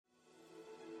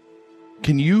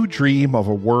Can you dream of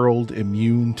a world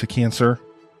immune to cancer?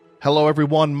 Hello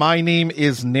everyone, my name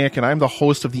is Nick and I'm the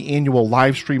host of the annual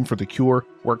live stream for The Cure,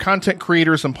 where content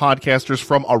creators and podcasters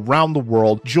from around the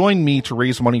world join me to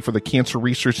raise money for the Cancer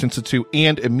Research Institute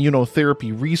and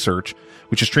immunotherapy research,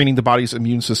 which is training the body's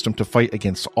immune system to fight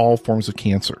against all forms of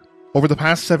cancer. Over the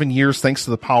past 7 years, thanks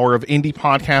to the power of indie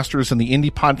podcasters and the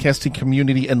indie podcasting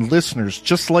community and listeners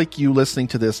just like you listening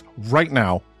to this right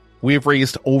now, we have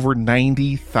raised over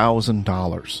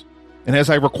 $90,000. And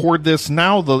as I record this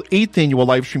now, the 8th annual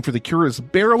live stream for The Cure is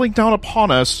barreling down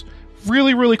upon us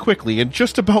really quickly in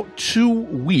just about 2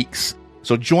 weeks.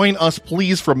 So join us,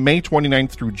 please, from May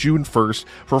 29th through June 1st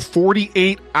for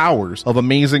 48 hours of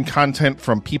amazing content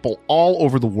from people all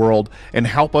over the world and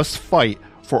help us fight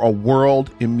for a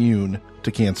world immune to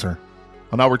cancer.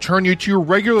 I'll now return you to your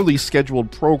regularly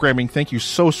scheduled programming. Thank you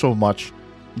so much.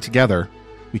 And together,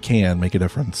 we can make a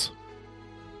difference.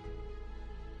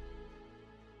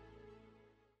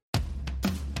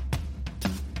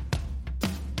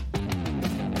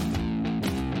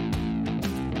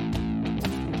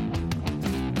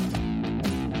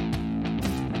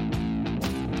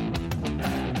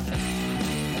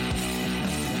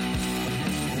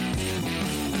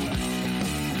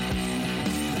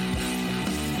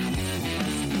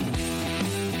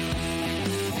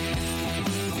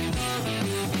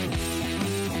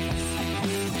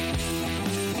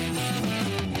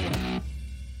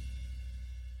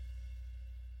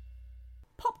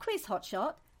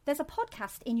 Hotshot, there's a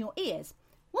podcast in your ears.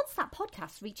 Once that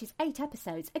podcast reaches 8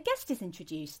 episodes, a guest is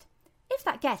introduced. If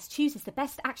that guest chooses the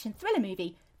best action thriller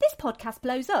movie, this podcast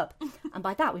blows up. And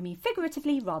by that we mean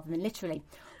figuratively rather than literally.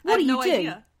 What do you do?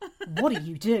 Idea. What do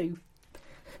you do?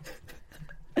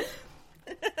 I'm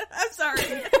sorry.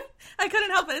 I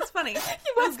couldn't help it. It's funny. You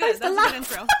weren't good. supposed to That's laugh. a good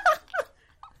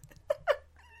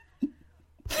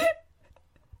intro.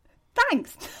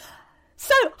 Thanks.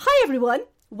 So, hi everyone.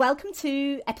 Welcome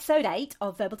to episode 8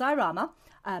 of Verbal Diorama.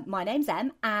 My name's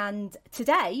Em, and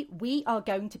today we are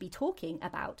going to be talking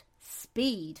about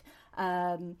speed.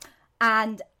 And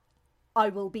I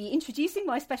will be introducing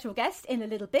my special guest in a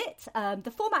little bit.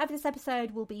 The format of this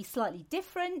episode will be slightly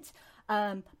different,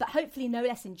 but hopefully no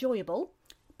less enjoyable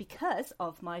because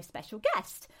of my special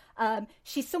guest.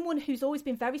 She's someone who's always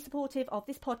been very supportive of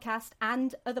this podcast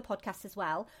and other podcasts as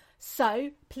well. So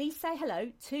please say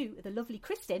hello to the lovely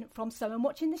Kristin from So I'm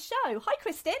Watching the Show. Hi,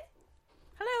 Kristin.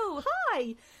 Hello.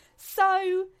 Hi.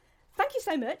 So thank you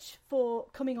so much for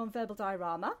coming on Verbal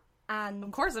Diorama. And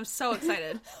of course, I'm so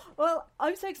excited. Well,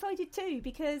 I'm so excited too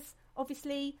because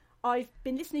obviously I've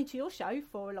been listening to your show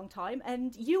for a long time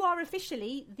and you are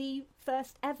officially the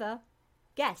first ever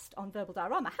guest on Verbal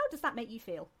Diorama. How does that make you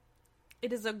feel?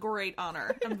 It is a great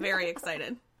honor. I'm very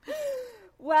excited.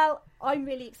 Well, I'm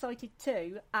really excited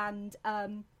too. And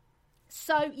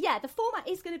so, yeah, the format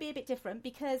is going to be a bit different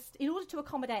because in order to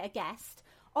accommodate a guest,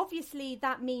 obviously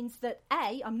that means that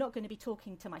A, I'm not going to be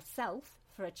talking to myself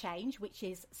for a change, which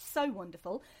is so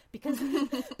wonderful because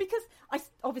because I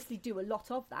obviously do a lot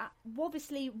of that.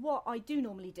 Obviously, what I do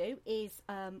normally do is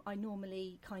I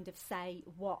normally kind of say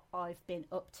what I've been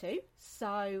up to.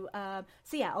 So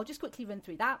yeah, I'll just quickly run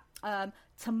through that.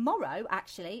 Tomorrow,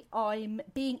 actually, I'm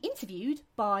being interviewed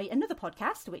by another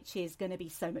podcast, which is going to be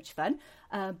so much fun,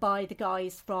 by the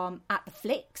guys from At the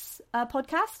Flicks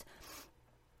podcast.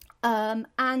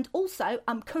 And also,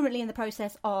 I'm currently in the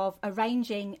process of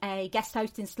arranging a guest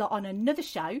hosting slot on another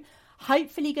show,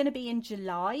 hopefully going to be in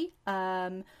July,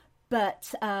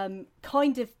 but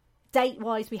kind of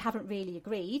date-wise, we haven't really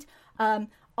agreed.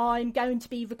 I'm going to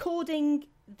be recording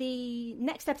the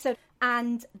next episode,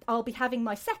 and I'll be having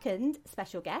my second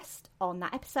special guest on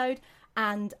that episode,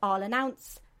 and I'll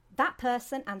announce that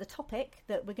person and the topic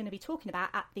that we're going to be talking about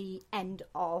at the end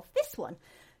of this one.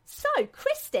 So,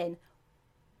 Kristin,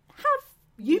 have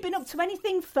you been up to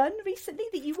anything fun recently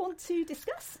that you want to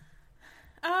discuss?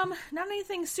 Not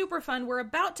anything super fun. We're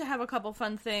about to have a couple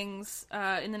fun things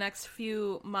in the next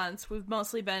few months. We've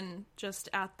mostly been just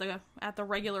at the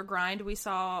regular grind. We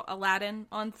saw Aladdin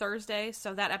on Thursday,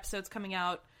 so that episode's coming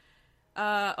out.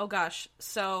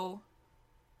 So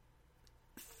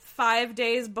 5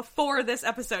 days before this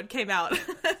episode came out,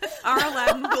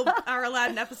 our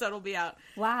Aladdin episode will be out.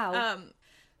 Wow.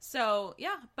 So,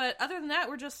 yeah, but other than that,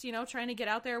 we're just, trying to get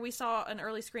out there. We saw an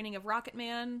early screening of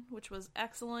Rocketman, which was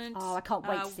excellent. Oh, I can't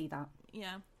wait to see that.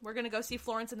 Yeah, we're going to go see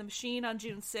Florence and the Machine on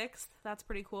June 6th. That's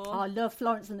pretty cool. Oh, I love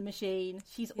Florence and the Machine.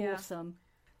 She's awesome.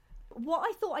 What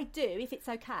I thought I'd do, if it's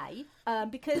okay,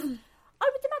 because I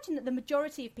would imagine that the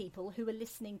majority of people who are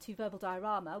listening to Verbal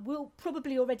Diorama will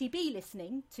probably already be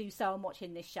listening to So I'm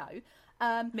Watching This Show.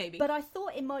 Maybe. But I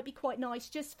thought it might be quite nice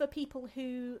just for people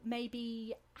who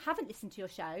maybe haven't listened to your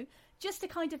show, just to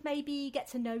kind of maybe get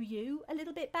to know you a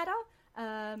little bit better.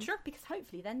 Sure. Because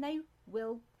hopefully then they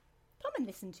will come and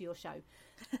listen to your show.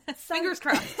 So, Fingers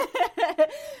crossed.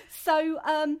 So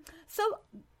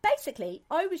basically,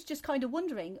 I was just kind of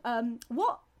wondering,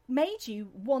 what made you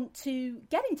want to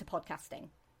get into podcasting?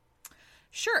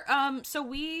 Sure. So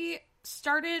we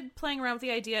started playing around with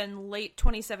the idea in late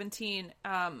 2017.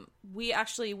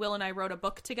 Will and I wrote a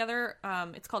book together.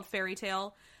 It's called Fairy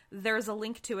Tale. There's a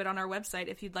link to it on our website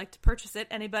if you'd like to purchase it.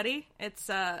 Anybody? It's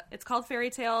called Fairy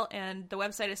Tale, and the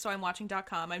website is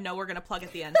soimwatching.com. I know we're going to plug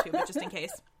at the end too, but just in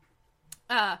case.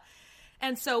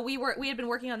 And so we had been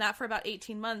working on that for about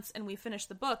 18 months, and we finished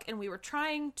the book, and we were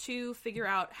trying to figure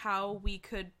out how we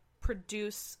could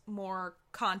produce more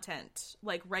content,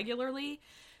 like, regularly,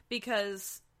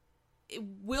 because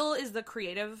Will is the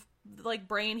creative, like,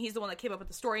 brain. He's the one that came up with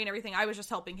the story and everything. I was just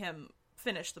helping him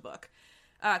finish the book,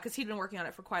 because he'd been working on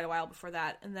it for quite a while before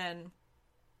that. And then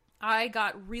I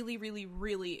got really, really,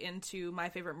 really into My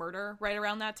Favorite Murder right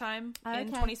around that time in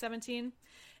 2017.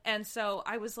 And so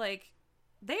I was like,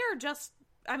 they are just,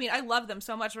 I mean, I love them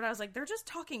so much, but I was like, they're just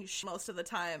talking most of the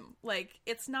time. Like,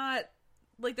 it's not,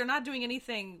 like, they're not doing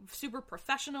anything super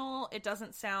professional. It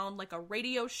doesn't sound like a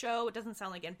radio show. It doesn't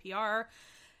sound like NPR.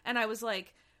 And I was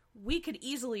like, we could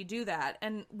easily do that.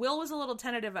 And Will was a little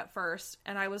tentative at first.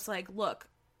 And I was like, look,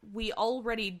 we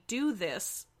already do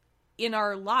this in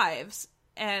our lives.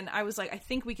 And I was like, I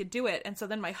think we could do it. And so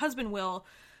then my husband, Will,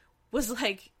 was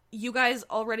like, you guys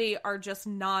already are just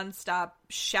nonstop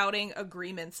shouting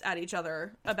agreements at each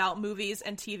other about movies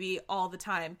and TV all the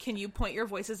time. Can you point your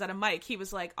voices at a mic? He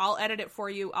was like, I'll edit it for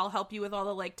you. I'll help you with all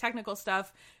the, like, technical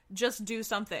stuff. Just do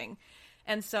something.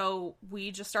 And so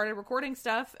we just started recording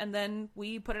stuff, and then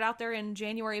we put it out there in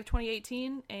January of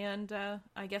 2018, and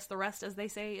I guess the rest, as they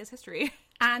say, is history.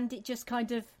 And it just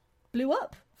kind of blew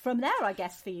up from there, I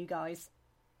guess, for you guys.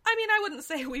 I mean, I wouldn't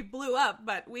say we blew up,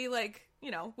 but we, like,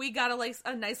 you know, we got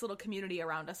a nice little community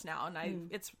around us now,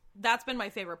 and that's been my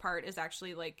favorite part, is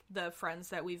actually, like, the friends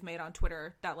that we've made on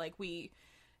Twitter that, like, we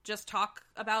just talk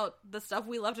about the stuff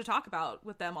we love to talk about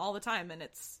with them all the time, and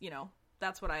it's, you know,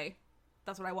 that's what I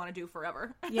want to do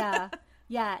forever.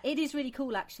 Yeah, it is really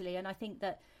cool, actually, and I think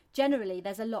that generally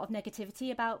there's a lot of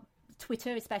negativity about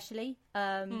Twitter, especially,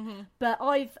 but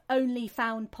I've only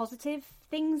found positive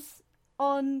things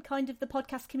on kind of the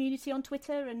podcast community on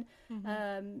Twitter,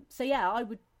 and so yeah, I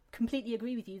would completely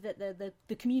agree with you that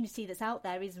the community that's out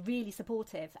there is really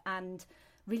supportive and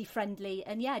really friendly,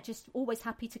 and yeah, just always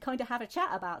happy to kind of have a chat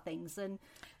about things, and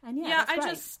yeah,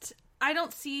 I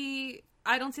don't see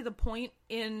the point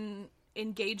in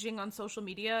engaging on social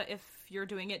media if you're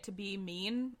doing it to be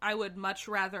mean. I would much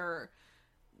rather,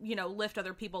 you know, lift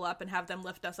other people up and have them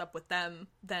lift us up with them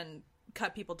than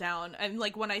cut people down. And,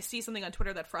 like, when I see something on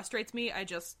Twitter that frustrates me, I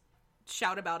just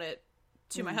shout about it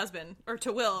to my husband or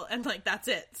to Will, and, like, that's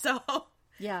it. So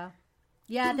yeah,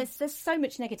 there's so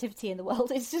much negativity in the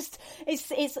world. It's just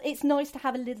it's nice to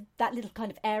have that little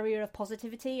kind of area of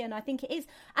positivity, and I think it is,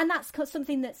 and that's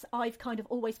something that's I've kind of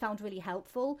always found really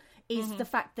helpful, is the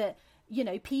fact that, you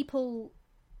know, people,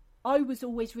 I was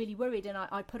always really worried, and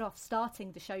I put off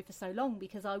starting the show for so long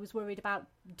because I was worried about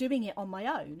doing it on my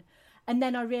own. And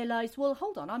then I realised, well,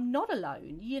 hold on, I'm not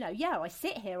alone. You know, yeah, I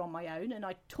sit here on my own and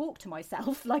I talk to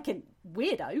myself like a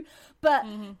weirdo. But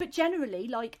generally,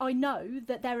 like, I know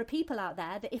that there are people out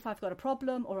there that if I've got a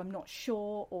problem or I'm not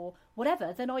sure or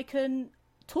whatever, then I can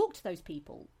talk to those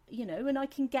people, you know, and I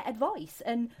can get advice.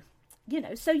 And, you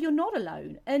know, so you're not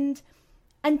alone. And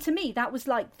to me, that was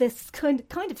like this kind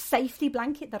of safety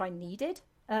blanket that I needed,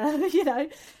 you know,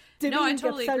 doing a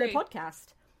solo podcast.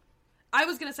 I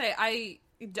was going to say, I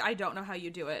don't know how you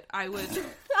do it. I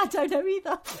don't know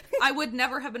either. I would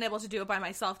never have been able to do it by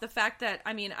myself. The fact that,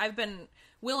 I mean,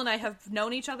 Will and I have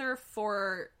known each other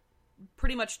for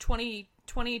pretty much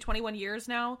 21 years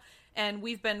now, and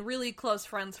we've been really close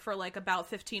friends for, like, about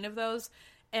 15 of those,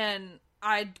 and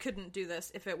I couldn't do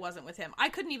this if it wasn't with him. I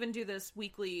couldn't even do this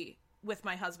weekly with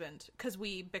my husband because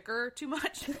we bicker too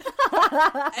much.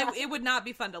 It would not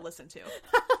be fun to listen to.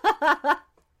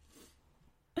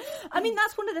 I mean,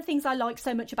 that's one of the things I like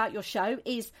so much about your show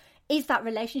is that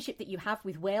relationship that you have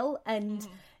with Will, and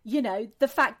you know, the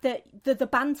fact that the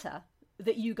banter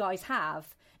that you guys have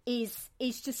is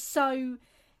just so,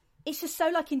 it's just so,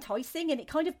 like, enticing, and it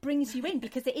kind of brings you in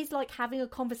because it is like having a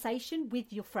conversation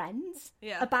with your friends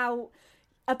about,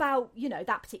 you know,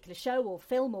 that particular show or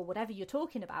film or whatever you're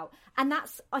talking about. And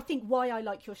that's, I think, why I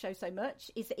like your show so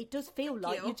much, is that it does feel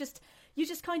like you're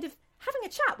just kind of having a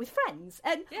chat with friends,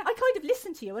 and I kind of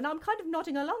listen to you and I'm kind of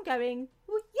nodding along going,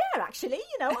 well, fair, actually.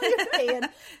 I agree. And,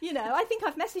 I think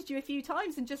I've messaged you a few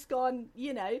times and just gone,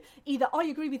 either I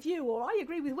agree with you or I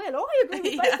agree with Will or I agree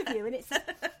with both of you.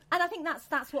 And I think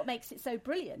that's what makes it so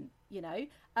brilliant,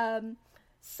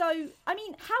 So, I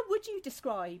mean, how would you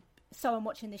describe So I'm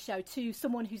Watching This Show to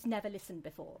someone who's never listened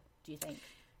before, do you think?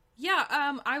 Yeah,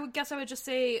 I would just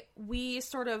say we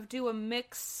sort of do a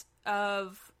mix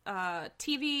of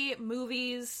TV,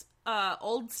 movies,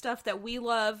 old stuff that we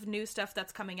love, new stuff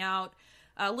that's coming out,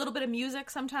 a little bit of music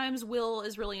sometimes. Will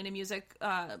is really into music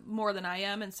more than I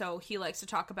am, and so he likes to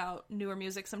talk about newer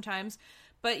music sometimes.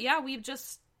 But yeah, we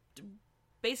just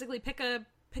basically pick a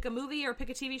movie or pick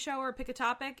a TV show or pick a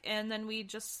topic, and then we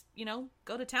just,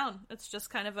 go to town. It's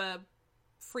just kind of a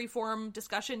free-form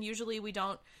discussion. Usually we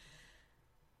don't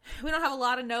have a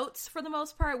lot of notes for the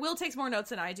most part. Will takes more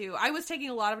notes than I do. I was taking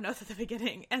a lot of notes at the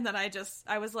beginning, and then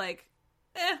I was like,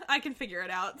 I can figure it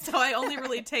out. So I only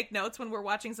really take notes when we're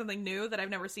watching something new that I've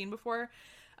never seen before.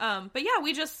 But yeah,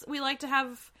 we like to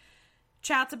have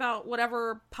chats about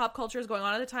whatever pop culture is going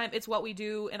on at the time. It's what we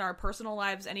do in our personal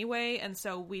lives anyway, and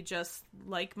so we just,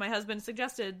 like my husband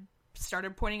suggested,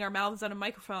 started pointing our mouths at a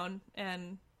microphone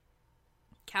and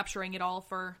capturing it all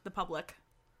for the public.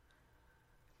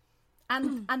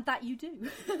 And that you do.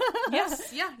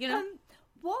 Yes, yeah,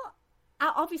 what?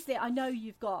 Obviously, I know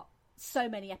you've got so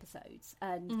many episodes,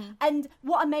 and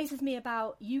what amazes me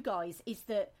about you guys is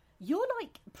that you're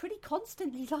like pretty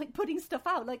constantly like putting stuff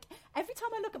out. Like every time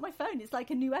I look at my phone, it's like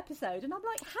a new episode, and I'm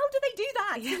like, how do they do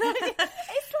that?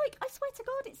 It's like, I swear to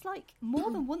God, it's like more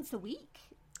than once a week.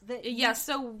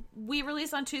 So we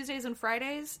release on Tuesdays and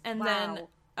Fridays, and then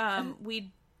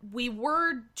we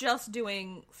were just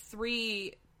doing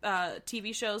 3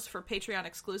 TV shows for Patreon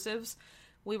exclusives.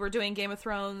 We were doing Game of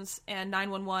Thrones and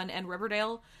 911 and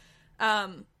Riverdale.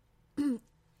 So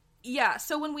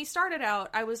when we started out,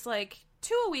 I was like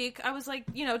 2 a week. I was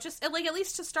like, just like at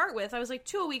least to start with, I was like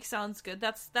 2 a week sounds good.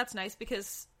 That's nice,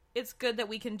 because it's good that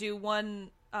we can do one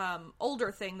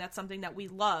older thing that's something that we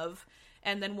love,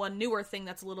 and then one newer thing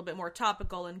that's a little bit more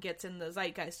topical and gets in the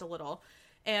zeitgeist a little.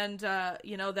 And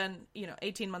then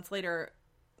 18 months later,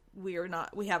 we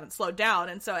haven't slowed down.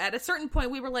 And so at a certain point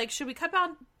we were like, should we cut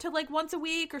down to like once a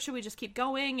week, or should we just keep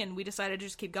going? And we decided to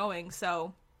just keep going.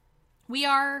 So we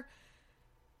are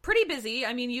pretty busy.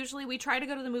 I mean, usually we try to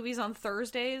go to the movies on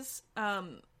Thursdays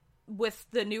with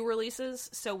the new releases,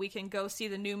 so we can go see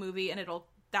the new movie, and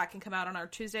that can come out on our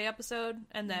Tuesday episode.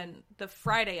 And then the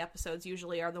Friday episodes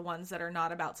usually are the ones that are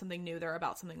not about something new, they're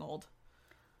about something old.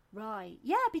 Right.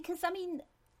 Yeah, because I mean,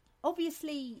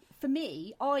 obviously for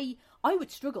me, I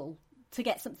would struggle to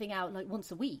get something out like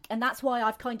once a week, and that's why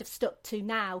I've kind of stuck to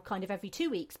now kind of every 2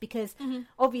 weeks, because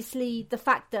obviously the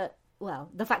fact that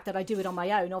I do it on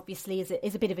my own obviously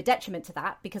is a bit of a detriment to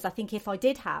that, because I think if I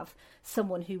did have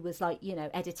someone who was like,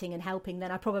 editing and helping,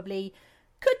 then I probably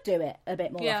could do it a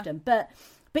bit more often. But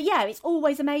yeah, it's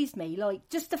always amazed me, like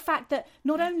just the fact that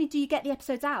not only do you get the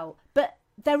episodes out, but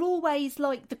they're always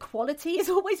like, the quality is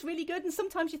always really good. And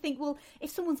sometimes you think, well,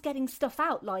 if someone's getting stuff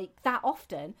out like that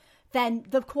often, then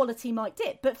the quality might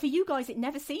dip. But for you guys, it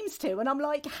never seems to. And I'm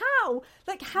like, how?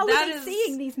 Like, how are they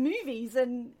seeing these movies?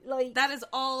 And like, that is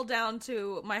all down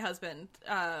to my husband.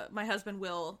 My husband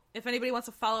Will. If anybody wants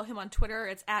to follow him on Twitter,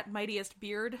 it's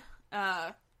 @mightiestbeard.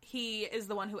 He is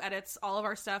the one who edits all of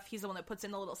our stuff. He's the one that puts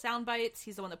in the little sound bites.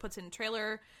 He's the one that puts in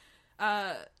trailer,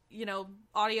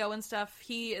 audio and stuff.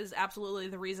 He is absolutely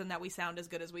the reason that we sound as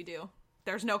good as we do.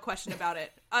 There's no question about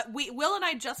it. Will and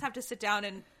I just have to sit down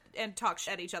and talk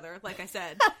shit at each other, like I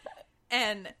said.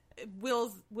 And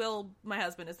Will, my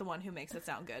husband, is the one who makes it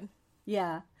sound good.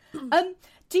 Yeah.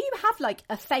 Do you have like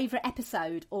a favourite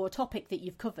episode or topic that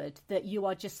you've covered that you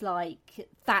are just like,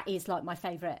 that is like my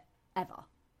favourite ever?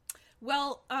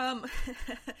 Well,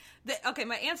 okay,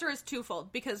 my answer is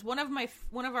twofold, because one of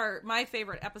my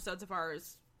favorite episodes of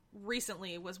ours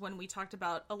recently was when we talked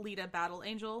about Alita Battle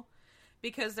Angel,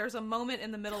 because there's a moment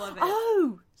in the middle of it.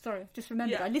 Oh, sorry, I've just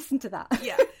remembered. Yeah. I listened to that.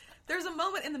 Yeah. There's a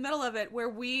moment in the middle of it where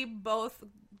we both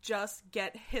just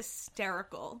get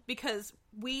hysterical, because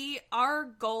our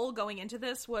goal going into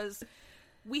this was,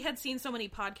 we had seen so many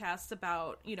podcasts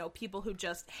about, people who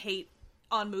just hate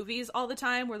on movies all the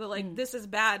time, where they're like, this is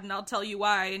bad and I'll tell you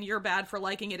why, and you're bad for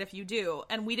liking it if you do.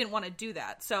 And we didn't want to do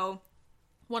that. So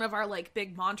one of our like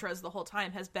big mantras the whole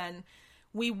time has been,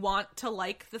 we want to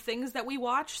like the things that we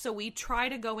watch. So we try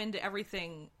to go into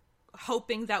everything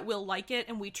hoping that we'll like it,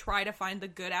 and we try to find the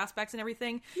good aspects in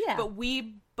everything. Yeah. But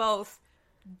we both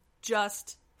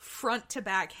just front to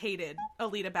back hated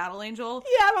Alita Battle Angel.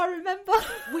 Yeah, I remember.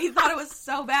 We thought it was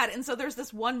so bad. And so there's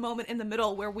this one moment in the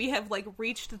middle where we have like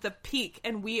reached the peak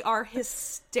and we are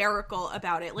hysterical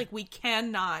about it. Like we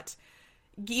cannot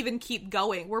even keep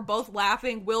going. We're both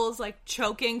laughing. Will is like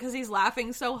choking because he's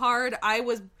laughing so hard.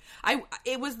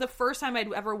 It was the first time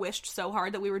I'd ever wished so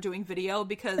hard that we were doing video,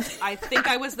 because I think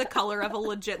I was the color of a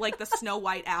legit, like the Snow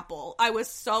White apple. I was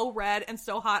so red and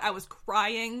so hot. I was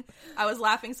crying. I was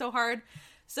laughing so hard.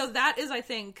 So that is, I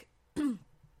think,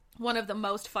 one of the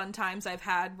most fun times I've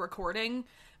had recording.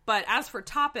 But as for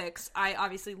topics, I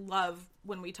obviously love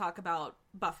when we talk about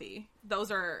Buffy. Those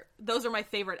are my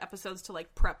favorite episodes to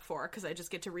like prep for, because I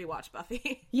just get to rewatch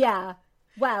Buffy. Yeah.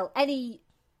 Well, any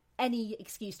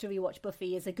excuse to rewatch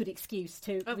Buffy is a good excuse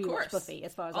to rewatch Buffy,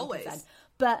 as far as I'm concerned.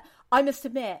 But I must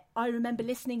admit, I remember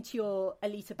listening to your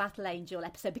Alita Battle Angel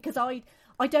episode, because I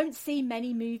don't see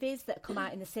many movies that come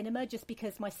out in the cinema, just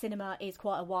because my cinema is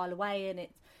quite a while away and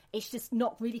it's just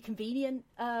not really convenient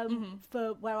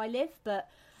for where I live. But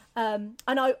and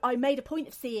I made a point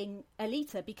of seeing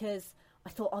Alita because I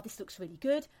thought, oh, this looks really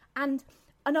good. And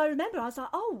I remember I was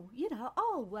like,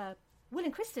 Will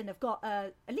and Kristen have got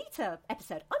a Alita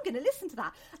episode. I'm going to listen to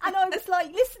that. And I was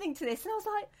like listening to this and I was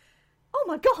like, oh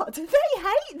my God, they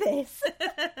hate this.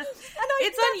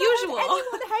 It's unusual.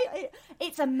 Anyone hate it.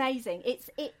 It's amazing.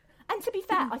 And to be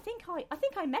fair, I think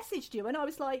I messaged you and I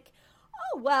was like,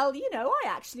 oh, well, I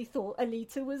actually thought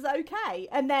Alita was okay.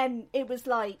 And then it was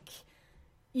like,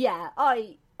 yeah,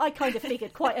 I kind of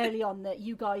figured quite early on that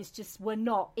you guys just were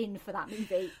not in for that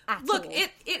movie at all. Look,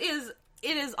 it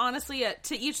is honestly a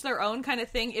to each their own kind of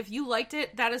thing. If you liked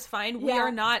it, that is fine. Yeah. We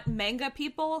are not manga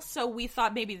people, so we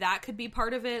thought maybe that could be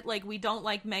part of it. Like, we don't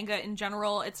like manga in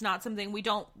general. It's not something, we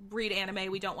don't read anime,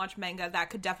 we don't watch manga. That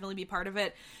could definitely be part of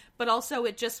it. But also,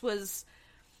 it just was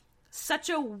such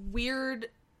a weird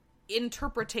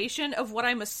interpretation of what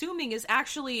I'm assuming is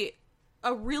actually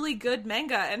a really good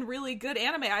manga and really good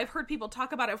anime. I've heard people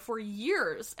talk about it for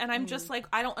years, and I'm just like,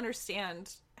 I don't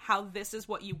understand how this is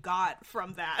what you got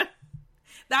from that.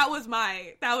 That was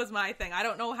my thing. I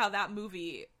don't know how that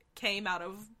movie came out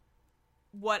of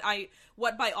what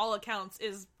by all accounts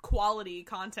is quality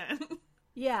content.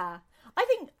 Yeah. I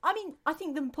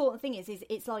think the important thing is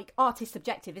it's like art is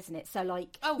subjective, isn't it? So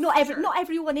like, not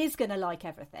everyone is going to like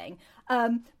everything.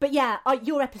 But yeah,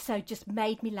 your episode just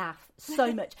made me laugh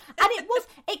so much. And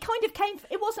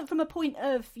it wasn't from a point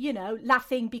of,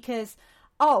 laughing because,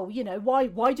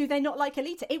 why do they not like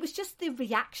Alita? It was just the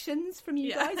reactions from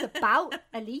you guys about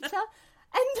Alita.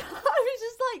 And I was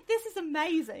just like, this is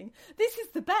amazing. This is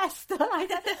the best.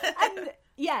 And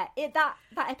yeah, that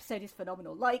episode is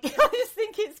phenomenal. Like, I just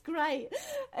think it's great.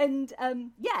 And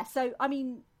so, I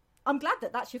mean, I'm glad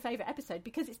that that's your favourite episode,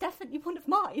 because it's definitely one of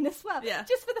mine as well. Yeah.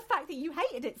 Just for the fact that you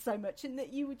hated it so much and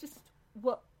that you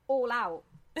were all out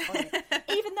on it.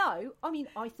 Even though, I mean,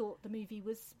 I thought the movie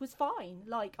was fine.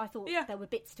 Like, I thought there were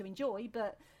bits to enjoy,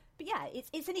 but yeah,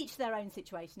 it's an each their own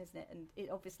situation, isn't it? And it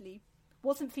obviously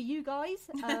wasn't for you guys.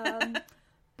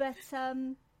 But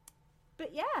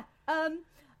yeah.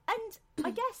 And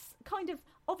I guess kind of,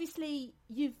 obviously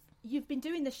you've been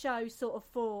doing the show sort of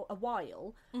for a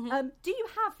while. Mm-hmm. Do you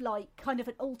have like kind of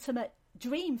an ultimate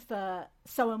dream for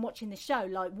someone watching the show?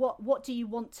 Like what do you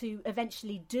want to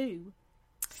eventually do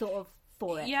sort of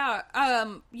for it? Yeah.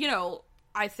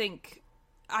 I think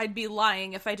I'd be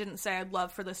lying if I didn't say I'd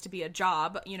love for this to be a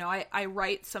job. I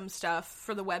write some stuff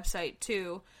for the website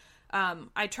too.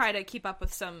 I try to keep up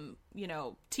with some,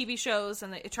 TV shows,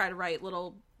 and I try to write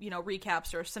little,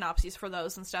 recaps or synopses for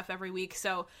those and stuff every week.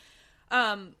 So,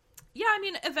 I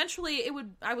mean, eventually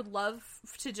I would love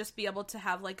to just be able to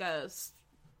have like a,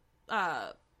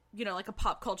 like a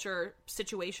pop culture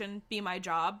situation be my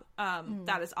job.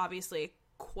 That is obviously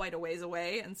quite a ways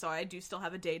away. And so I do still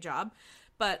have a day job,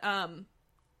 but,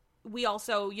 we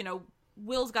also,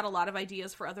 Will's got a lot of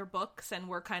ideas for other books, and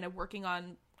we're kind of working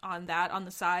on that on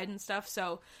the side and stuff.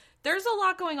 So there's a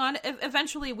lot going on.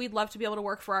 Eventually we'd love to be able to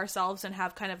work for ourselves and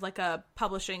have kind of like a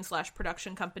publishing /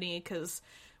 production company, because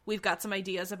we've got some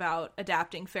ideas about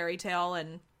adapting fairy tale,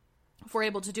 and if we're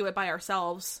able to do it by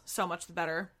ourselves, so much the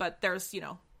better. But there's,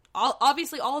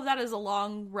 obviously all of that is a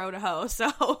long road to hoe.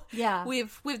 So yeah,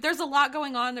 we've there's a lot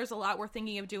going on. There's a lot we're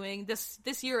thinking of doing.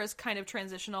 This year is kind of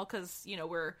transitional, because,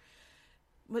 we're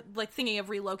like thinking of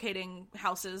relocating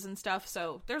houses and stuff.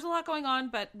 So there's a lot going on,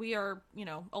 but we are,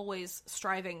 always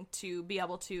striving to be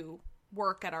able to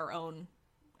work at our own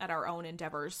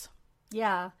endeavors.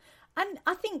 Yeah. And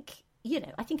I think,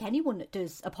 anyone that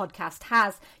does a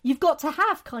podcast you've got to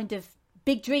have kind of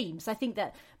big dreams. I think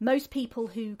that most people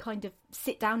who kind of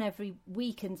sit down every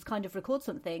week and kind of record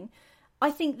something,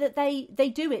 I think that they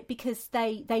do it because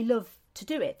they love to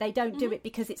do it. They don't do it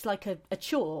because it's like a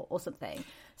chore or something.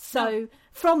 So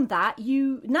from that,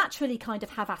 you naturally kind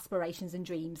of have aspirations and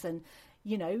dreams, and,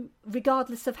 you know,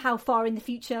 regardless of how far in the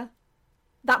future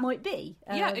that might be.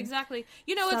 Yeah, exactly.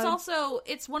 You know,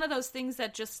 it's one of those things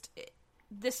that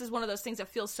this is one of those things that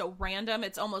feels so random.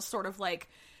 It's almost sort of like,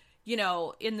 you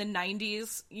know, in the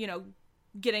 90s, you know,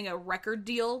 getting a record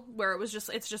deal where it's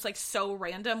just like so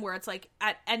random, where it's like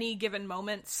at any given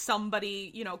moment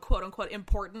somebody, you know, quote unquote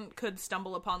important could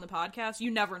stumble upon the podcast. You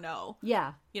never know.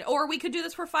 Yeah. You know, or we could do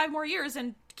this for 5 more years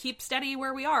and keep steady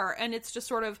where we are. And it's just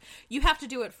sort of, you have to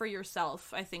do it for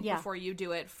yourself, I think, before you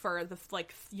do it for the,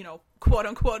 like, you know, quote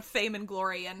unquote fame and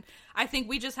glory. And I think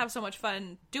we just have so much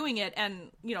fun doing it.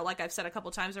 And, you know, like I've said a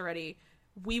couple times already,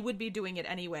 we would be doing it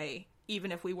anyway,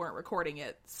 even if we weren't recording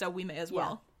it. So we may as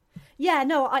well. Yeah,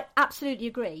 no, I absolutely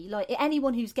agree. Like,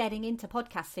 anyone who's getting into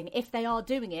podcasting, if they are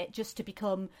doing it just to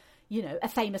become, you know, a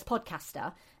famous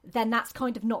podcaster, then that's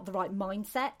kind of not the right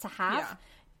mindset to have,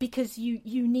 because you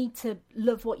need to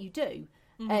love what you do.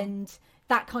 And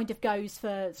that kind of goes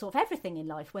for sort of everything in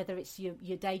life, whether it's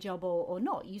your day job or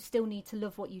not. You still need to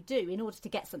love what you do in order to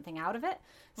get something out of it.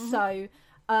 So,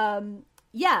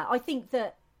 I think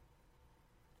that,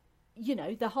 you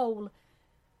know, the whole...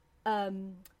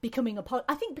 becoming a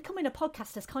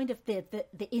podcaster is kind of the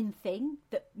in thing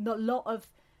that a lot of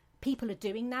people are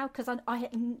doing now, because I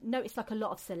noticed like a lot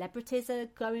of celebrities are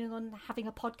going on having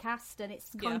a podcast, and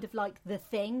it's kind of like the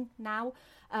thing now,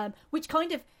 which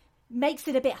kind of makes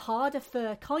it a bit harder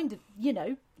for kind of, you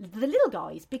know, the little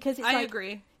guys, because it's I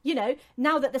agree. You know,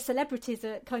 now that the celebrities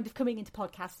are kind of coming into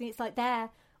podcasting, it's like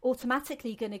they're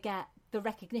automatically going to get the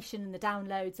recognition and the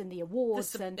downloads and the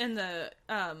awards and the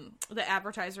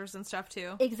advertisers and stuff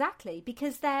too. Exactly,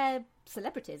 because they're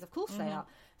celebrities, of course they are.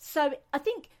 So I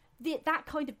think that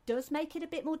kind of does make it a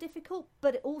bit more difficult,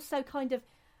 but it also kind of,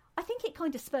 I think it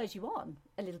kind of spurs you on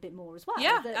a little bit more as well.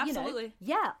 Yeah, absolutely.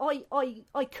 You know,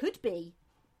 I could be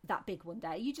that big one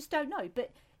day. You just don't know,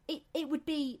 but it would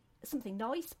be something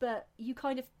nice. But you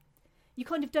kind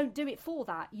of don't do it for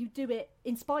that. You do it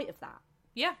in spite of that.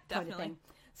 Yeah, definitely. Kind of thing.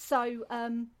 So,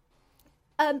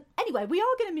 anyway, we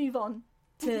are going to move on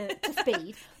to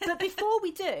Speed. But before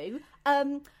we do,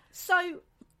 so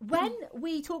when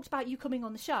we talked about you coming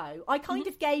on the show, I kind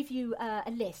of gave you a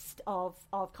list of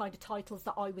kind of titles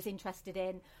that I was interested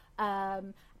in.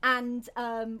 And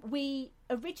we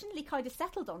originally kind of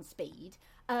settled on Speed.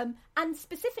 And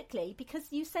specifically because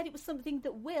you said it was something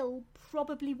that Will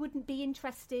probably wouldn't be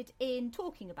interested in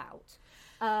talking about.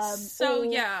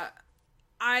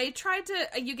 I tried to,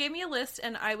 you gave me a list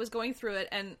and I was going through it,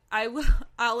 and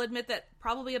I'll admit that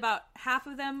probably about half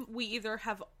of them we've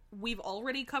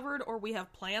already covered or we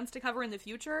have plans to cover in the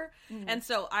future. And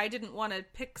so I didn't want to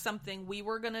pick something we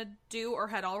were going to do or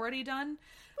had already done.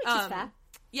 Which is fair.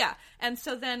 Yeah. And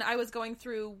so then I was going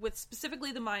through with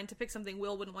specifically the mind to pick something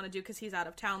Will wouldn't want to do because he's out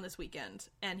of town this weekend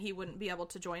and he wouldn't be able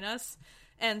to join us.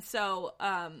 And so,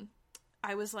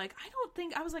 I was like, I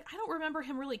don't remember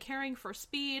him really caring for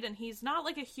Speed, and he's not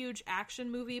like a huge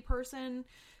action movie person.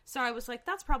 So I was like,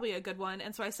 that's probably a good one.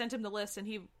 And so I sent him the list, and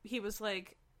he was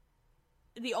like,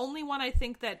 the only one I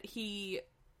think that he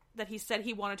said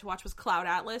he wanted to watch was Cloud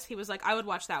Atlas. He was like, I would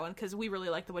watch that one because we really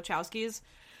like the Wachowskis.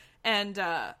 And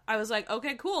I was like,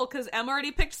 okay, cool, because Em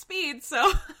already picked Speed,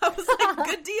 so I was like,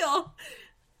 good deal.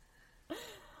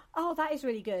 Oh, that is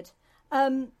really good.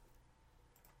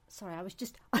 Sorry,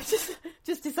 I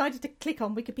just decided to click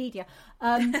on Wikipedia.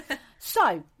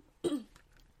 So,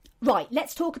 right,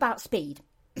 let's talk about Speed.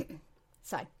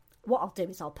 So, what I'll do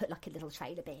is I'll put like a little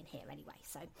trailer bit in here anyway.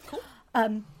 So,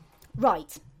 cool.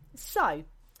 Right. So,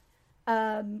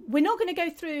 we're not going to go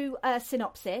through a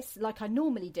synopsis like I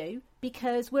normally do,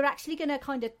 because we're actually going to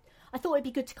I thought it'd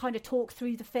be good to kind of talk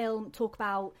through the film, talk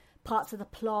about parts of the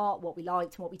plot, what we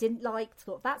liked and what we didn't like,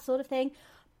 sort of that sort of thing.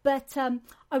 But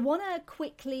I want to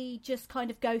quickly just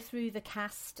kind of go through the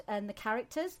cast and the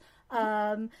characters,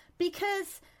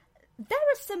 because there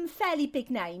are some fairly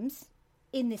big names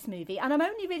in this movie, and I'm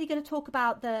only really going to talk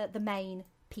about the main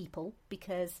people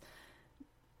because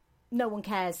no one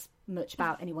cares much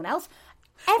about anyone else.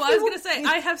 Well, I was going to say,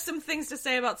 I have some things to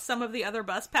say about some of the other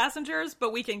bus passengers,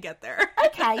 but we can get there.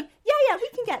 Okay. Yeah, we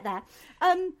can get there.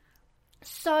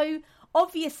 So,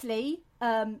 obviously,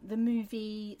 the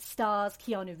movie stars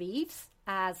Keanu Reeves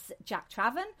as Jack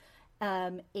Traven.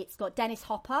 It's got Dennis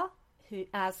Hopper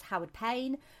as Howard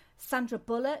Payne, Sandra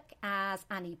Bullock as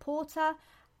Annie Porter,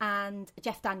 and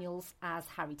Jeff Daniels as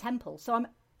Harry Temple. So I'm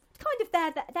kind of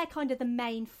they're kind of the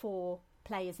main 4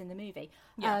 players in the movie.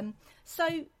 Yeah.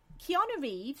 So Keanu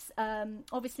Reeves,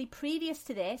 obviously previous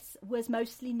to this, was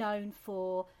mostly known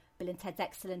for Bill and Ted's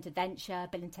Excellent Adventure,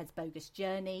 Bill and Ted's Bogus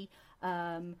Journey,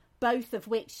 both of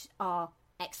which are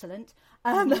excellent.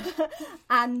 And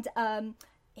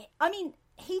I mean,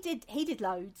 he did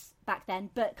loads back then,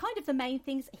 but kind of the main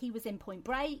things, he was in Point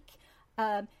Break.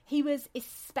 He was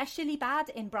especially bad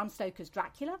in Bram Stoker's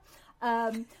Dracula.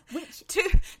 Which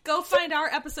go find our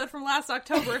episode from last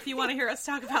October if you want to hear us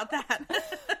talk about that.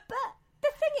 But the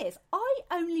thing is, I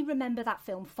only remember that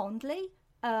film fondly.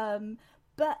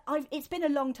 But it's been a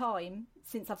long time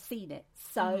since I've seen it,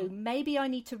 so maybe I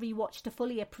need to rewatch to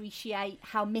fully appreciate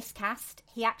how miscast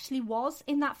he actually was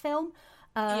in that film.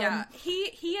 Yeah,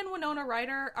 he and Winona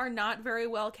Ryder are not very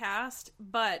well cast,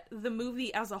 but the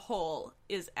movie as a whole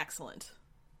is excellent.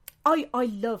 I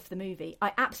love the movie.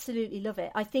 I absolutely love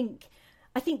it. I think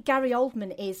Gary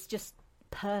Oldman is just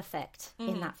perfect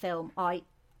in that film. I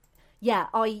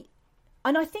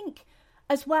think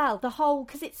as well the whole,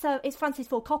 because it's Francis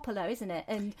Ford Coppola, isn't it?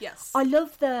 And yes, I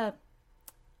love the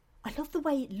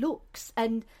way it looks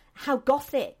and how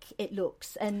gothic it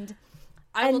looks. And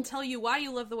I will tell you why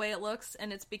you love the way it looks,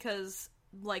 and it's because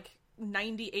like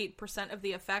 98% of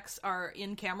the effects are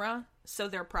in camera, so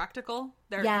they're practical.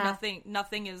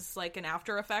 Nothing is like an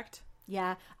after effect.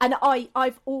 Yeah, and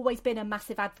I've always been a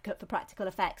massive advocate for practical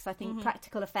effects. I think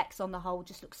practical effects on the whole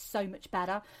just look so much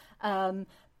better.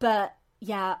 But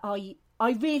yeah, I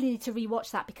really need to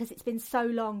rewatch that because it's been so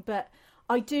long. But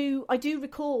I do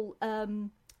recall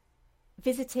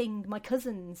visiting my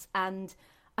cousins, and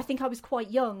I think I was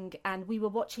quite young, and we were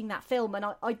watching that film, and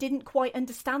I didn't quite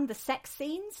understand the sex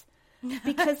scenes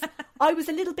because I was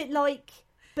a little bit like,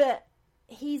 but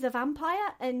he's a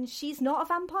vampire and she's not a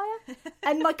vampire.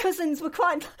 And my cousins were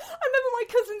quite, I remember my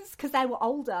cousins, because they were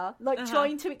older, like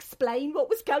trying to explain what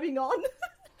was going on.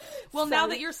 Well, now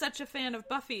that you're such a fan of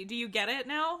Buffy, do you get it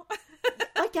now?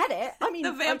 I get it. I mean,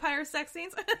 the vampire sex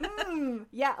scenes.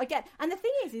 Yeah, I get. And the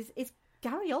thing is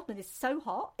Gary Oldman is so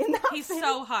hot in that. He's film.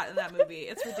 so hot in that movie.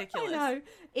 It's ridiculous. I know.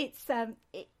 It's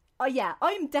yeah,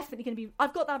 I'm definitely going to be.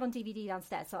 I've got that on DVD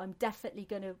downstairs, so I'm definitely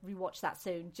going to rewatch that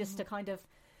soon, just to kind of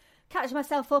catch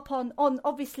myself up on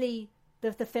obviously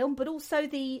the film, but also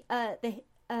the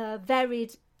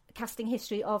varied casting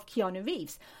history of Keanu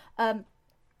Reeves.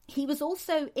 He was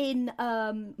also in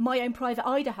My Own Private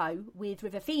Idaho with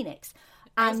River Phoenix.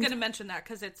 I was going to mention that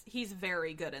because he's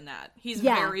very good in that. He's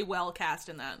very well cast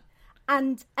in that.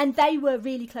 And they were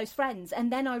really close friends.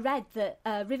 And then I read that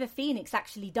River Phoenix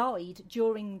actually died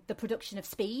during the production of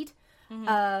Speed.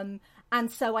 And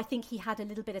so I think he had a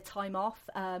little bit of time off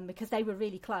because they were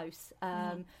really close.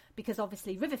 Because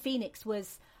obviously River Phoenix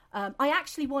was... I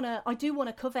do want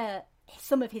to cover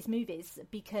some of his movies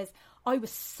because I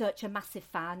was such a massive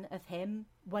fan of him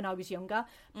when I was younger,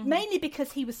 mainly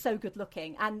because he was so good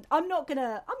looking. And I'm not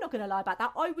gonna lie about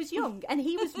that. I was young and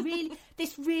he was really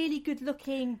this really good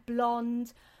looking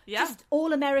blonde, just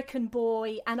all American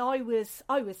boy. And I was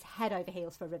head over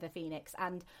heels for River Phoenix.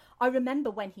 And I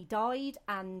remember when he died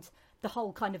and the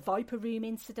whole kind of Viper Room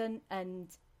incident. And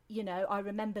you know, I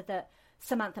remember that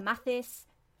Samantha Mathis,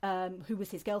 who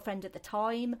was his girlfriend at the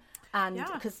time, and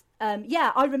because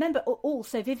I remember all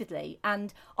so vividly,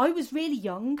 and I was really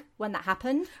young when that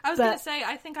happened. I was going to say,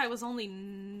 I think I was only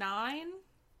 9.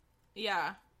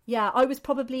 Yeah, I was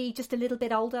probably just a little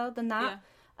bit older than that.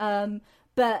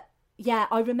 But yeah,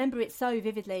 I remember it so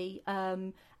vividly.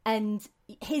 And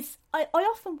I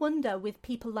often wonder with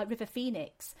people like River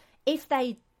Phoenix, if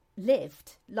they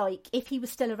lived, like if he was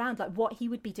still around, like what he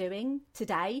would be doing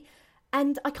today.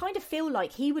 And I kind of feel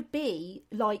like he would be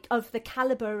like of the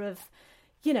caliber of,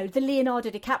 you know, the Leonardo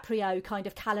DiCaprio kind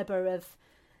of caliber of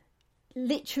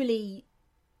literally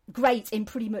great in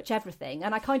pretty much everything.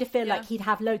 And I kind of feel like he'd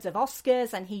have loads of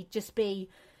Oscars and he'd just be...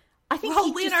 I think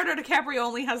Leonardo DiCaprio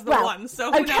only has the one,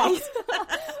 so who knows?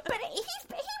 But he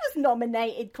was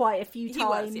nominated quite a few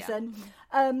times.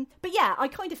 But yeah, I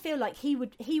kind of feel like he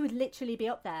would literally be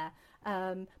up there.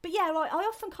 But yeah, I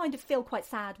often kind of feel quite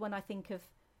sad when I think of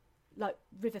like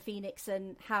River Phoenix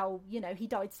and how, you know, he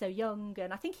died so young,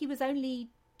 and I think he was only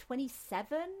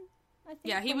 27. I think.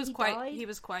 Yeah, he was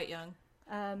quite young.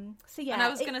 So yeah, and I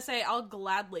was gonna say I'll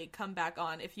gladly come back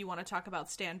on if you want to talk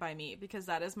about Stand By Me, because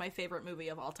that is my favorite movie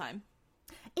of all time.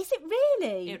 Is it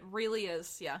really? It really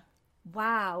is. Yeah.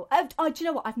 Wow. Do you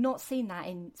know what? I've not seen that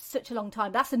in such a long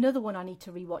time. That's another one I need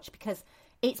to rewatch because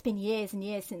it's been years and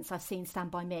years since I've seen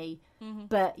Stand By Me.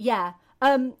 But yeah.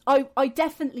 I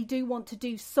definitely do want to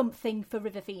do something for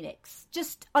River Phoenix.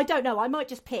 Just, I don't know, I might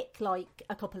just pick like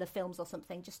a couple of films or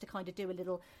something just to kind of do a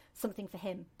little something for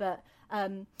him. But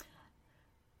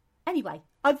Anyway,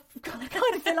 I've kind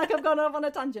of feel like I've gone off on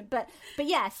a tangent, but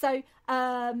yeah. So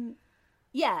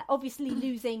obviously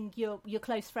losing your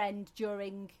close friend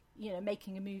during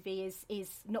making a movie is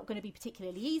not going to be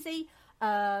particularly easy.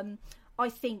 I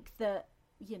think that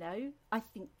I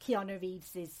think Keanu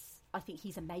Reeves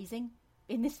he's amazing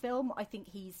in this film. I think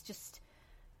he's just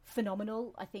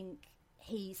phenomenal. I think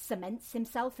he cements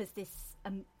himself as this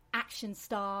action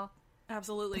star.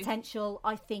 Absolutely. Potential.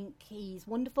 I think he's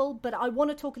wonderful. But I want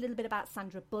to talk a little bit about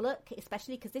Sandra Bullock,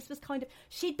 especially because this was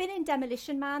she'd been in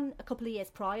Demolition Man a couple of years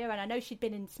prior, and I know she'd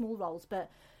been in small roles, but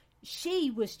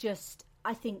she was just,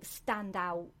 I think, stand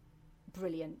out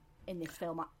brilliant in this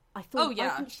film. I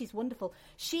think she's wonderful.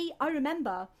 I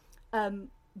remember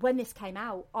when this came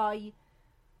out, I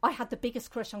had the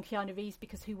biggest crush on Keanu Reeves,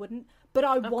 because who wouldn't? But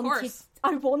I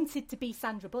wanted to be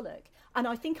Sandra Bullock, and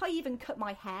I think I even cut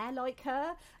my hair like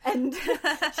her. And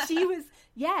she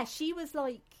was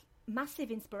like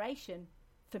massive inspiration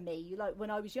for me, like when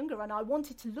I was younger, and I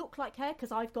wanted to look like her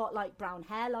because I've got like brown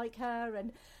hair like her,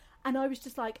 and I was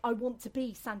just like, I want to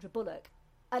be Sandra Bullock.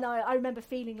 And I remember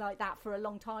feeling like that for a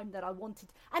long time, that I wanted,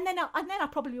 and then I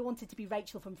probably wanted to be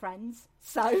Rachel from Friends.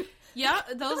 So yeah,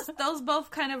 those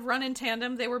both kind of run in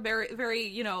tandem. They were very,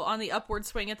 very, on the upward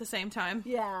swing at the same time.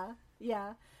 Yeah.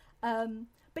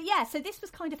 But yeah, so this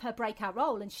was kind of her breakout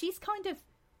role, and she's kind of,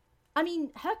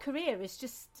 her career is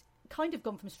just kind of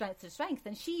gone from strength to strength,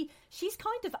 and she's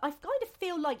kind of, I kind of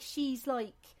feel like she's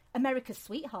like America's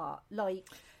sweetheart. Like,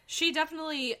 she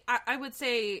definitely, I would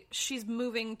say she's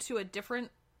moving to a different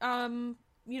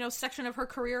section of her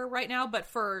career right now, but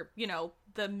for,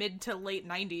 the mid to late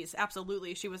 90s,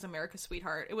 absolutely, she was America's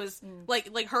sweetheart. It was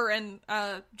like her and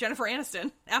Jennifer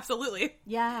Aniston, absolutely.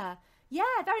 Yeah,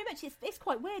 very much. It's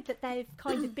quite weird that they've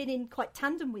kind of been in quite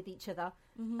tandem with each other,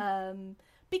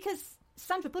 because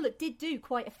Sandra Bullock did do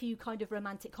quite a few kind of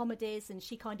romantic comedies, and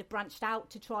she kind of branched out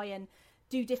to try and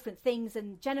do different things.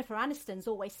 And Jennifer Aniston's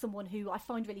always someone who I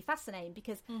find really fascinating,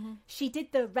 because she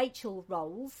did the Rachel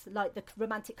roles, like the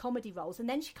romantic comedy roles, and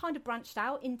then she kind of branched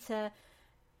out into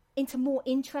more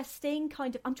interesting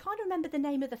kind of, I'm trying to remember the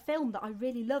name of the film that I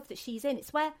really love that she's in.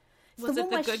 It's where was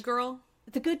it The Good Girl?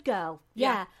 The Good Girl,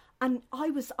 yeah. And I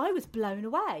was blown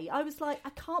away. I was like, I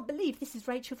can't believe this is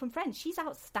Rachel from Friends. She's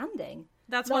outstanding.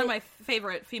 That's one of my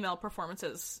favorite female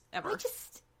performances ever. I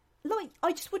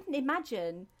just wouldn't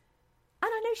imagine. And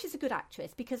I know she's a good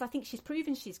actress, because I think she's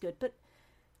proven she's good, but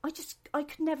I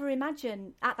could never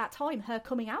imagine at that time her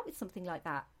coming out with something like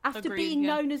that after being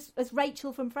known as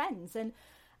Rachel from Friends.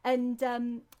 And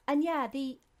yeah,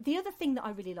 the other thing that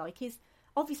I really like is,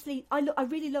 obviously, I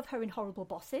really love her in Horrible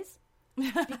Bosses.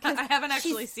 I haven't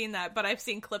actually seen that, but I've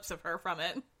seen clips of her from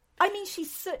it.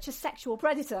 She's such a sexual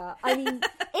predator.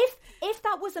 If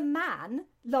that was a man,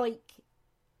 like,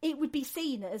 it would be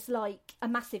seen as like a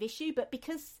massive issue, but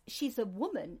because she's a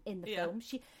woman in the film,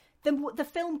 the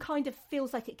film kind of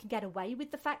feels like it can get away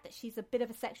with the fact that she's a bit of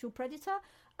a sexual predator.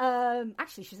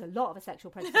 Actually, she's a lot of a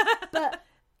sexual predator, but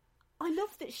I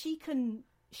love that she can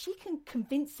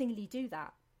convincingly do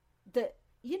that. That,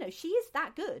 she is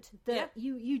that good that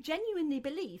you genuinely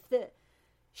believe that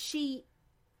she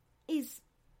is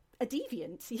a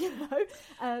deviant,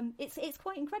 it's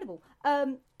quite incredible.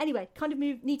 Anyway, kind of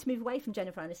need to move away from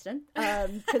Jennifer Aniston,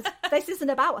 because this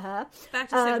isn't about her. Back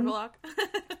to Sandra Bullock.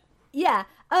 Yeah,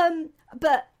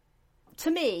 but to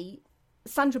me,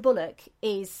 Sandra Bullock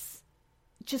is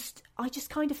just, I just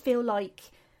kind of feel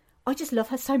like I just love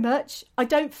her so much. I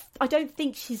don't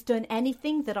think she's done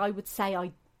anything that I would say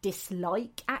I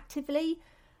dislike actively.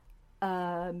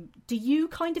 Do you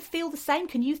kind of feel the same?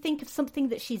 Can you think of something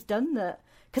that she's done that?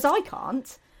 Because I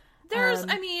can't. There's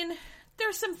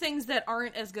some things that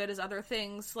aren't as good as other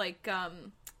things. Like,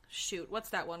 what's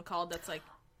that one called? That's like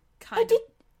kind of.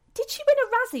 Did she win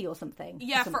a Razzie or something?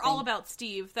 Yeah, for All About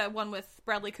Steve, that one with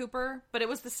Bradley Cooper. But it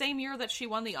was the same year that she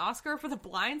won the Oscar for The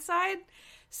Blind Side.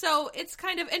 So it's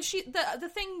kind of, and the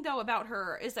thing though about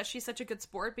her is that she's such a good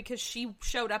sport, because she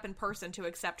showed up in person to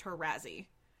accept her Razzie.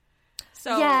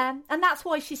 So yeah, and that's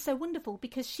why she's so wonderful,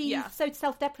 because she's so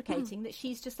self-deprecating that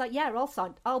she's just like,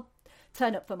 I'll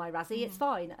turn up for my Razzie, it's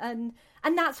fine. And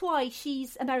that's why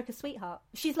she's America's sweetheart.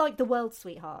 She's like the world's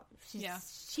sweetheart.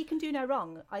 She can do no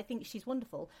wrong. I think she's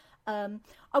wonderful. I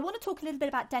want to talk a little bit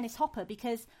about Dennis Hopper,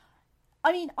 because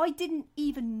I didn't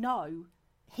even know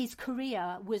his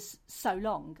career was so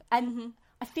long, and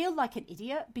I feel like an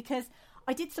idiot, because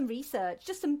I did some research,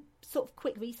 just some sort of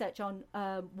quick research on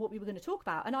what we were going to talk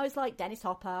about, and I was like, Dennis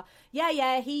Hopper,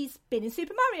 he's been in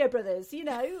Super Mario Brothers,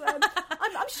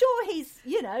 I'm sure he's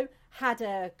had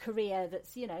a career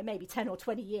that's maybe 10 or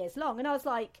 20 years long, and I was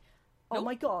like, oh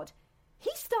my god,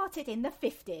 he started in the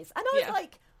 50s, and I was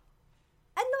like,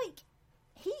 And, like,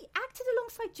 he acted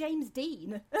alongside James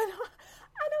Dean. And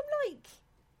I'm like,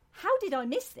 how did I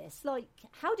miss this? Like,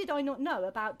 how did I not know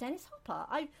about Dennis Hopper?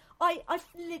 I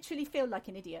literally feel like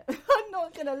an idiot. I'm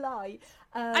not going to lie.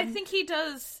 I think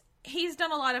he's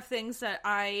done a lot of things that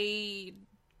I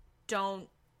don't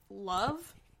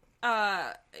love.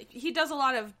 He did a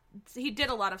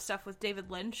lot of stuff with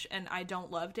David Lynch, and I don't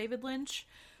love David Lynch.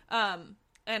 And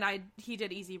he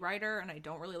did Easy Rider, and I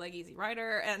don't really like Easy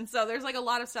Rider. And so there's, like, a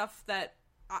lot of stuff that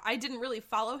I didn't really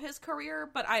follow his career,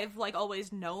 but I've, like,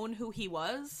 always known who he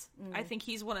was. I think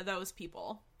he's one of those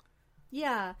people.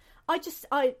 Yeah.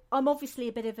 I'm obviously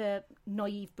a bit of a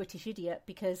naive British idiot,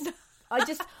 because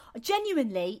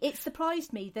genuinely, it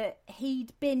surprised me that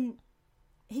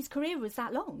his career was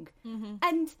that long. Mm-hmm.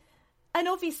 And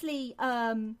obviously,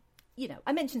 you know,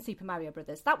 I mentioned Super Mario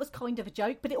Brothers. That was kind of a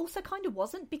joke, but it also kind of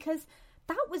wasn't, because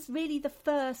that was really the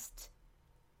first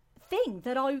thing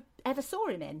that I ever saw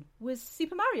him in, was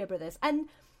Super Mario Brothers. And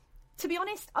to be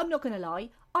honest, I'm not going to lie,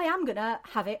 I am going to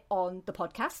have it on the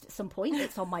podcast at some point.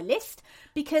 It's on my list,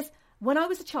 because when I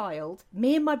was a child,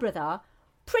 me and my brother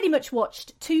pretty much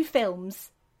watched 2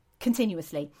 films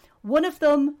continuously. One of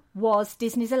them was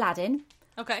Disney's Aladdin.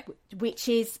 Okay. Which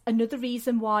is another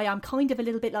reason why I'm kind of a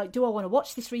little bit like, do I want to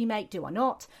watch this remake? Do I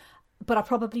not? But I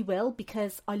probably will,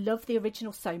 because I love the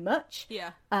original so much.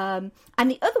 Yeah. And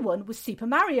the other one was Super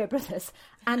Mario Brothers.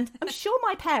 And I'm sure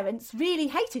my parents really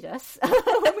hated us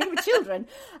when we were children.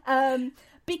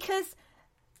 Because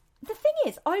the thing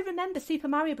is, I remember Super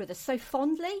Mario Brothers so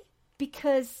fondly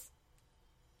because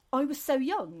I was so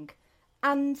young.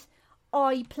 And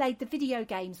I played the video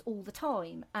games all the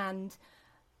time.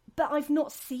 But I've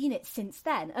not seen it since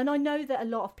then. And I know that a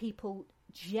lot of people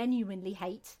genuinely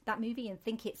hate that movie and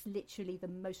think it's literally the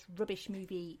most rubbish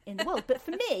movie in the world. But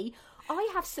for me, I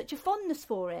have such a fondness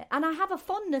for it. And I have a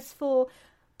fondness for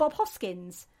Bob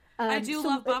Hoskins. I do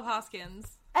love Bob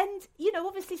Hoskins. And, you know,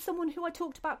 obviously someone who I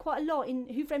talked about quite a lot in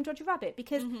Who Framed Roger Rabbit,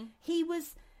 because he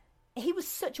was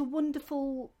such a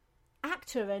wonderful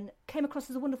actor and came across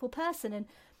as a wonderful person.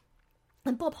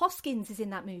 And Bob Hoskins is in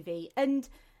that movie. And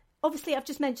obviously, I've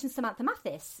just mentioned Samantha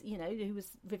Mathis, you know, who was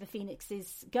River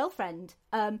Phoenix's girlfriend.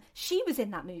 She was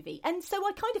in that movie. And so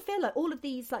I kind of feel like all of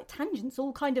these, like, tangents,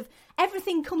 all kind of,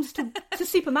 everything comes to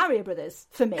Super Mario Brothers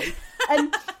for me.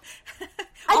 And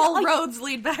all roads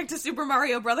lead back to Super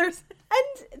Mario Brothers.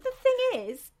 And the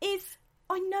thing is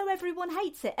I know everyone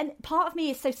hates it. And part of me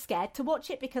is so scared to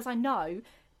watch it, because I know,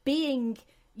 being,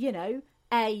 you know,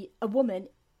 a woman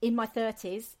in my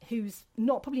 30s who's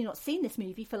probably not seen this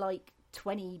movie for, like,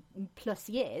 20 plus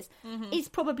years, is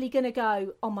probably going to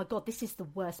go, oh my god, this is the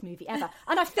worst movie ever.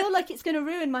 And I feel like it's going to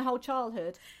ruin my whole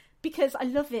childhood, because I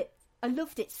loved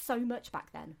it so much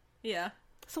back then. Yeah.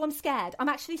 So I'm scared. I'm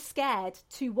actually scared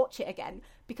to watch it again,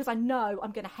 because I know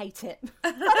I'm going to hate it. And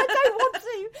I don't want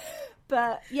to.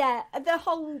 But yeah, the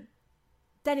whole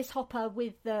Dennis Hopper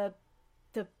with the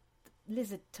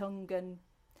lizard tongue, and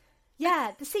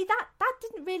yeah, see, that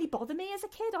didn't really bother me as a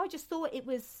kid. I just thought it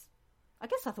was, I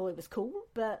guess I thought it was cool,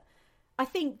 but I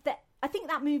think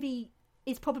that movie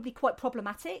is probably quite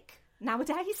problematic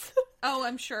nowadays. Oh,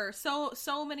 I'm sure.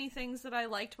 So many things that I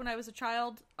liked when I was a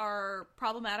child are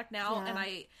problematic now, yeah.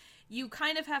 And you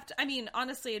kind of have to, I mean,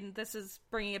 honestly, and this is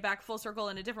bringing it back full circle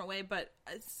in a different way, but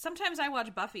sometimes I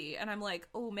watch Buffy and I'm like,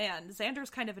 oh man, Xander's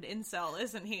kind of an incel,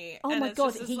 isn't he? Oh and my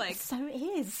god, he like, so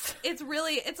is.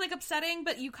 It's like upsetting,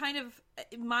 but you kind of,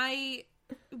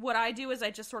 what I do is I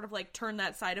just sort of like turn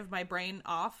that side of my brain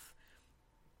off.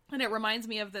 And it reminds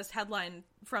me of this headline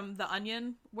from The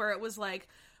Onion where it was like,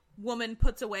 woman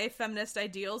puts away feminist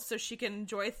ideals so she can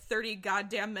enjoy 30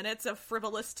 goddamn minutes of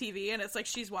frivolous TV, and it's like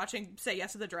she's watching Say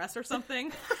Yes to the Dress or something.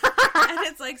 And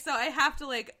it's like, so I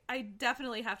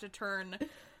definitely have to turn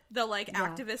the like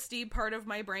activist-y part of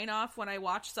my brain off when I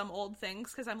watch some old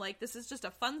things, because I'm like, this is just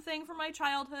a fun thing from my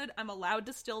childhood. I'm allowed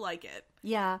to still like it.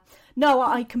 Yeah. No,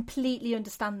 I completely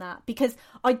understand that, because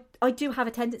I do have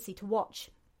a tendency to watch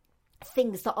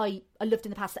things that I loved in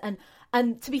the past, and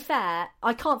to be fair,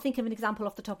 I can't think of an example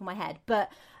off the top of my head,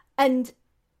 and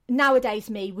nowadays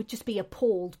me would just be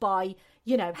appalled by,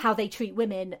 you know, how they treat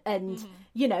women, and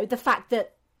you know, the fact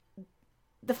that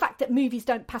movies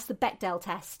don't pass the Bechdel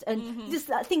test, and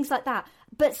just things like that.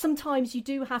 But sometimes you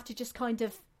do have to just kind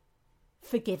of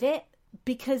forgive it,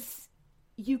 because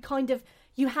you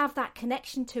have that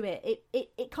connection to it.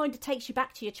 It kind of takes you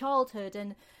back to your childhood,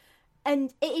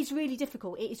 and it is really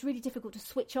difficult. It is really difficult to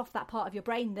switch off that part of your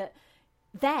brain that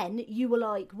then you were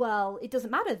like, well, it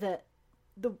doesn't matter that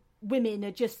the women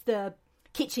are just the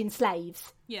kitchen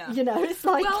slaves. Yeah. You know, it's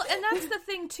like... Well, and that's the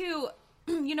thing, too.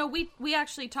 You know, we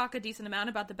actually talk a decent amount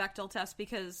about the Bechdel test,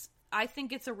 because I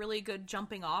think it's a really good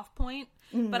jumping off point,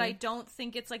 but I don't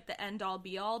think it's like the end all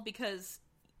be all because,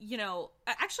 you know,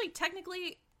 actually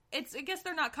technically I guess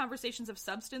they're not conversations of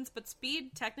substance, but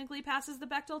Speed technically passes the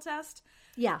Bechdel test.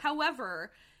 Yeah.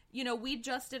 However, you know, we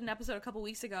just did an episode a couple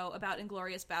weeks ago about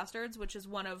Inglourious Bastards, which is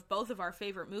one of both of our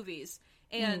favorite movies,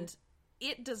 and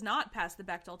it does not pass the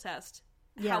Bechdel test.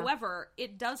 Yeah. However,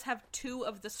 it does have two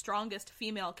of the strongest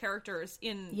female characters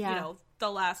in, you know, the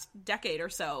last decade or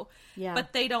so. Yeah.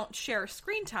 But they don't share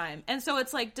screen time. And so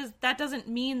it's like, that doesn't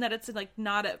mean that it's like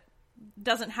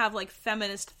doesn't have like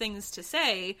feminist things to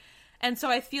say. And so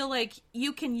I feel like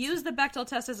you can use the Bechdel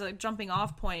test as a jumping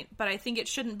off point, but I think it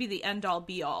shouldn't be the end all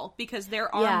be all because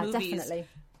there are movies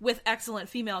with excellent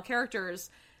female characters.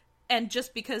 And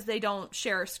just because they don't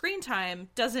share screen time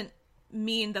doesn't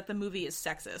mean that the movie is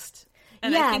sexist.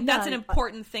 And I think that's an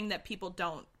important thing that people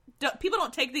don't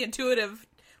take the intuitive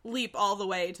leap all the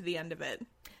way to the end of it.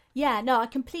 Yeah, no, I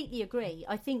completely agree.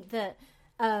 I think that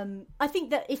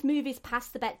if movies pass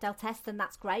the Bechdel test, then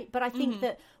that's great. But I think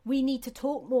that we need to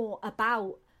talk more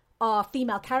about our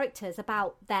female characters,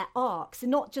 about their arcs, and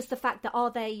not just the fact that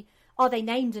are they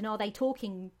named and are they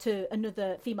talking to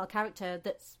another female character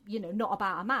that's, you know, not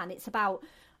about a man. It's about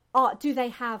do they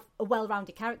have a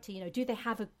well-rounded character? You know, do they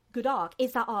have a good arc?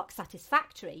 Is that arc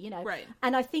satisfactory? You know, right?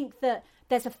 And I think that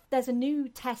there's a new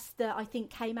test that I think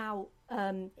came out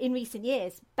in recent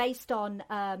years based on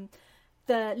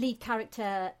the lead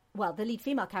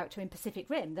female character in Pacific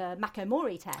Rim, the Mako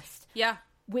Mori test. Yeah,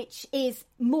 which is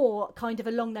more kind of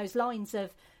along those lines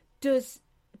of does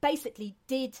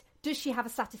she have a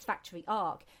satisfactory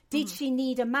arc? Did she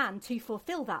need a man to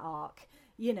fulfill that arc?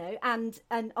 You know, and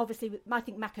obviously I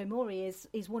think Mako Mori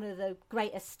is one of the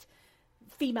greatest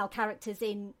female characters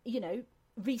in, you know,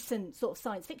 recent sort of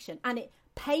science fiction. And it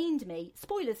pained me,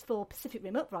 spoilers for Pacific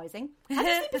Rim Uprising. Have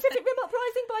you seen Pacific Rim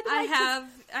Uprising, by the way?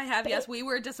 I have, yes. We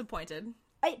were disappointed.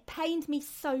 It pained me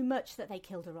so much that they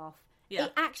killed her off. Yeah.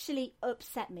 It actually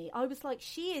upset me. I was like,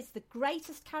 she is the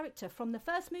greatest character from the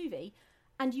first movie,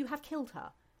 and you have killed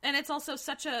her. And it's also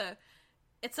such a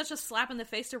slap in the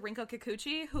face to Rinko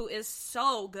Kikuchi, who is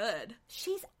so good.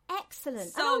 She's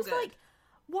excellent. So and I was good. Like,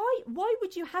 why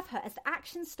would you have her as the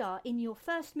action star in your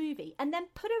first movie and then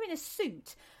put her in a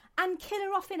suit and kill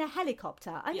her off in a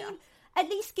helicopter? I mean, at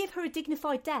least give her a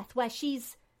dignified death where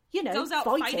she's, you know, goes out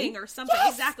fighting or something.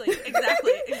 Yes!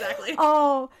 Exactly.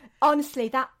 Oh, honestly,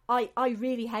 that I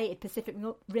really hated Pacific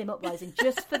Rim Uprising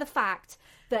just for the fact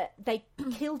that they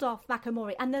killed off Mako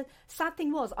Mori. And the sad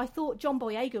thing was, I thought John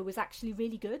Boyega was actually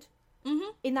really good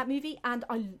in that movie, and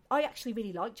I actually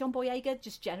really like John Boyega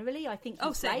just generally. I think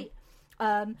he's great.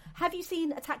 Have you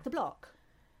seen Attack the Block?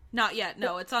 Not yet.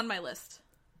 No, it's on my list.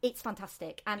 It's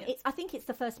fantastic, and I think it's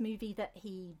the first movie that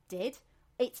he did.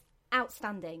 It's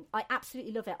outstanding. I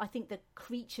absolutely love it. I think the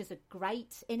creatures are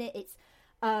great in it.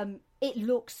 It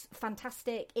looks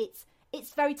fantastic.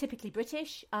 It's very typically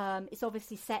British. It's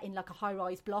obviously set in like a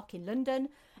high-rise block in London.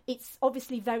 It's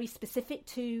obviously very specific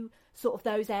to sort of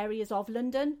those areas of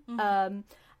London.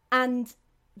 And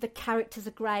the characters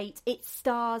are great. It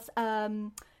stars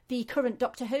the current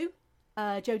Doctor Who,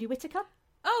 Jodie Whittaker.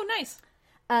 Oh, nice.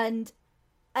 And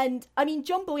I mean,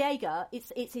 John Boyega,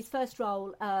 it's his first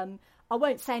role. I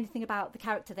won't say anything about the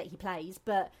character that he plays,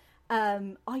 but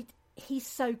he's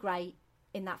so great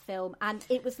in that film. And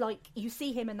it was like, you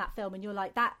see him in that film and you're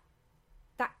like, that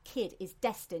kid is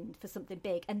destined for something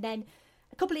big. And then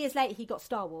a couple of years later, he got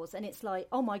Star Wars, and it's like,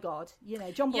 oh my God, you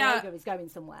know, John Boyega is going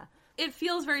somewhere. It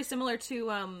feels very similar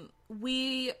to,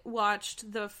 we watched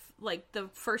the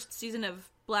first season of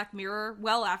Black Mirror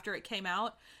well after it came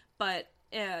out, but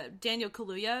Daniel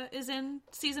Kaluuya is in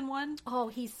season 1. Oh,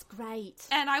 he's great.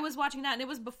 And I was watching that, and it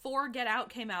was before Get Out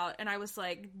came out, and I was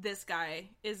like, this guy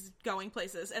is going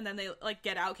places. And then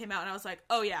Get Out came out, and I was like,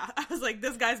 oh yeah. I was like,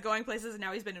 this guy's going places, and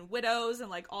now he's been in Widows and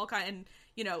like all and,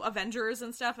 you know, Avengers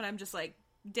and stuff, and I'm just like,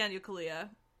 Daniel Kaluuya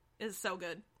is so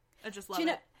good. I just love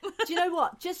it. Do you know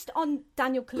what? Just on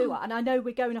Daniel Kaluuya, and I know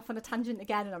we're going off on a tangent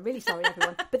again, and I'm really sorry,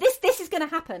 everyone, but this is going to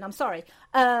happen. I'm sorry.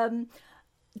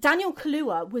 Daniel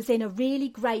Kaluuya was in a really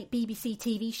great BBC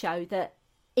TV show that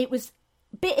it was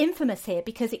a bit infamous here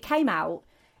because it came out.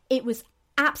 It was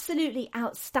absolutely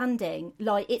outstanding.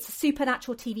 Like, it's a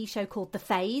supernatural TV show called The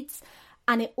Fades,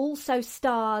 and it also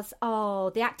stars,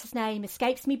 the actor's name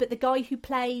escapes me, but the guy who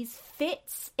plays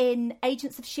Fitz in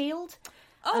Agents of S.H.I.E.L.D.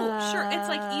 Oh, sure. It's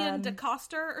like Ian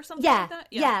DeCoster or something like that?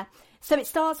 Yeah. So it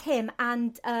stars him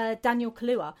and Daniel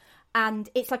Kaluuya, and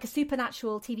it's like a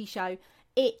supernatural TV show.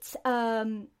 It's,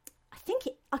 I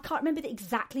can't remember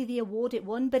exactly the award it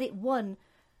won, but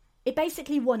it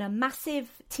basically won a massive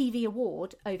TV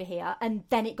award over here, and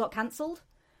then it got cancelled.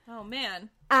 Oh,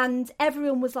 man. And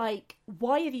everyone was like,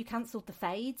 why have you cancelled The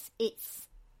Fades? It's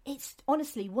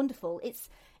honestly wonderful.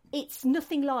 It's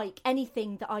nothing like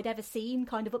anything that I'd ever seen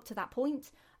kind of up to that point.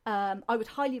 I would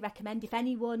highly recommend if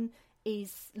anyone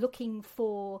is looking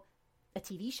for a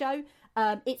TV show.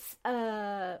 It's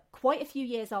quite a few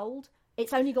years old.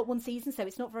 It's only got one season, so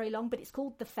it's not very long, but it's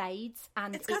called The Fades.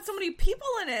 And it's got so many people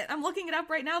in it. I'm looking it up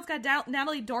right now. It's got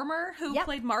Natalie Dormer, who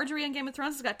played Marjorie on Game of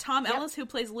Thrones. It's got Tom Ellis, who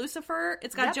plays Lucifer.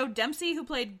 It's got Joe Dempsey, who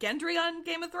played Gendry on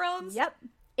Game of Thrones. Yep.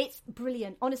 It's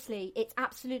brilliant. Honestly, it's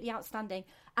absolutely outstanding.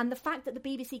 And the fact that the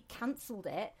BBC cancelled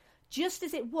it just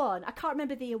as it won, I can't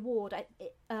remember the award.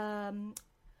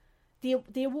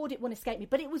 The award it won escaped me,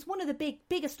 but it was one of the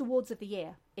biggest awards of the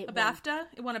year. BAFTA?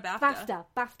 It won a BAFTA.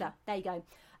 BAFTA. There you go.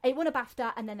 It won a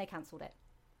BAFTA and then they cancelled it.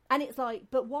 And it's like,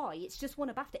 but why? It's just won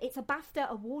a BAFTA. It's a BAFTA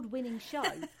award-winning show.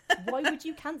 Why would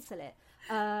you cancel it?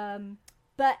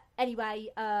 But anyway,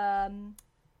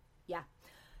 yeah.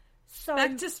 So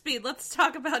back to Speed. Let's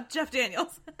talk about Jeff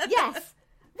Daniels. Yes.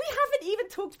 We haven't even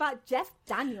talked about Jeff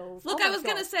Daniels. Look, I was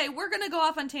going to say, we're going to go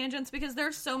off on tangents because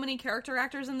there's so many character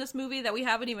actors in this movie that we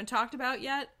haven't even talked about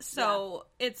yet. So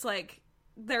it's like,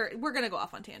 we're going to go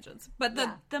off on tangents. But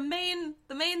the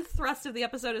main thrust of the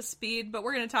episode is Speed, but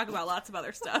we're going to talk about lots of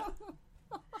other stuff.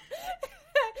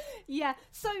 Yeah,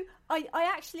 so I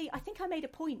think I made a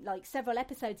point like several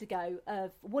episodes ago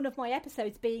of one of my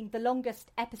episodes being the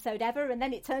longest episode ever, and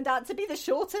then it turned out to be the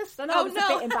shortest, and I was a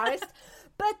bit embarrassed.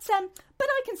 But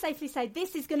I can safely say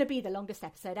this is going to be the longest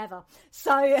episode ever.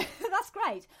 So that's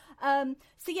great.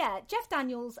 So yeah, Jeff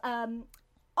Daniels.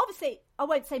 Obviously, I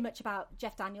won't say much about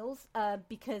Jeff Daniels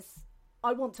because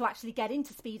I want to actually get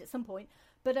into Speed at some point.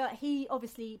 But he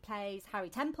obviously plays Harry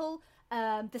Temple.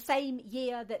 The same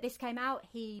year that this came out,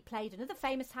 he played another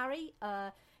famous Harry.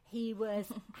 He was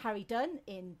Harry Dunn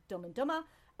in Dumb and Dumber,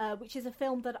 which is a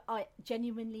film that I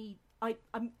genuinely...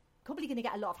 I'm probably going to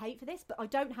get a lot of hate for this, but I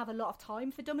don't have a lot of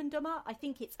time for Dumb and Dumber. I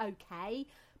think it's okay,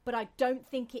 but I don't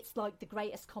think it's like the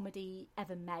greatest comedy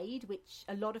ever made, which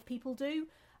a lot of people do.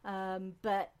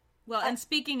 But... Well, and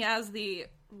speaking as the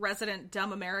resident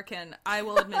dumb American, I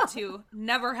will admit to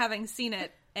never having seen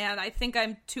it, and I think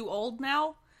I'm too old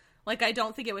now. Like, I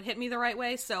don't think it would hit me the right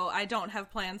way, so I don't have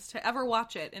plans to ever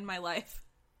watch it in my life.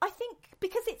 I think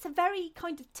because it's a very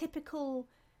kind of typical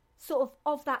sort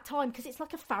of that time, because it's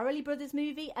like a Farrelly Brothers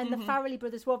movie, and the Farrelly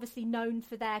Brothers were obviously known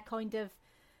for their kind of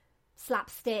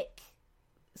slapstick,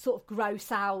 sort of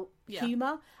gross out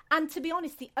humour. And to be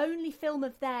honest, the only film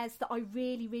of theirs that I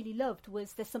really, really loved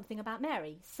was There's Something About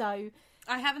Mary. So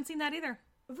I haven't seen that either.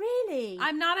 Really?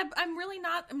 I'm not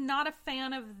a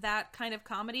fan of that kind of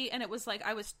comedy, and it was like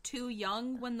I was too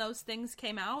young when those things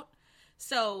came out,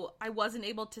 so I wasn't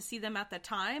able to see them at the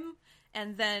time,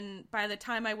 and then by the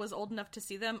time I was old enough to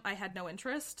see them, I had no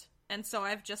interest, and so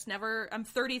I've just never... I'm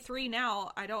 33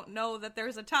 now, I don't know that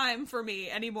there's a time for me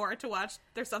anymore to watch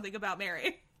There's Something About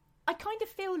Mary. I kind of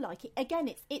feel like,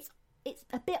 it's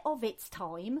a bit of its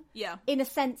time, yeah, in a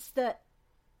sense that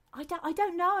I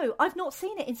don't know. I've not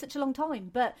seen it in such a long time,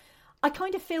 but I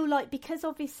kind of feel like because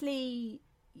obviously,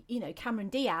 you know, Cameron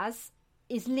Diaz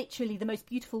is literally the most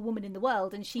beautiful woman in the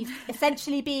world, and she's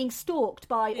essentially being stalked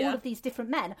by all of these different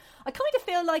men. I kind of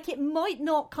feel like it might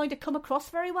not kind of come across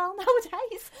very well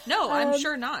nowadays. No, I'm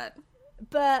sure not.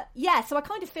 But yeah, so I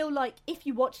kind of feel like if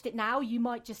you watched it now, you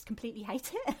might just completely hate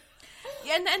it.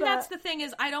 Yeah, and that's the thing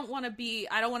is I don't want to be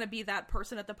that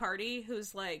person at the party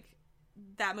who's like,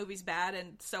 that movie's bad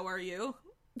and so are you.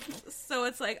 So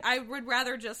it's like I would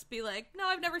rather just be like, no,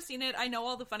 I've never seen it, I know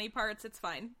all the funny parts, it's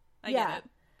fine, I get it.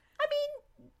 I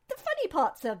mean, the funny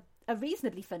parts are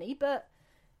reasonably funny, but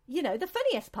you know, the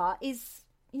funniest part is,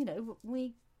 you know, when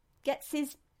he gets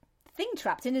his thing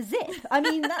trapped in a zip. I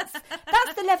mean, that's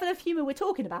the level of humour we're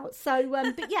talking about. So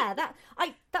but yeah,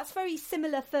 that's very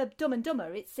similar for Dumb and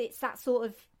Dumber. It's that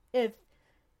sort of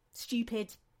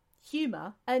stupid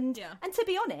humour, and to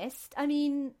be honest, I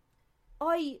mean,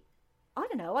 I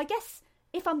don't know, I guess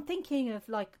if I'm thinking of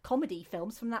like comedy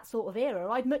films from that sort of era,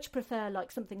 I'd much prefer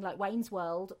like something like Wayne's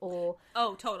World or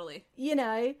totally, you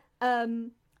know,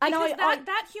 and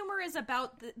that humor is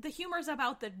about the humor is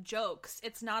about the jokes.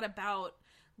 It's not about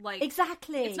like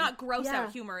exactly, it's not gross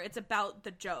out humor, it's about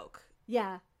the joke.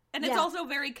 And it's also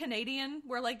very Canadian,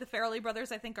 where like the Farrelly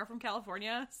Brothers I think are from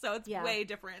California, so it's way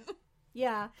different.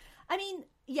 I mean,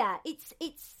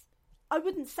 it's. I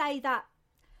wouldn't say that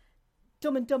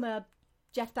Dumb and Dumber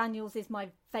Jeff Daniels is my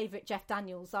favourite Jeff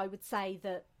Daniels. I would say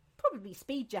that probably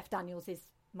Speed Jeff Daniels is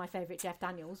my favourite Jeff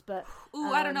Daniels. But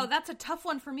I don't know. That's a tough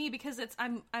one for me because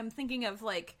I'm thinking of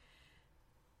like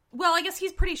Well, I guess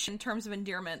he's pretty in terms of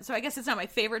endearment. So I guess it's not my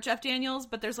favorite Jeff Daniels,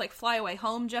 but there's like Fly Away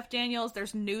Home Jeff Daniels.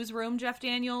 There's Newsroom Jeff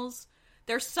Daniels.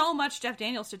 There's so much Jeff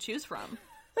Daniels to choose from.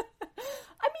 I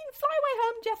mean, Fly Away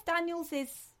Home Jeff Daniels is,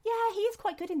 he is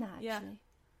quite good in that, actually. Yeah.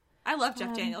 I love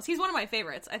Jeff Daniels. He's one of my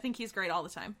favorites. I think he's great all the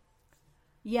time.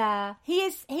 Yeah, he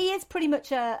is pretty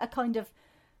much a kind of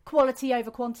quality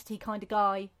over quantity kind of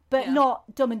guy, but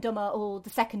not Dumb and Dumber or the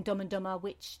second Dumb and Dumber,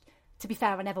 which, to be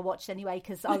fair, I never watched anyway,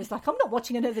 because I was like, I'm not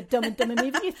watching another Dumb and Dumber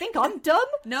movie. You think I'm dumb?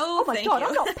 No, oh my thank God, you.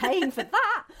 I'm not paying for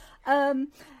that.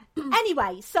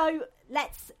 Anyway, so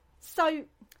let's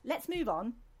move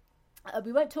on.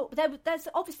 We won't talk. There's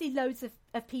obviously loads of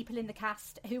people in the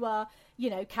cast who are,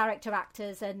 character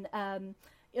actors and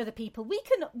other people. We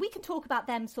can talk about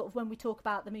them sort of when we talk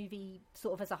about the movie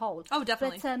sort of as a whole. Oh,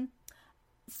 definitely. But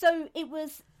so it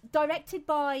was directed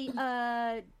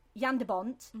by Jan de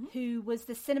Bont, who was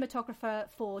the cinematographer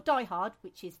for Die Hard,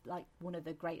 which is like one of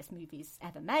the greatest movies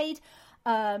ever made.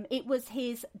 It was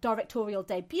his directorial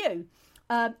debut.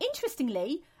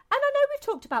 Interestingly, and I know we've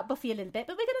talked about Buffy a little bit,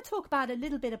 but we're going to talk about a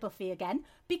little bit of Buffy again,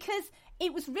 because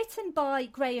it was written by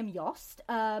Graham Yost,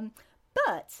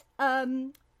 but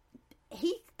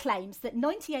he claims that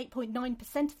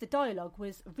 98.9% of the dialogue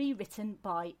was rewritten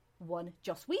by one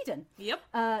Joss Whedon. Yep.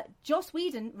 Joss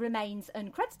Whedon remains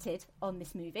uncredited on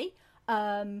this movie,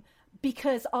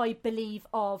 because I believe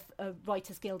of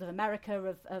Writers Guild of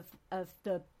America, of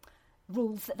the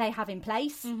rules that they have in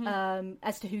place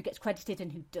as to who gets credited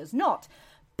and who does not.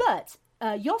 But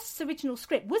Yost's original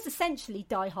script was essentially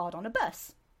Die Hard on a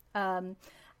bus.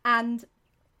 And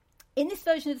in this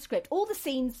version of the script, all the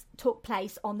scenes took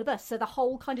place on the bus. So the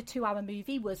whole kind of 2-hour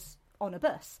movie was on a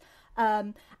bus.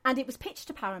 And it was pitched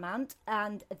to Paramount,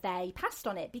 and they passed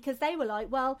on it because they were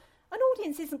like, well, an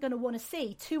audience isn't going to want to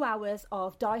see 2 hours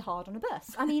of Die Hard on a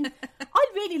bus. I mean, I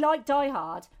really like Die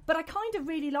Hard, but I kind of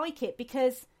really like it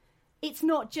because it's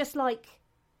not just like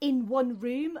in one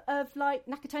room of like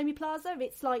Nakatomi Plaza.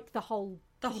 It's like the whole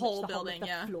building,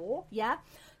 floor. Yeah.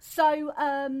 So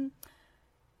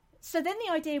so then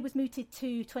the idea was mooted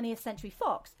to 20th Century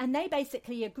Fox, and they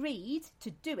basically agreed to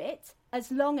do it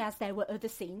as long as there were other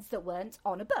scenes that weren't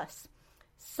on a bus.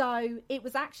 So it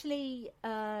was actually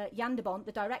Jan de Bont,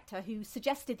 the director, who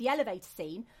suggested the elevator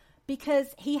scene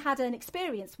because he had an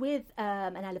experience with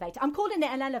an elevator. I'm calling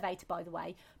it an elevator, by the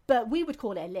way, but we would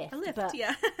call it a lift. A lift, but,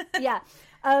 yeah. yeah.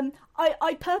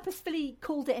 I purposefully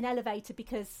called it an elevator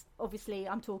because obviously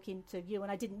I'm talking to you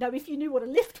and I didn't know if you knew what a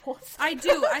lift was. I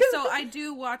do. I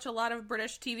do watch a lot of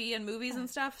British TV and movies and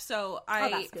stuff, so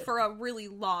for a really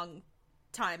long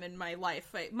time in my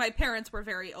life, my parents were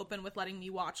very open with letting me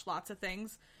watch lots of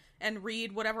things and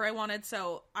read whatever I wanted,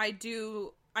 so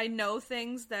I know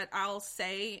things that I'll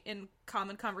say in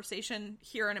common conversation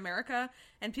here in America,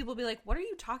 and people will be like, what are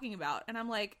you talking about? And I'm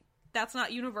like, that's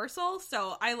not universal,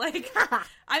 so I'm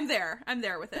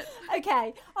there with it.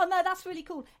 Okay. Oh no, that's really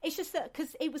cool. It's just that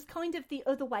because it was kind of the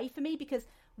other way for me, because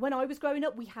when I was growing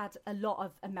up, we had a lot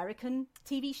of American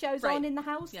TV shows on in the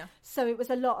house. Yeah. So it was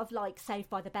a lot of like Saved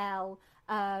by the Bell,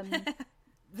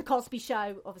 The Cosby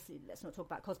Show. Obviously, let's not talk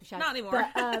about Cosby Show. Not anymore.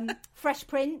 But Fresh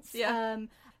Prince. Yeah.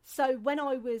 So when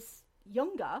I was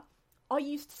younger, I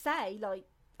used to say like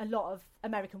a lot of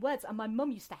American words, and my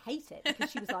mum used to hate it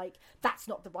because she was like, that's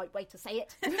not the right way to say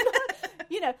it.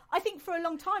 I think for a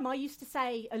long time I used to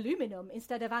say aluminum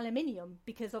instead of aluminium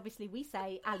because obviously we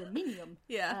say aluminium.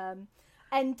 Yeah.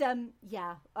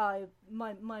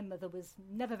 My mother was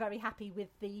never very happy with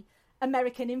the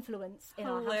American influence in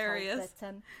our household.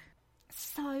 But,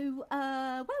 so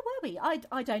where were we?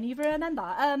 I don't even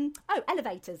remember.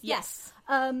 Elevators. Yes.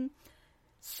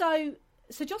 So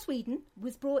Joss Whedon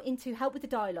was brought in to help with the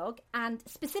dialogue, and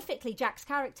specifically Jack's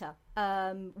character,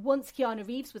 once Keanu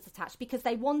Reeves was attached, because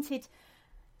they wanted...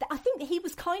 I think he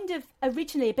was kind of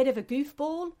originally a bit of a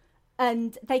goofball,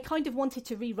 and they kind of wanted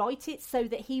to rewrite it so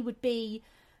that he would be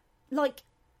like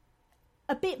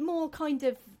a bit more kind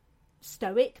of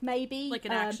stoic, maybe. Like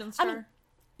an action star?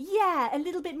 Yeah, a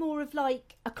little bit more of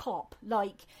like a cop.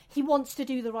 Like he wants to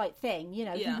do the right thing, He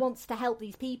wants to help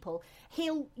these people.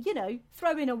 He'll,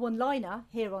 throw in a one-liner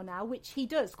here or now, which he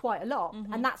does quite a lot,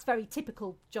 and that's very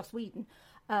typical Joss Whedon.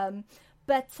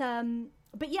 But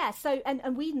yeah, so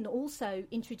and Whedon also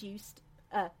introduced,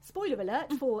 spoiler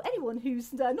alert for anyone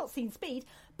who's not seen Speed,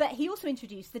 but he also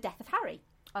introduced the death of Harry.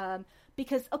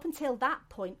 Because up until that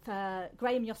point, for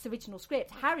Graham Yost's original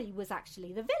script, Harry was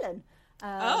actually the villain.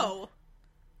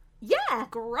 Yeah.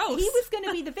 Gross. He was going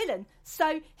to be the villain.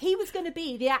 So he was going to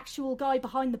be the actual guy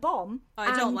behind the bomb.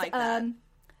 I don't like that.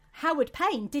 Howard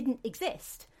Payne didn't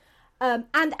exist. And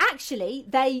actually,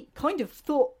 they kind of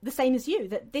thought the same as you,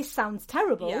 that this sounds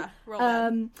terrible. Yeah, real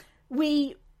bad.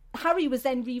 Harry was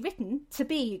then rewritten to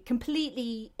be a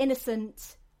completely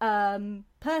innocent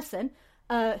person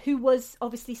who was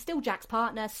obviously still Jack's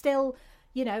partner, still,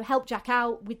 helped Jack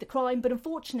out with the crime, but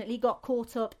unfortunately got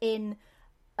caught up in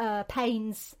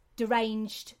Payne's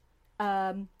deranged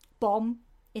bomb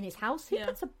in his house. Who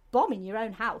puts a bomb in your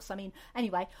own house? I mean,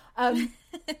 anyway.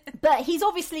 But he's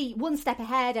obviously one step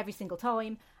ahead every single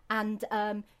time. And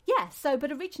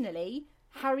but originally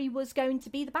Harry was going to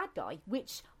be the bad guy,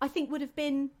 which I think would have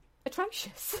been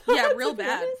atrocious. Yeah, real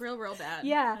bad. Real bad.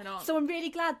 Yeah. So I'm really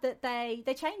glad that they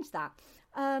changed that.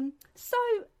 So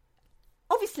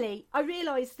obviously I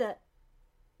realise that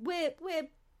we're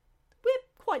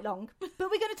quite long, but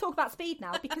we're going to talk about Speed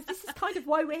now, because this is kind of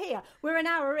why we're here. We're an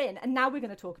hour in, and now we're going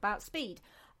to talk about Speed.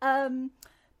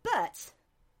 But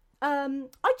I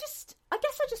guess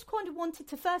I just kind of wanted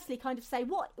to firstly kind of say,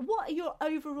 what are your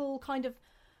overall kind of,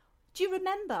 do you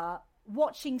remember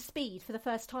watching Speed for the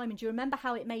first time, and do you remember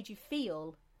how it made you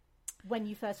feel when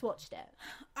you first watched it?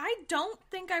 I don't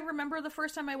think I remember the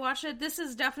first time I watched it. This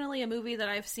is definitely a movie that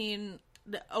I've seen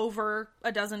over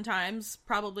a dozen times,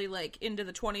 probably like into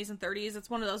the 20s and 30s. It's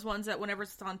one of those ones that whenever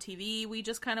it's on TV, we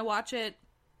just kind of watch it.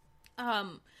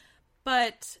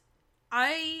 But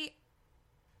I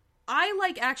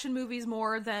like action movies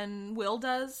more than Will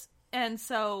does, and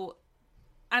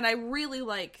I really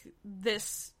like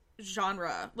this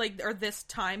genre, or this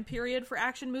time period for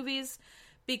action movies,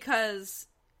 because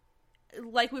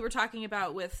like we were talking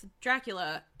about with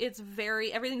Dracula,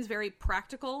 everything's very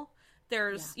practical.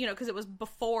 There's, because it was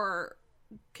before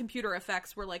computer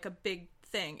effects were like a big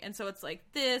thing. And so it's like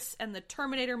this and the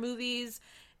Terminator movies,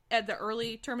 and the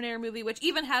early Terminator movie, which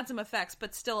even had some effects,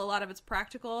 but still a lot of it's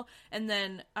practical. And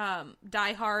then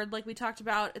Die Hard, like we talked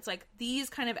about. It's like these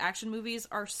kind of action movies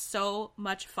are so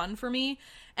much fun for me.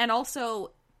 And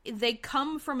also, they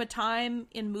come from a time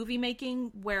in movie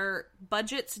making where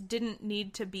budgets didn't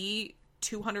need to be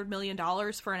 $200 million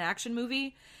for an action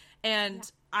movie. And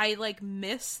I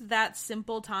miss that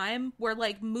simple time where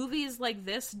movies like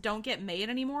this don't get made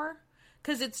anymore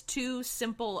because it's too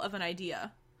simple of an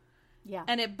idea. Yeah.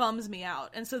 And it bums me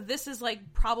out. And so this is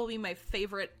probably my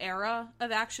favorite era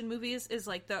of action movies, is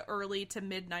the early to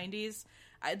mid 90s.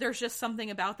 There's just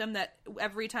something about them that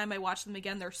every time I watch them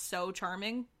again, they're so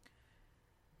charming.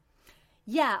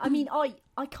 Yeah, I mean, I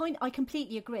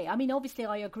completely agree. I mean, obviously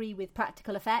I agree with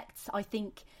practical effects. I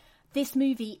think this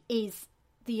movie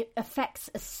the effects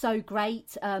are so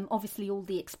great. Obviously all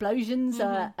the explosions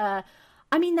are,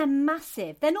 they're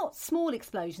massive. They're not small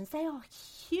explosions. They are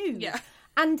huge. Yeah.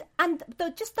 And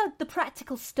the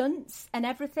practical stunts and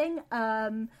everything,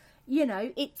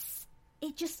 it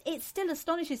still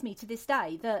astonishes me to this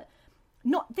day that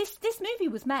this movie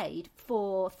was made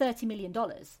for $30 million.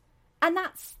 And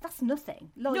that's nothing.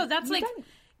 No, that's an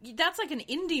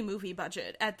indie movie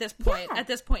budget at this point. Yeah. At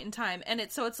this point in time, and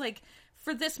it's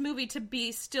for this movie to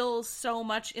be still so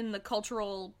much in the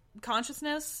cultural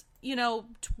consciousness.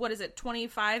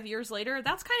 25 years later?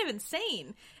 That's kind of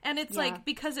insane. And it's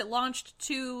because it launched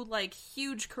two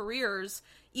huge careers,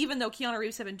 even though Keanu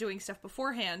Reeves had been doing stuff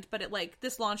beforehand. But it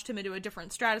this launched him into a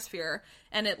different stratosphere,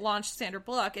 and it launched Sandra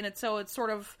Bullock, and it's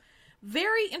sort of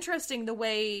very interesting the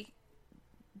way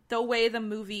the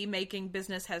movie making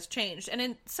business has changed. And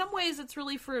in some ways it's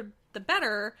really for the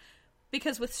better,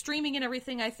 because with streaming and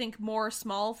everything, I think more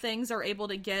small things are able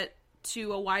to get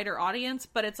to a wider audience.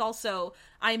 But it's also,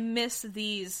 I miss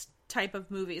these type of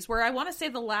movies where I want to say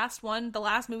the last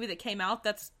movie that came out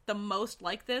that's the most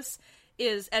like this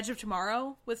is Edge of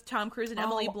Tomorrow with Tom Cruise and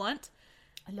Emily Blunt.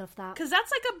 I love that. Because that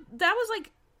was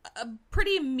a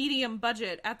pretty medium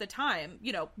budget at the time,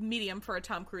 medium for a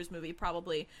Tom Cruise movie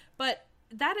probably, but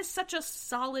that is such a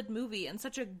solid movie and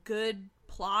such a good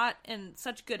plot and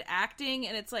such good acting.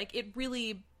 And it's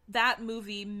that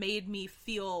movie made me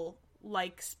feel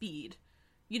like Speed,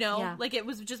 Yeah. It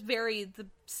was just very the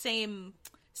same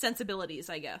sensibilities,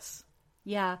 I guess.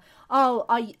 Yeah. Oh,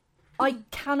 I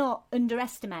cannot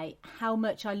underestimate how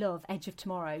much I love Edge of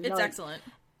Tomorrow. It's excellent.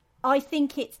 I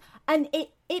think it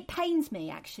pains me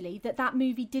actually that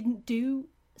movie didn't do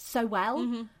so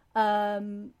well.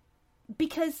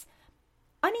 Because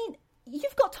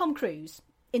you've got Tom Cruise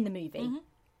in the movie,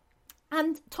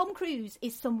 and Tom Cruise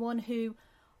is someone who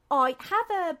I have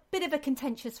a bit of a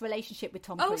contentious relationship with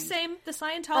Tom Cruise. Oh, same. The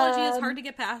Scientology is hard to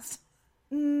get past.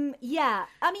 Yeah.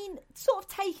 Sort of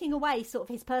taking away sort of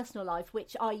his personal life,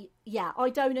 which I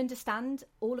don't understand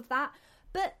all of that.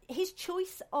 But his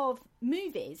choice of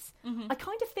movies, I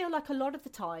kind of feel like a lot of the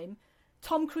time,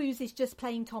 Tom Cruise is just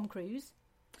playing Tom Cruise.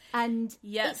 And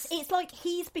Yes. it's like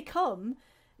he's become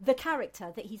the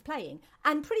character that he's playing.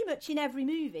 And pretty much in every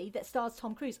movie that stars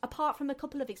Tom Cruise, apart from a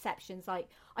couple of exceptions, like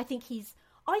I think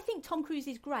Tom Cruise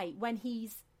is great when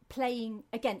he's playing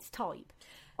against type.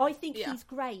 I think he's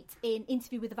great in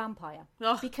Interview with the Vampire.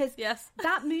 Because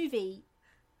that movie,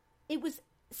 it was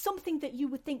something that you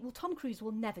would think, well, Tom Cruise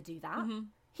will never do that. Mm-hmm.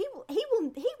 He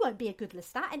won't be a good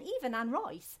Lestat. And even Anne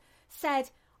Rice said,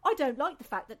 I don't like the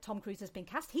fact that Tom Cruise has been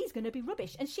cast. He's going to be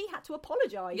rubbish. And she had to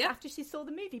apologise after she saw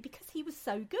the movie because he was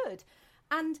so good.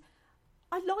 And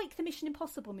I like the Mission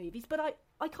Impossible movies, but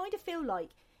I kind of feel like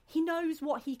he knows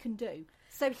what he can do.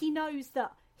 So he knows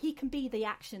that he can be the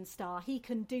action star. He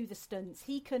can do the stunts.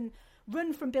 He can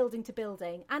run from building to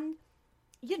building. And,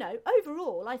 you know,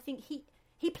 overall, I think he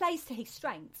plays to his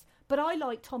strengths. But I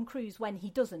like Tom Cruise when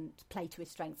he doesn't play to his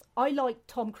strengths. I like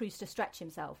Tom Cruise to stretch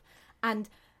himself. And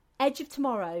Edge of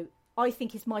Tomorrow, I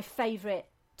think, is my favourite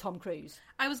Tom Cruise.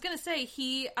 I was going to say,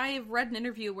 I read an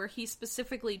interview where he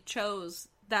specifically chose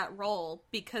that role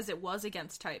because it was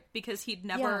against type. Because he'd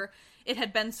never... It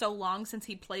had been so long since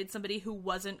he played somebody who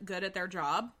wasn't good at their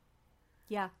job.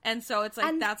 Yeah. And so it's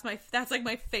like, that's like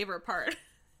my favorite part.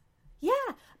 Yeah.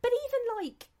 But even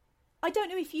like, I don't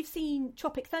know if you've seen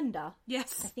Tropic Thunder.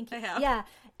 Yes, I think I have. Yeah.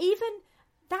 Even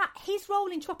that, his role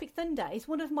in Tropic Thunder is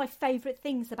one of my favourite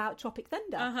things about Tropic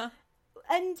Thunder. Uh-huh.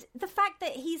 And the fact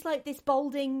that he's like this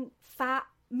balding, fat,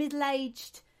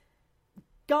 middle-aged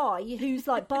guy who's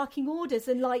like barking orders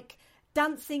and like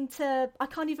dancing to, I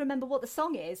can't even remember what the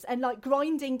song is, and like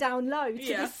grinding down low to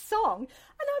this song. And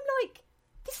I'm like,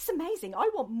 this is amazing. I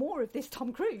want more of this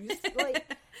Tom Cruise.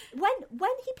 Like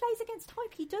when he plays against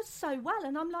type, he does so well.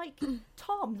 And I'm like,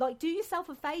 Tom, like do yourself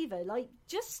a favour. Like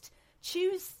just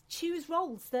choose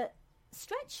roles that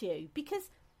stretch you,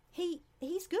 because he's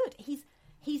good.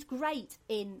 He's great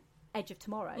in Edge of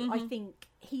Tomorrow. Mm-hmm. I think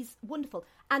he's wonderful.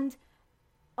 And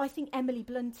I think Emily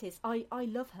Blunt is, I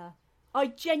love her. I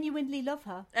genuinely love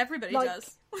her. Everybody like,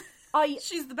 does.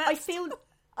 She's the best. I feel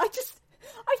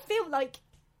like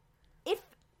if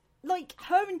like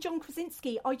her and John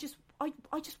Krasinski, I just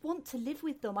want to live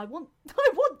with them. I want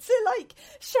to like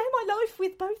share my life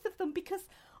with both of them because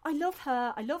I love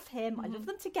her, I love him, I love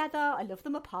them together, I love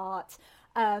them apart.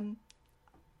 Emily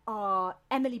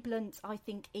Blunt, I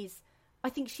think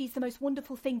she's the most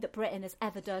wonderful thing that Britain has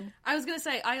ever done. I was going to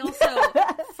say, I also,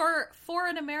 for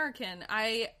an American,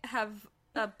 I'm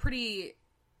pretty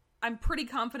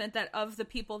confident that of the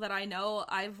people that I know,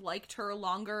 I've liked her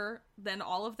longer than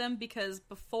all of them, because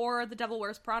before The Devil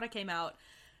Wears Prada came out,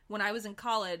 when I was in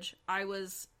college, I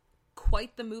was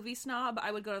quite the movie snob.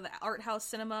 I would go to the art house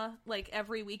cinema like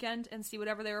every weekend and see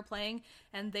whatever they were playing,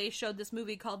 and they showed this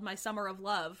movie called My Summer of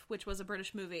Love, which was a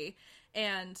British movie,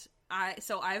 and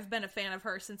I've been a fan of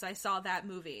her since I saw that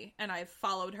movie, and I've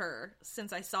followed her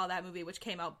since I saw that movie, which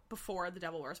came out before The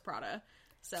Devil Wears Prada.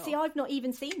 So see, I've not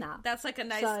even seen that. That's like a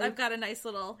nice, I've got a nice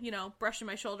little, brushing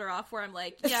my shoulder off where I'm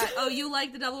like, yeah, oh, you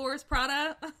like The Devil Wears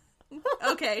Prada?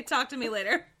 Okay, talk to me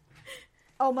later.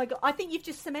 Oh my God, I think you've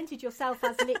just cemented yourself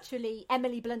as literally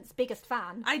Emily Blunt's biggest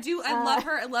fan. I do, I love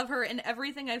her. I love her in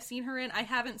everything I've seen her in. I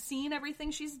haven't seen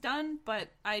everything she's done, but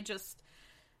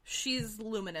she's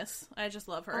luminous. I just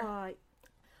love her.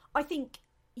 I think,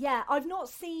 I've not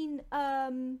seen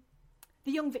The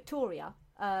Young Victoria.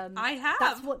 I have.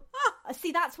 That's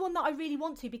one that I really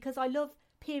want to, because I love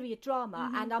period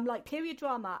drama, and I'm like, period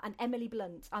drama and Emily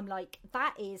Blunt, I'm like,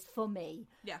 that is for me.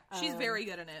 Yeah, she's very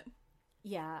good in it.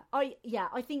 Yeah, I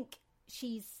think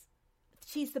she's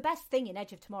the best thing in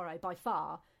Edge of Tomorrow by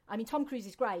far. I mean, Tom Cruise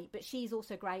is great, but she's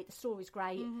also great. The story's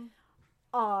great.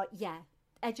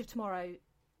 Edge of Tomorrow.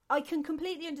 I can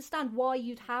completely understand why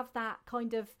you'd have that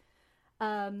kind of,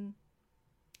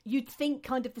 you'd think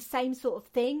kind of the same sort of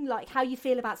thing, like how you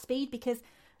feel about Speed, because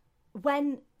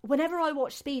whenever I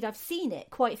watch Speed, I've seen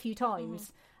it quite a few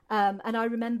times. And I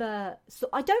remember, so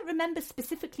I don't remember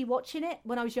specifically watching it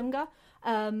when I was younger,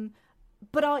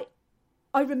 but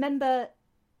I remember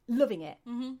loving it,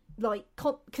 like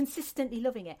consistently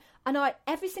loving it. And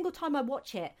every single time I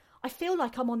watch it, I feel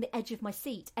like I'm on the edge of my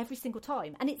seat every single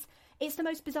time. And it's the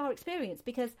most bizarre experience,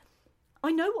 because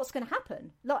I know what's going to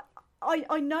happen. Like,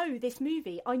 I know this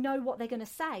movie, I know what they're going to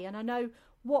say, and I know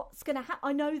what's going to happen.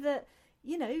 I know that,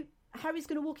 Harry's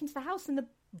going to walk into the house and the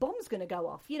bomb's going to go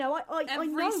off. I know all of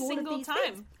these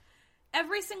things.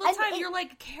 Every single time you're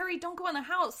like, Carrie, don't go in the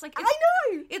house. Like, I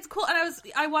know it's cool. And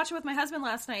I watched it with my husband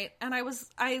last night, and I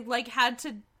had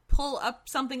to pull up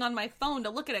something on my phone to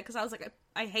look at it, because I was like,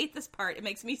 I hate this part. It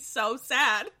makes me so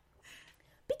sad.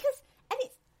 Because, and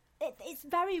it's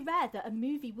very rare that a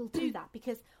movie will do that,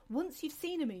 because once you've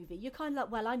seen a movie, you're kind of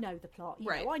like, well, I know the plot, you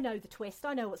know, I know the twist,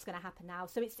 I know what's going to happen now,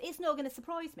 so it's not going to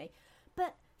surprise me.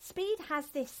 But Speed has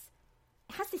this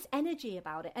energy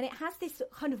about it, and it has this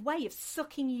kind of way of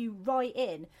sucking you right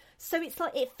in. So it's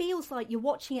like, it feels like you're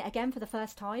watching it again for the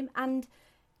first time, and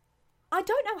I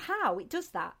don't know how it does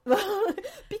that.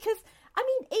 Because, I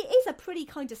mean, it is a pretty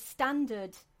kind of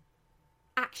standard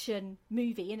action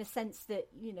movie, in a sense that,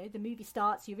 you know, the movie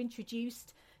starts, you're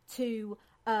introduced to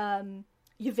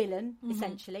your villain,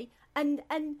 essentially,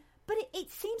 but it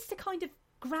seems to kind of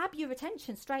grab your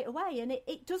attention straight away, and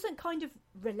it doesn't kind of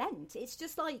relent. It's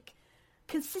just like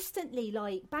consistently,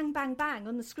 like, bang bang bang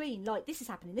on the screen, like, this is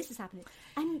happening,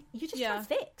 and you're just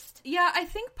transfixed. I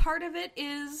think part of it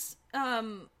is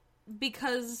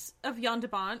because of Jan de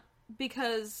Bont,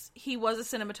 because he was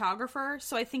a cinematographer,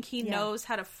 so I think he knows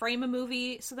how to frame a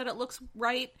movie so that it looks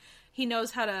right. He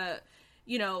knows how to,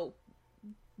 you know,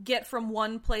 get from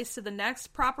one place to the next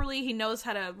properly. He knows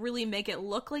how to really make it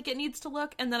look like it needs to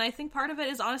look. And then I think part of it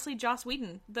is honestly Joss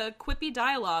Whedon. The quippy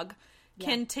dialogue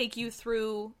can take you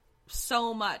through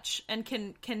so much, and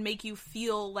can make you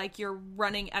feel like you're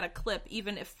running at a clip,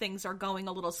 even if things are going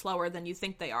a little slower than you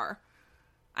think they are.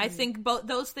 I think both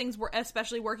those things were,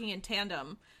 especially working in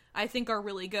tandem, I think are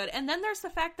really good. And then there's the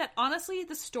fact that, honestly,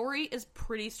 the story is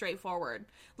pretty straightforward.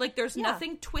 Like, there's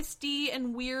nothing twisty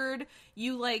and weird.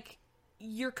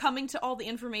 You're coming to all the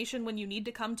information when you need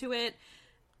to come to it.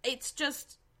 It's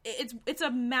just, it's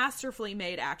a masterfully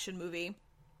made action movie.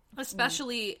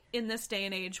 Especially in this day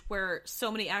and age where so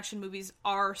many action movies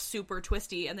are super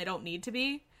twisty and they don't need to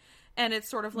be. And it's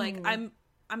sort of like,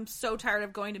 I'm so tired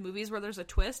of going to movies where there's a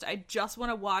twist. I just want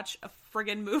to watch a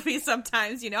friggin' movie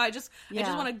sometimes, you know? I just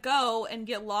want to go and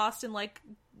get lost in like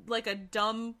a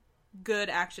dumb, good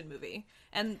action movie.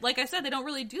 And like I said, they don't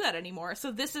really do that anymore.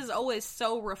 So this is always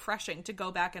so refreshing to go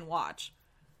back and watch.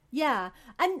 Yeah.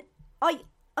 And I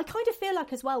kind of feel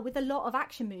like, as well, with a lot of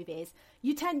action movies,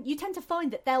 you tend to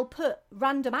find that they'll put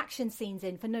random action scenes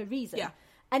in for no reason. Yeah.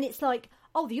 And it's like,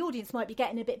 oh, the audience might be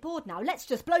getting a bit bored now. Let's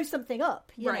just blow something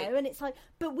up, you know? And it's like,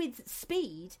 but with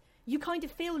Speed, you kind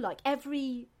of feel like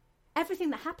everything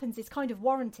that happens is kind of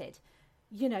warranted.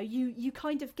 You know, you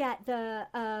kind of get the,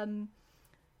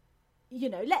 you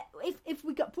know, if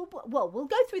we got, well, we'll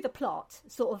go through the plot,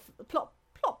 sort of plot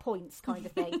points kind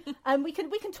of thing. And we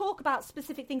can talk about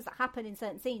specific things that happen in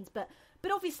certain scenes, but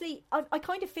obviously I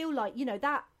kind of feel like, you know,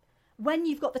 that when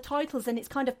you've got the titles and it's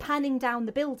kind of panning down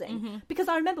the building, because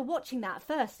I remember watching that at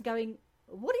first and going,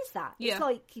 what is that? It's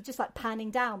like, you're just like panning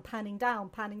down,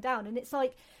 and it's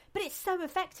like, but it's so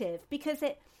effective because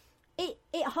it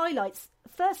highlights,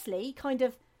 firstly, kind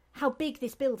of how big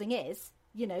this building is.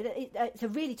 You know, it's a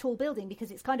really tall building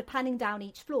because it's kind of panning down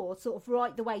each floor, sort of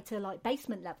right the way to like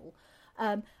basement level.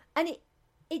 And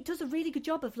it does a really good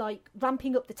job of like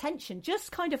ramping up the tension,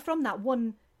 just kind of from that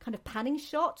one kind of panning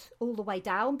shot all the way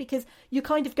down, because you're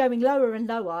kind of going lower and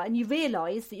lower, and you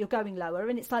realise that you're going lower,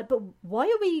 and it's like, but why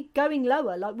are we going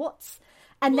lower? Like, what's...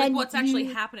 And like, then what's actually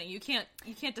happening? You can't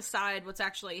decide what's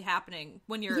actually happening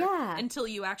when you're until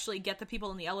you actually get the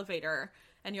people in the elevator,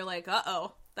 and you're like,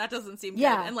 uh-oh, that doesn't seem good.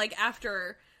 And like,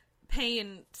 after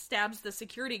Payne stabs the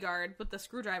security guard with the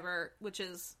screwdriver, which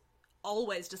is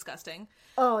always disgusting.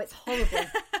 Oh, it's horrible.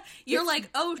 You're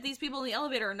like, oh, these people in the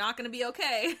elevator are not going to be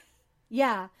okay.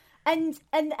 Yeah. And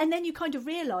then you kind of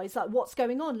realise, like, what's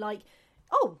going on. Like,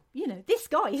 oh, you know, this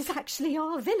guy is actually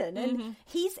our villain, and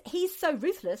he's so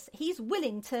ruthless. He's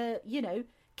willing to, you know,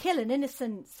 kill an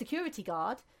innocent security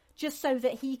guard just so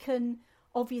that he can,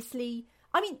 obviously...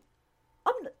 I mean,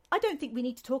 I don't think we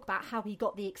need to talk about how he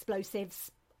got the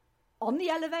explosives on the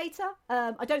elevator.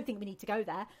 I don't think we need to go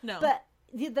there. No. But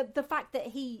the fact that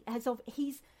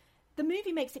the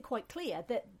movie makes it quite clear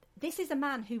that this is a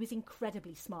man who is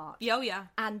incredibly smart. Oh, yeah.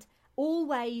 And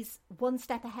always one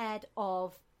step ahead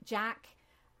of Jack,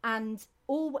 and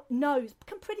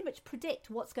can pretty much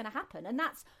predict what's going to happen. And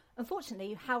that's,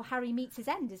 unfortunately, how Harry meets his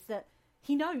end, is that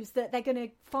he knows that they're going to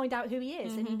find out who he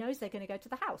is, and he knows they're going to go to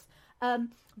the house.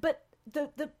 But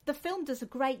the film does a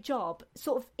great job,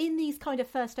 sort of in these kind of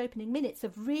first opening minutes,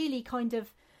 of really kind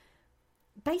of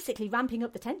basically ramping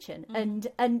up the tension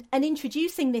and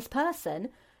introducing this person.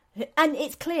 And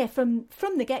it's clear from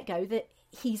the get-go that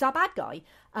he's our bad guy.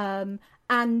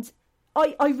 And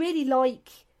I really like...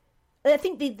 I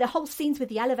think the whole scenes with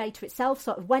the elevator itself,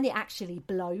 sort of when it actually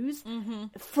blows,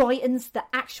 frightens the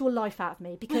actual life out of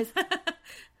me, because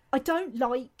I don't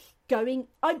like going...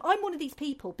 I'm one of these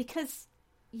people, because,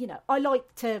 you know, I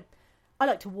like to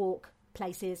walk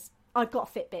places. I've got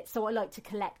a Fitbit, so I like to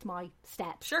collect my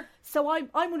steps. Sure. So I'm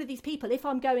one of these people, if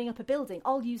I'm going up a building,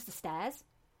 I'll use the stairs,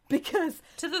 because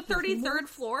to the 33rd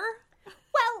floor.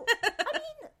 Well, I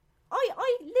mean,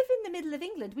 I live in the middle of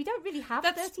England. We don't really have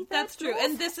 33rd That's true, floors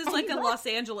and this is like a Los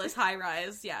Angeles high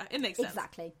rise. Yeah, it makes sense.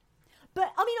 Exactly.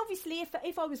 But I mean, obviously,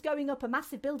 if I was going up a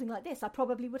massive building like this, I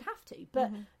probably would have to. But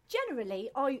generally,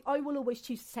 I will always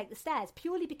choose to take the stairs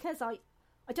purely because I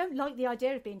don't like the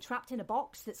idea of being trapped in a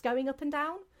box that's going up and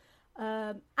down.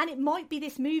 And it might be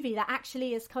this movie that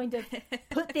actually has kind of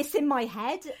put this in my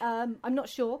head. I'm not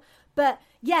sure. But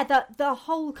yeah, the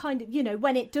whole kind of, you know,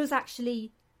 when it does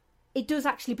actually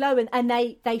blow and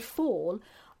they fall,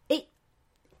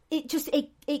 it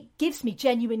gives me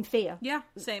genuine fear. Yeah,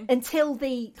 same. Until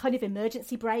the kind of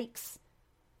emergency brakes,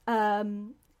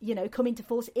 come into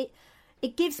force.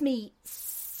 It gives me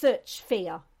such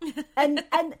fear. And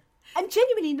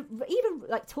genuinely, even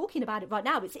like talking about it right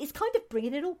now, it's kind of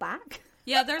bringing it all back.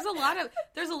 Yeah, there's a lot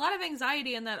of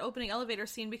anxiety in that opening elevator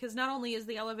scene because not only is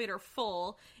the elevator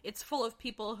full, it's full of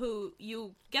people who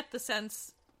you get the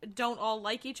sense don't all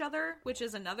like each other, which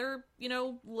is another,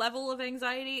 level of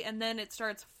anxiety, and then it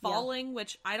starts falling,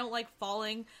 which I don't like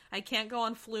falling. I can't go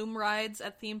on flume rides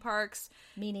at theme parks.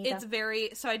 Me neither.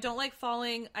 So I don't like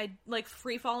falling. I like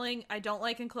free falling. I don't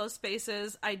like enclosed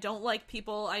spaces. I don't like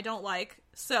people I don't like.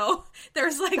 So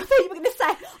there's like... I thought you were going to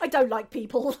say, I don't like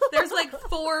people. There's like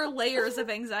 4 layers of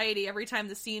anxiety every time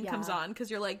the scene comes on, because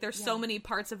you're like, there's so many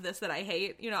parts of this that I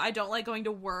hate. I don't like going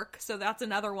to work, so that's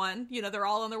another one. They're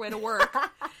all on their way to work.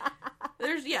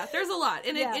 There's a lot.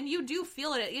 And and you do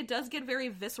feel it. It does get very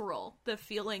visceral, the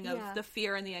feeling of the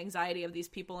fear and the anxiety of these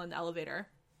people in the elevator.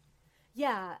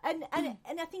 Yeah, and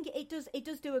I think it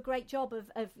does do a great job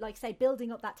of like say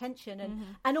building up that tension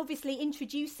and obviously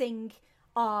introducing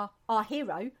our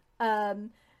hero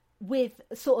with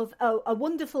sort of a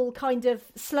wonderful kind of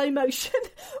slow motion,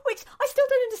 which I still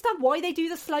don't understand why they do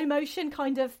the slow motion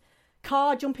kind of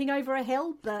car jumping over a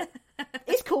hill, but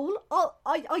it's cool.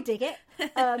 I dig it.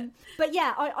 But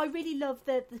yeah, I really love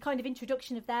the kind of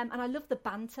introduction of them, and I love the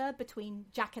banter between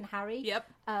Jack and Harry.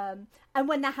 Yep. And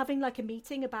when they're having like a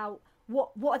meeting about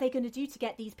what are they going to do to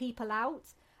get these people out,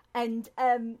 and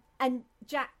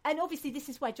Jack, and obviously this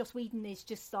is where Joss Whedon is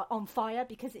just like on fire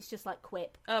because it's just like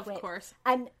quip, of course,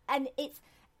 and it's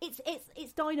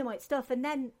dynamite stuff. And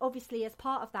then obviously as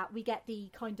part of that we get the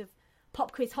kind of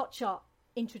pop quiz hotshot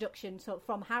introduction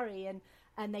from Harry,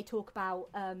 and they talk about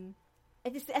I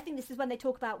think this is when they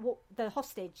talk about what the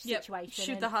hostage situation.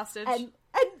 Shoot the hostage. And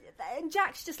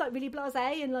Jack's just like really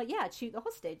blasé and like, yeah, shoot the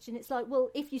hostage. And it's like, well,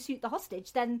 if you shoot the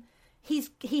hostage, then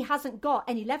he hasn't got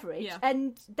any leverage,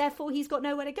 and therefore he's got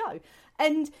nowhere to go.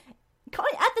 And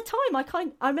at the time,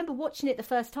 I remember watching it the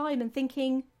first time and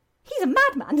thinking, he's a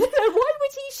madman. Why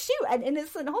would he shoot an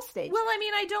innocent hostage? Well, I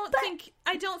mean, I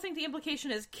don't think the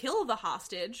implication is kill the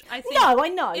hostage. I think no, I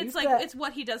know. It's like it's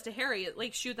what he does to Harry,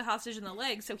 like shoot the hostage in the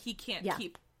leg, so he can't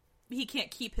keep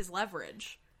his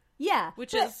leverage. Yeah,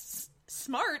 which is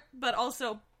smart, but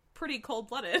also pretty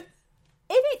cold-blooded.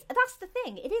 That's the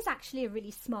thing. It is actually a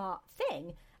really smart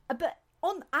thing, but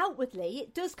outwardly,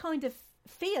 it does kind of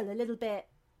feel a little bit.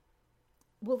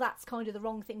 Well, that's kind of the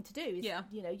wrong thing to do.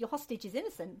 Your hostage is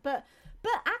innocent, but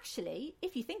actually,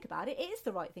 if you think about it, it is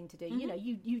the right thing to do.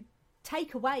 You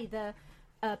take away the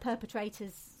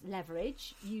perpetrator's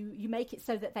leverage. You make it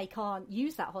so that they can't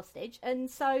use that hostage, and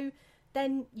so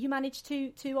then you manage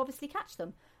to obviously catch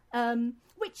them,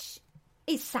 which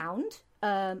is sound.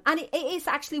 And it is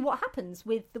actually what happens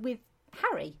with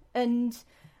Harry, and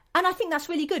I think that's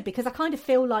really good because I kind of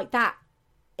feel like that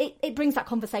it brings that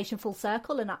conversation full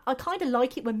circle, and I kind of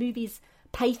like it when movies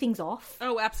pay things off.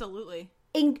 Oh, absolutely.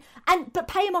 But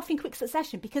pay them off in quick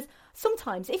succession, because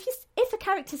sometimes if a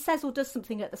character says or does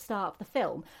something at the start of the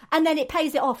film and then it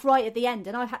pays it off right at the end,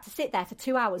 and I've had to sit there for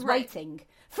 2 hours waiting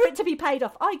for it to be paid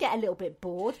off, I get a little bit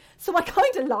bored. So I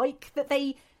kind of like that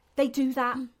they do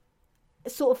that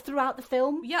sort of throughout the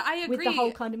film. Yeah, I agree. With the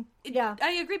whole kind of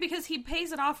I agree, because he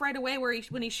pays it off right away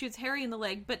when he shoots Harry in the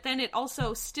leg, but then it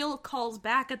also still calls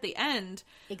back at the end.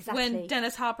 Exactly. When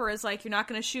Dennis Hopper is like, "You're not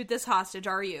going to shoot this hostage,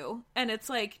 are you?" And it's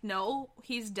like, no,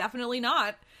 he's definitely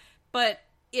not. But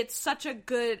it's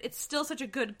still such a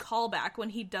good callback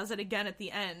when he does it again at the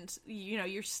end. You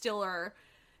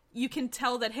can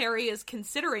tell that Harry is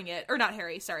considering it, or not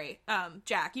Harry, sorry,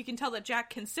 Jack. You can tell that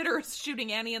Jack considers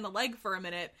shooting Annie in the leg for a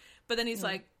minute, but then he's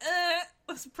like,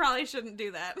 probably shouldn't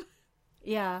do that.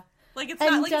 Yeah. Like it's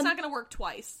not going to work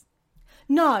twice.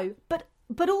 No, but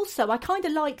also I kind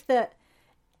of like that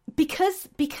because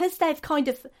they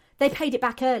paid it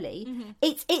back early. Mm-hmm.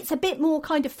 It's a bit more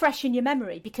kind of fresh in your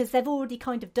memory because they've already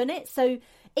kind of done it. So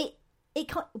it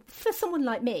for someone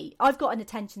like me, I've got an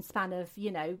attention span of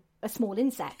a small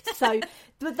insect. So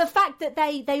the fact that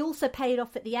they also pay it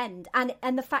off at the end,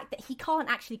 and the fact that he can't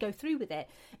actually go through with it,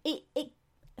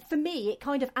 for me, it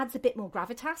kind of adds a bit more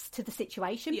gravitas to the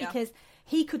situation, because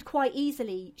he could quite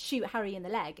easily shoot Harry in the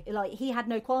leg. Like, he had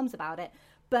no qualms about it,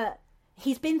 but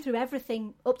he's been through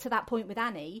everything up to that point with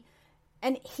Annie,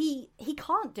 and he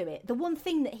can't do it. The one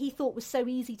thing that he thought was so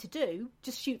easy to do,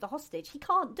 just shoot the hostage, he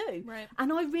can't do. Right.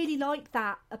 And I really like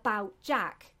that about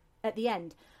Jack at the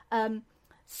end.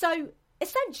 So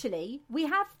essentially, we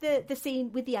have the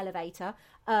scene with the elevator.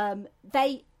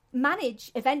 They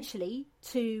manage eventually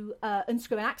to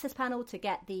unscrew an access panel to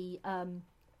get them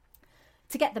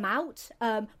out.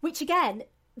 Which again,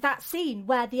 that scene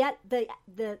where the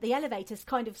elevator's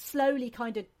kind of slowly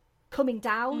kind of coming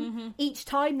down each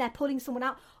time they're pulling someone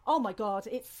out. Oh my god,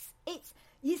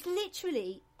 it's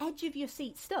literally edge of your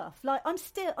seat stuff. Like, I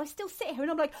still sit here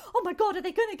and I'm like, oh my god, are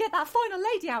they going to get that final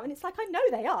lady out? And it's like, I know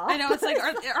they are. I know, it's like,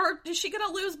 is she going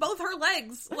to lose both her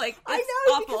legs? Like, it's I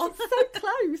know, awful. because it's so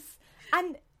close.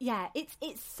 And yeah,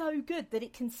 it's so good that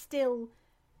it can still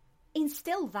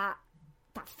instill that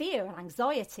fear and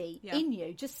anxiety in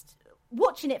you, just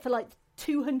watching it for like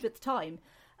 200th time.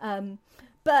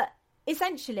 But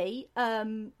essentially,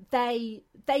 they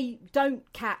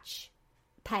don't catch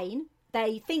Payne.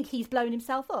 They think he's blown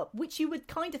himself up, which you would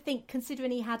kind of think,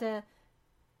 considering he had a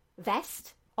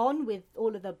vest on with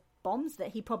all of the bombs, that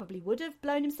he probably would have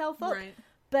blown himself up. Right.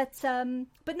 But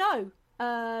no,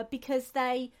 because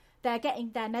they're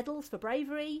getting their medals for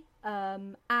bravery,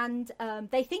 and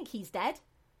they think he's dead,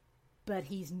 but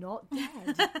he's not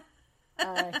dead.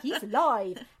 He's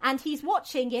alive, and he's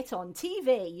watching it on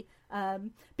TV,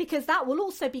 because that will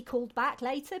also be called back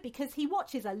later, because he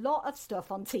watches a lot of stuff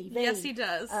on TV. Yes, he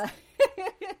does.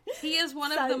 He is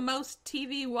one of the most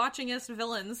TV watchingest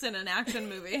villains in an action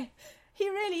movie. He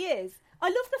really is. I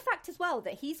love the fact as well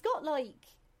that he's got, like,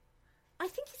 I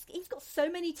think he's got so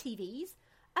many TVs,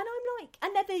 and I'm like,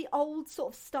 and they're the old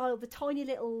sort of style, the tiny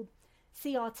little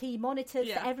CRT monitors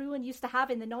that everyone used to have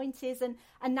in the 90s,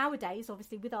 and nowadays,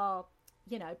 obviously, with our,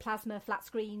 plasma flat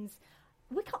screens,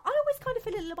 I always kind of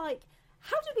feel a little like,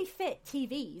 how do we fit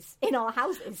TVs in our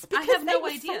houses? Because I have no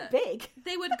idea. So big.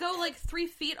 They would go like 3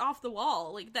 feet off the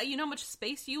wall. Like that, you know how much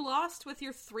space you lost with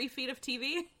your 3 feet of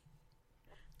TV?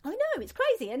 I know, it's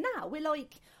crazy. And now we're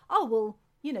like, oh, well,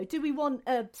 do we want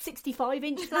a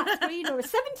 65-inch flat screen or a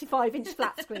 75-inch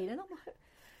flat screen? And I'm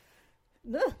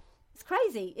like, ugh, it's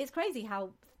crazy. It's crazy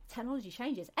how technology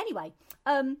changes. Anyway,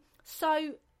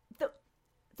 so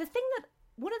the thing that,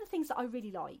 one of the things that I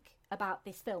really like about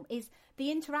this film is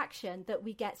the interaction that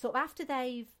we get sort of after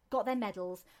they've got their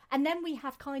medals, and then we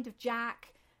have kind of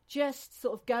Jack just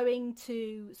sort of going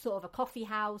to sort of a coffee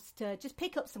house to just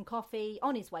pick up some coffee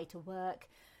on his way to work.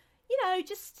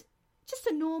 Just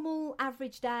a normal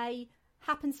average day.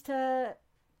 Happens to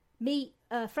meet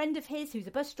a friend of his who's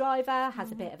a bus driver,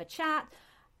 has a bit of a chat,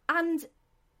 and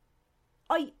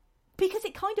because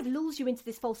it kind of lulls you into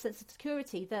this false sense of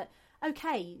security that,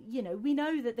 okay, we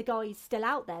know that the guy's still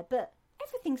out there, but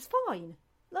everything's fine.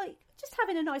 Like, just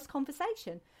having a nice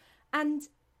conversation. And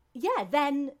yeah,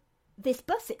 then this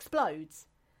bus explodes.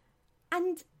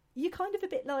 And you're kind of a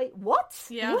bit like, what?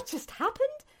 Yeah. What just happened?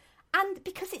 And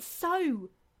because it's so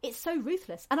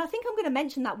ruthless. And I think I'm going to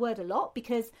mention that word a lot,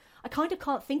 because I kind of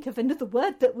can't think of another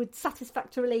word that would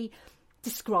satisfactorily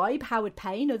describe Howard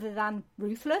Payne other than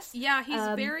ruthless. Yeah, he's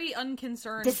very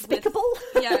unconcerned. Despicable.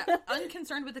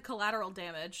 Unconcerned with the collateral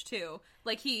damage too.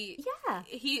 Like he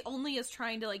only is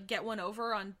trying to like get one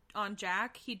over on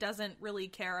Jack. He doesn't really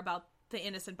care about the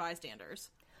innocent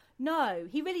bystanders. No,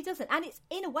 he really doesn't. And it's,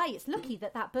 in a way, it's lucky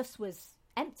that bus was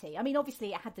empty. I mean,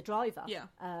 obviously it had the driver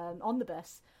on the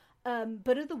bus.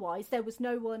 But otherwise there was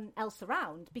no one else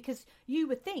around, because you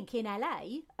would think in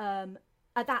LA,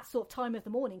 at that sort of time of the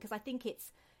morning, because I think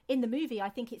it's, in the movie, I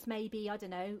think it's maybe, I don't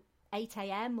know, 8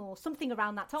 a.m. or something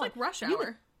around that time. It's like rush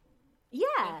hour.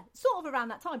 Sort of around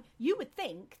that time. You would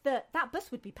think that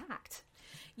bus would be packed.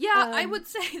 Yeah, I would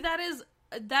say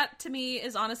that to me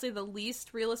is honestly the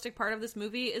least realistic part of this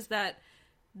movie, is that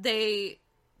they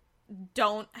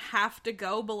don't have to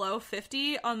go below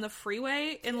 50 on the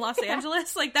freeway in Los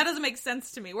Angeles. Like, that doesn't make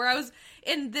sense to me. Where I was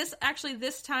in this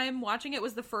time watching it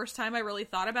was the first time I really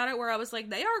thought about it, where I was like,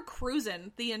 they are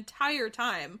cruising the entire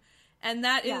time, and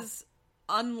that is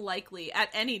unlikely at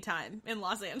any time in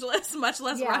Los Angeles, much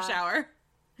less rush hour.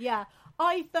 Yeah.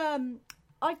 I've been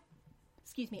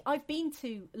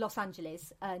to Los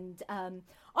Angeles, and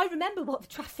I remember what the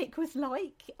traffic was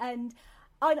like, and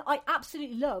I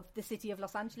absolutely love the city of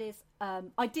Los Angeles.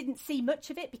 I didn't see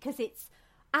much of it because it's,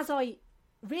 as I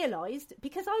realised,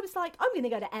 because I was like, I'm going to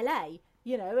go to LA.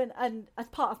 you know, and as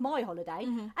part of my holiday.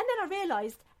 And then I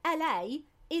realised LA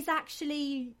is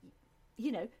actually,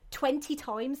 you know, 20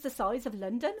 times the size of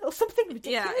London or something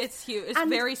ridiculous. Yeah, it's huge. It's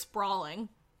very sprawling.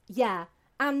 Yeah,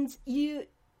 and you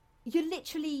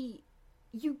literally,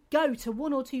 you go to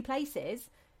one or two places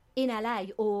in LA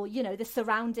or, you know, the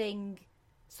surrounding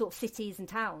sort of cities and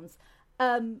towns.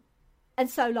 And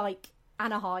so, like,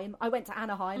 Anaheim, I went to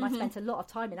Anaheim. I spent a lot of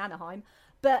time in Anaheim,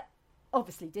 but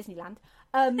obviously Disneyland.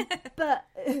 But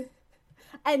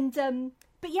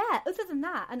yeah, other than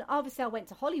that, and obviously I went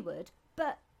to Hollywood,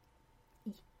 but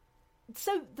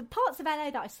so the parts of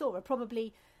LA that I saw are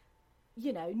probably,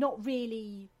 you know, not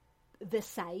really the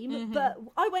same, but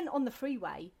I went on the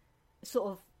freeway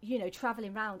sort of, you know,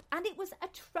 travelling around, and it was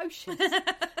atrocious.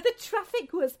 The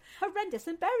traffic was horrendous,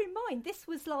 and bear in mind, this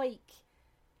was like,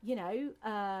 you know,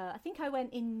 I think I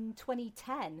went in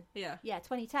 2010. Yeah,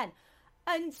 2010.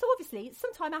 And so obviously,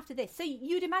 sometime after this, so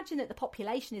you'd imagine that the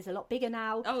population is a lot bigger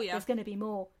now. Oh, yeah. There's going to be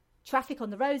more traffic on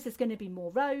the roads. There's going to be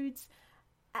more roads.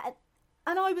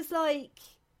 And I was like,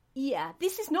 yeah,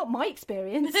 this is not my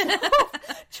experience of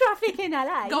traffic in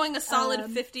LA. Going a solid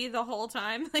 50 the whole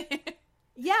time.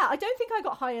 Yeah, I don't think I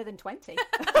got higher than 20.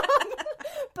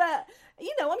 But,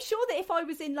 you know, I'm sure that if I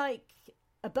was in, like,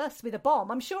 a bus with a bomb,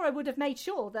 I'm sure I would have made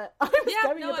sure that I was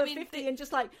going above 50 and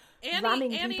just, like,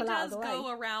 ramming people out of the way. Annie does go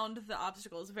around the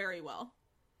obstacles very well.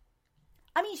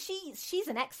 I mean, she's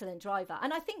an excellent driver.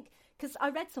 And I think, because I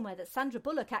read somewhere that Sandra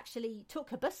Bullock actually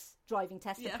took her bus driving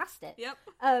test and passed it. Yep.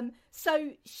 So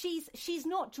she's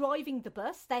not driving the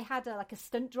bus. They had a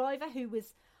stunt driver who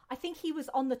was, I think he was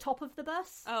on the top of the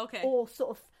bus. Oh, okay. Or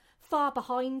sort of far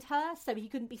behind her, so he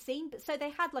couldn't be seen. But so they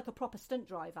had like a proper stunt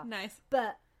driver. Nice.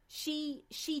 But she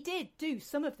did do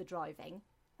some of the driving.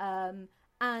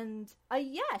 And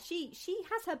she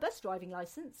has her bus driving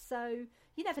license. So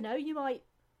you never know, you might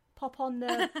pop on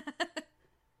the,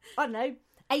 I don't know,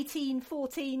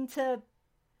 1814 to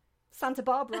Santa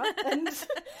Barbara, and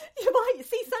you might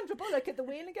see Sandra Bullock at the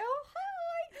wheel and go, oh,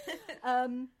 hi.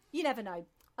 You never know.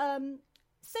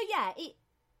 So yeah,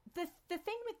 the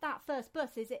thing with that first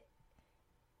bus is it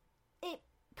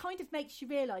kind of makes you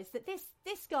realise that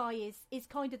this guy is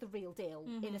kind of the real deal,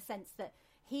 in a sense that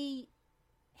he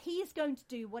is going to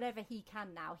do whatever he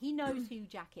can now. He knows who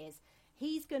Jack is.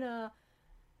 He's gonna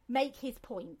make his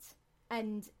point,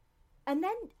 and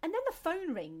then the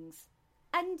phone rings,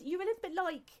 and you're a little bit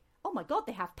like, oh my god,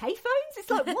 they have payphones? It's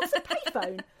like, what's a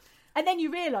payphone? And then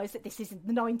you realise that this is in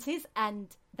the 90s,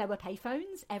 and there were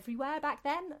payphones everywhere back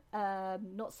then,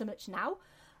 not so much now.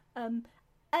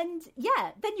 And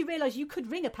yeah, then you realise you could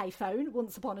ring a payphone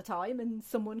once upon a time, and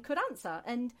someone could answer.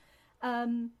 And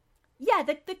yeah,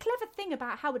 the clever thing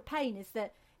about Howard Payne is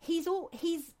that he's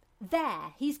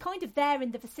there. He's kind of there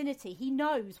in the vicinity. He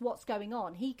knows what's going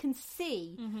on. He can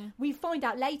see. We find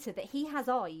out later that he has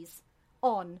eyes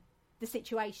on the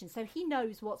situation, so he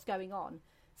knows what's going on.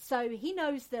 So he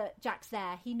knows that Jack's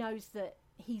there. He knows that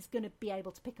he's going to be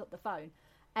able to pick up the phone,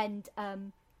 and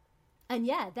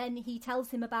yeah, then he tells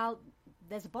him about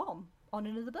there's a bomb on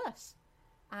another bus,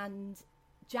 and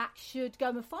Jack should go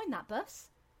and find that bus,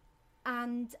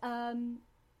 and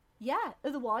yeah,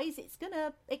 otherwise it's going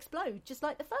to explode just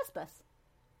like the first bus.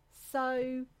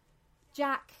 So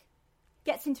Jack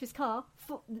gets into his car,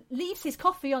 leaves his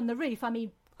coffee on the roof. I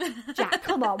mean, Jack,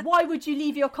 come on, why would you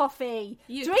leave your coffee?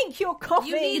 Drink your coffee.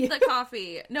 You need the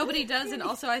coffee. Nobody does. And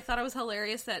also I thought it was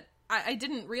hilarious that I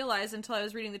didn't realize until I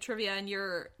was reading the trivia and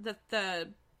the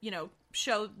you know,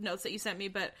 show notes that you sent me,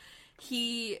 but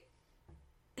he's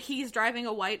driving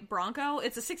a white Bronco.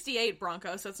 It's a 68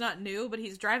 Bronco, so it's not new, but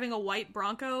he's driving a white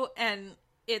Bronco, and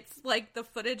it's like the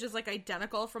footage is like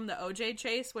identical from the OJ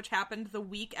chase, which happened the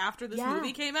week after this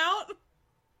movie came out.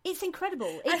 It's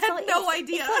incredible. I had no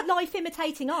idea. It's like life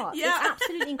imitating art. Yeah. It's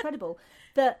absolutely incredible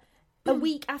that a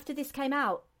week after this came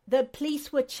out, the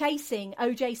police were chasing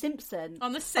OJ Simpson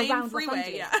on the same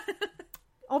freeway. Yeah.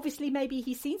 Obviously, maybe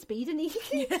he's seen Speed and he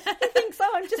thinks,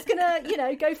 oh, I'm just gonna, you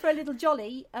know, go for a little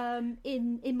jolly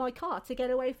in my car to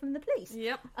get away from the police.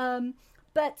 Yep.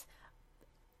 But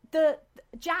the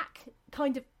Jack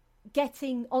kind of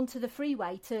getting onto the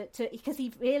freeway to because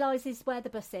he realizes where the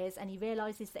bus is, and he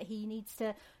realizes that he needs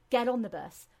to get on the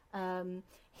bus.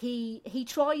 He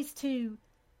tries to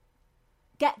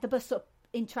get the bus up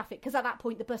in traffic, because at that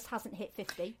point the bus hasn't hit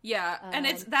 50. Yeah, and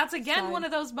that's again one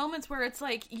of those moments where it's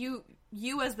like you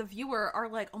as the viewer are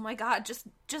like, oh my god, just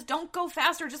don't go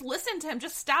faster, just listen to him,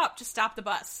 just stop the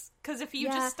bus, because if you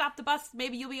just stop the bus,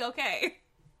 maybe you'll be okay.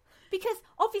 Because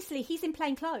obviously he's in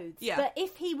plain clothes, but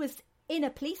if he was in a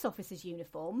police officer's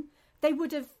uniform, they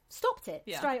would have stopped it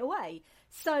straight away.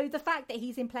 So the fact that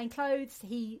he's in plain clothes,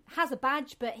 he has a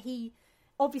badge, but he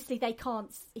obviously they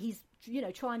can't. He's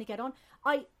trying to get on.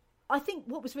 I think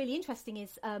what was really interesting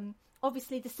is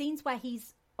obviously the scenes where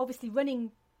he's obviously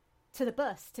running to the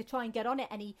bus to try and get on it,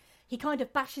 and he kind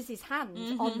of bashes his hand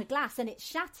on the glass and it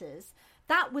shatters.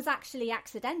 That was actually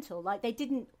accidental. Like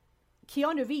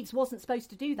Keanu Reeves wasn't supposed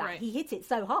to do that. Right. He hit it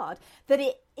so hard that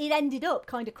it ended up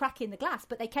kind of cracking the glass,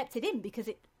 but they kept it in because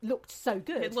it looked so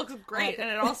good. It looks great, and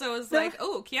it also was like,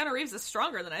 oh, Keanu Reeves is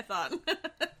stronger than I thought.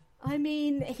 I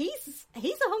mean, he's a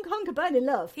hunk of burning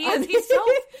love. He is.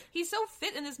 He's so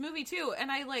fit in this movie too, and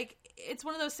it's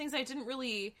one of those things I didn't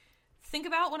really think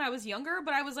about when I was younger,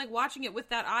 but I was like watching it with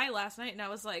that eye last night, and I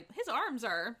was like, his arms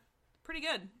are pretty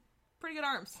good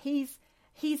arms.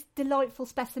 He's delightful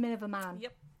specimen of a man.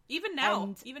 Yep. Even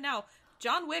now,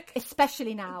 John Wick,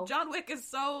 especially now, John Wick is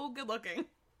so good looking.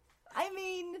 I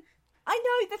mean, I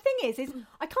know the thing is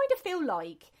I kind of feel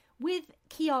like with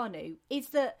Keanu is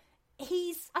that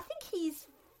I think he's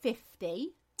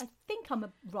 50. I think I'm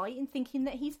right in thinking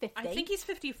that he's 50. I think he's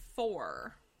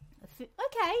 54.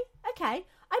 Okay.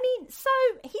 I mean, so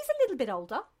he's a little bit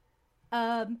older.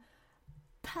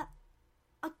 But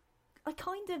I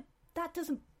kind of, that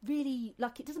doesn't really,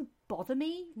 it doesn't bother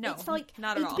me. No, it's like,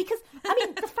 not at all. Because, I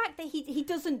mean, the fact that he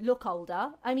doesn't look older,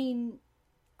 I mean,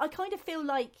 I kind of feel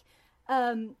like,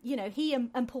 he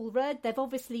and Paul Rudd, they've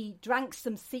obviously drank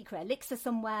some secret elixir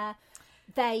somewhere.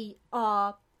 They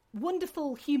are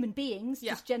wonderful human beings,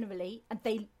 just generally, and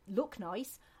they look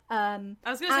nice. I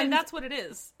was going to say, that's what it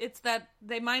is. It's that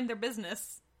they mind their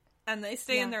business, and they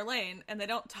stay in their lane, and they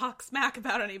don't talk smack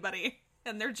about anybody,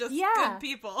 and they're just good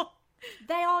people.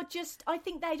 I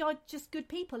think they are just good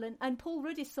people, and Paul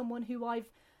Rudd is someone who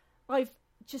I've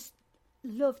just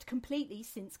loved completely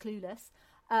since Clueless,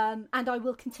 and I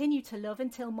will continue to love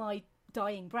until my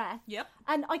dying breath. Yep.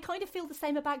 And I kind of feel the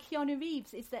same about Keanu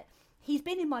Reeves, is that he's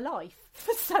been in my life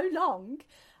for so long.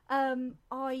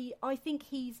 I think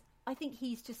he's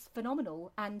just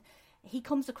phenomenal, and he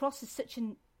comes across as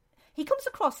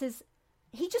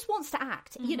he just wants to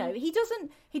act. He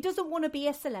doesn't want to be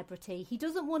a celebrity. He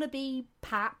doesn't want to be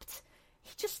papped.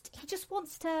 He just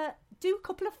wants to do a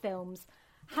couple of films,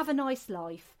 have a nice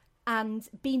life, and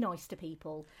be nice to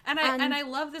people. And I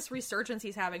love this resurgence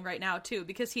he's having right now too,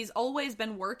 because he's always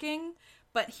been working,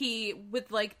 but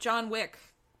with John Wick,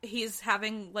 he's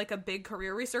having a big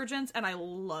career resurgence, and I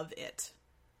love it.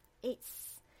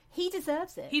 He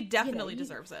deserves it. He definitely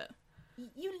deserves it.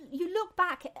 You look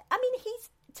back, I mean,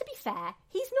 to be fair,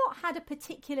 he's not had a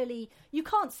particularly, you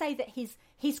can't say that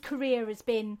his career has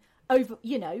been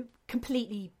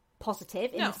completely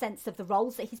positive in the sense of the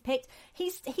roles that he's picked.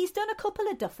 He's done a couple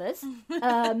of duffers.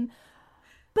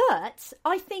 But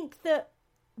I think that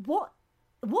what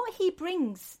he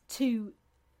brings to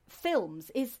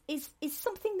films is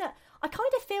something that I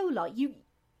kind of feel like you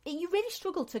really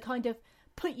struggle to kind of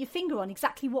put your finger on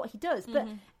exactly what he does, but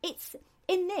it's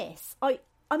in this. I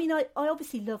mean, I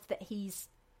obviously love that he's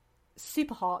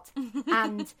super hot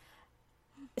and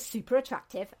super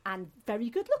attractive and very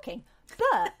good looking,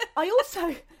 but I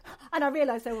also, and I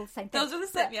realise they're all the same thing. Those are the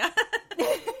same, yeah.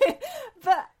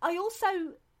 But I also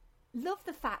love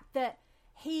the fact that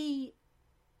he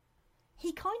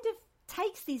kind of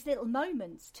takes these little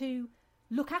moments to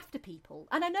look after people.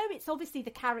 And I know it's obviously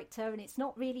the character and it's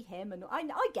not really him, and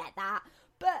I get that,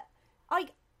 but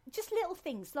just little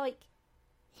things like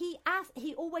he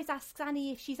always asks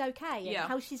Annie if she's okay and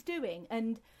how she's doing,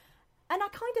 and I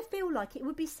kind of feel like it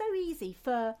would be so easy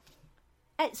for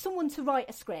someone to write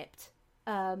a script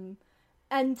and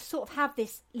sort of have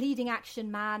this leading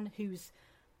action man who's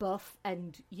buff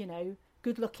and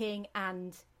good looking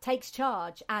and takes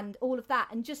charge and all of that,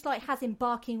 and just has him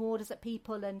barking orders at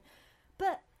people,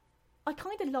 but I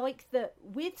kind of like that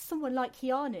with someone like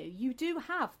Keanu, you do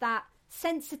have that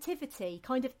sensitivity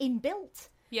kind of inbuilt.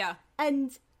 Yeah.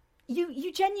 And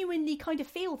you genuinely kind of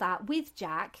feel that with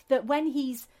Jack, that when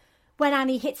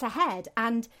Annie hits her head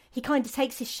and he kind of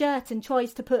takes his shirt and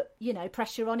tries to put,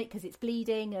 pressure on it because it's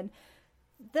bleeding, and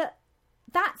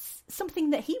that's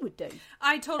something that he would do.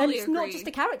 I totally agree. And it's not just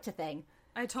a character thing.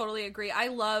 I totally agree. I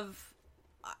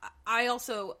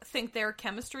also think their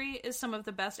chemistry is some of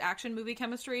the best action movie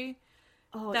chemistry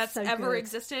that's so ever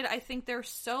existed. I think they're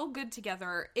so good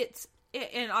together.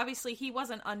 And obviously he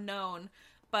wasn't unknown,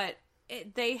 but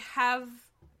they have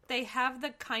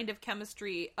the kind of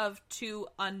chemistry of two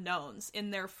unknowns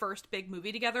in their first big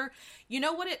movie together. You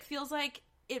know what it feels like?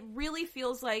 It really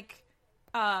feels like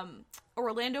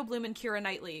Orlando Bloom and Keira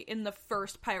Knightley in the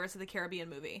first Pirates of the Caribbean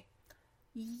movie.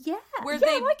 Yeah, where yeah,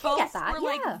 they I can both get that, were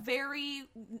yeah. like very,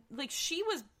 like she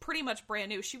was pretty much brand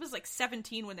new. She was like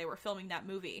 17 when they were filming that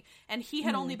movie, and he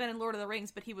had only been in Lord of the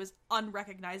Rings, but he was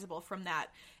unrecognizable from that.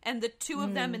 And the two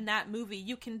of them in that movie,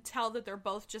 you can tell that they're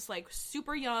both just like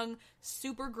super young,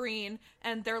 super green,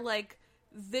 and they're like,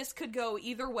 this could go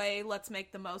either way, let's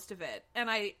make the most of it. And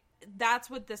that's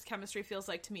what this chemistry feels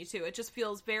like to me too. It just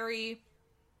feels very,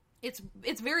 it's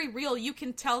very real. You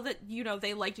can tell that, you know,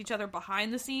 they liked each other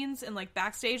behind the scenes and like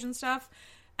backstage and stuff.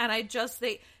 And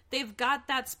they've got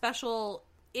that special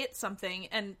something.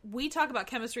 And we talk about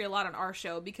chemistry a lot on our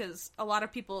show because a lot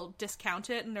of people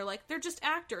discount it and they're like, they're just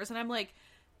actors. And I'm like,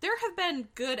 there have been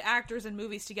good actors in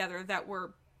movies together that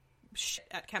were shit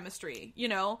at chemistry, you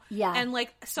know? Yeah. And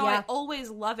like, so Yeah. I always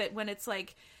love it when it's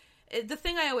like, the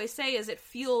thing I always say is it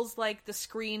feels like the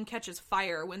screen catches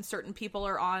fire when certain people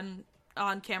are on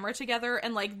camera together,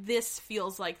 and like this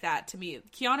feels like that to me.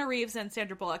 Keanu Reeves and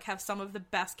Sandra Bullock have some of the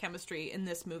best chemistry in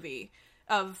this movie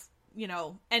of, you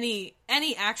know, any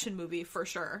action movie for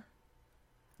sure.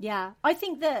 Yeah, I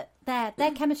think that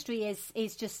their chemistry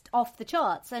is just off the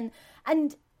charts, and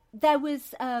there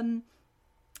was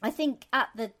I think at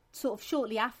the sort of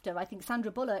shortly after, I think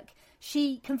Sandra Bullock,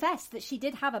 she confessed that she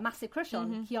did have a massive crush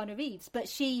on Keanu Reeves, but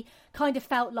she kind of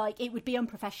felt like it would be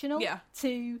unprofessional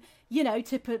to, you know,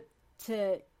 to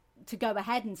go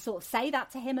ahead and sort of say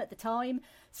that to him at the time.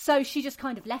 So she just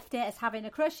kind of left it as having a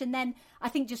crush. And then I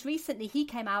think just recently he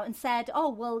came out and said, oh,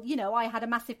 well, you know, I had a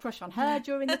massive crush on her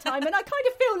during the time. And I kind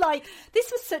of feel like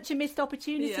this was such a missed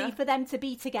opportunity for them to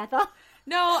be together.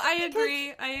 No, I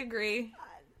agree.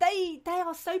 They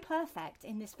are so perfect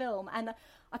in this film. And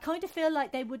I kind of feel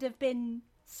like they would have been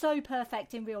so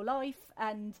perfect in real life.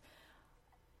 And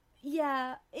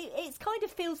yeah, it kind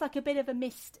of feels like a bit of a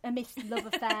missed love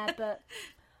affair, but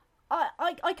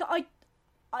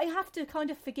I have to kind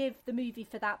of forgive the movie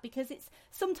for that, because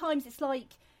sometimes it's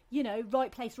like, you know,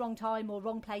 right place, wrong time, or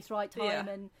wrong place, right time,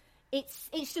 and it's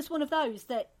just one of those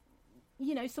that,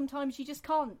 you know, sometimes you just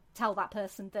can't tell that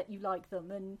person that you like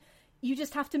them, and you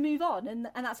just have to move on, and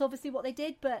that's obviously what they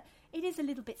did. But it is a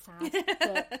little bit sad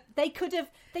that they could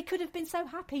have been so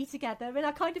happy together, and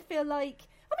I kind of feel like,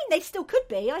 I mean, they still could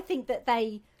be. I think that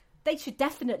they should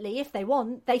definitely, if they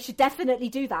want, they should definitely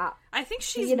do that. I think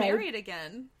she's married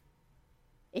again.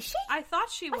 Is she? I thought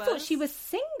she was. I thought she was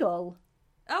single.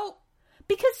 Oh.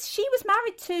 Because she was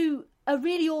married to a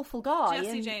really awful guy.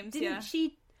 Jesse James, Didn't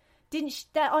she,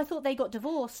 I thought they got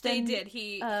divorced. They did.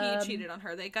 He cheated on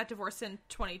her. They got divorced in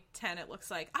 2010, it looks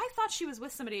like. I thought she was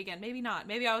with somebody again. Maybe not.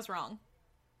 Maybe I was wrong.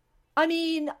 I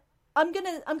mean, I'm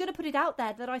gonna put it out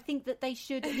there that I think that they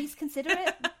should at least consider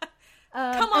it.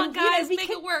 Come on, guys, make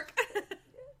it work.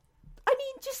 I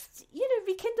mean, just, you know,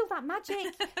 rekindle that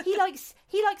magic. He likes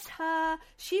her.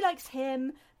 She likes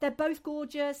him. They're both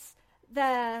gorgeous.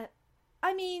 I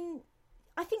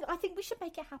think we should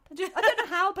make it happen. I don't know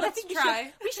how, but I think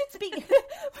we should speak.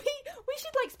 we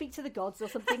should like speak to the gods or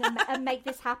something and make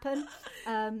this happen.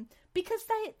 Because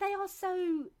they are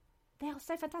so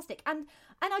fantastic. And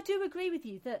I do agree with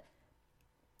you that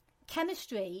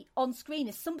chemistry on screen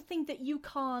is something that you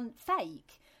can't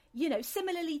fake. You know,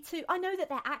 similarly to, I know that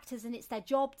they're actors and it's their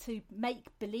job to make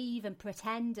believe and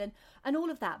pretend and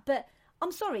all of that. But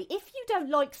I'm sorry, if you don't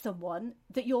like someone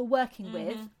that you're working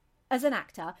with as an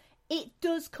actor, it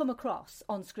does come across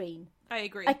on screen. I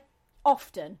agree.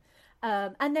 Often.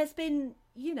 And there's been,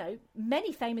 you know,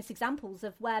 many famous examples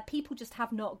of where people just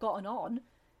have not gotten on.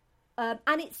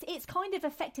 And it's kind of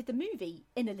affected the movie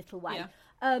in a little way.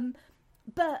 Yeah.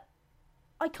 But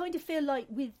I kind of feel like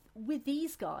with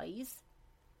these guys,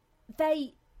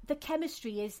 the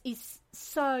chemistry is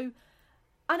so,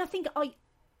 and I think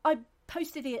I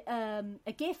posted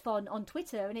a GIF on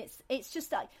Twitter, and it's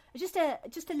just a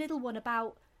little one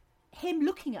about him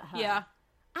looking at her. Yeah.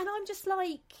 And I'm just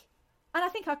like, and I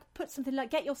think I put something like,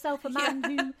 get yourself a man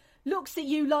who looks at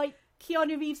you like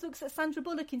Keanu Reeves looks at Sandra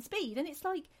Bullock in Speed. And it's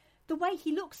like, the way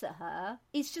he looks at her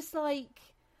is just like,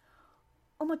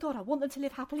 oh my God, I want them to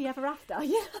live happily ever after.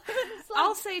 Yeah. Like,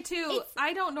 I'll say too,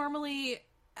 I don't normally,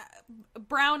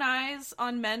 brown eyes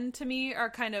on men to me are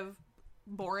kind of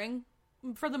boring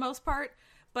for the most part,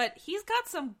 but he's got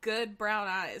some good brown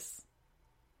eyes.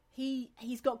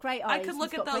 He's got great eyes. I could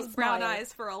look at those brown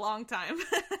eyes for a long time.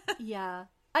 Yeah.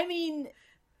 I mean,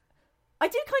 I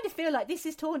do kind of feel like this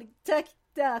is I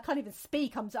can't even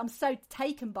speak. I'm so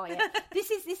taken by it.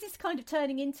 This is kind of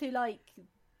turning into like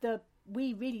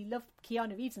we really love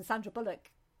Keanu Reeves and Sandra Bullock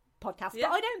podcast,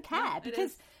 but I don't care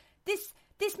because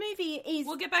this movie is.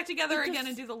 We'll get back together again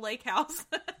and do the Lake House.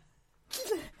 I've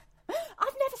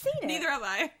never seen it. Neither have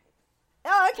I.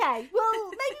 Oh, okay.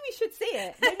 Well, maybe we should see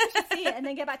it. Maybe we should see it and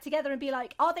then get back together and be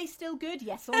like, are they still good?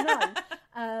 Yes or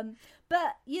no?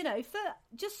 But, you know, for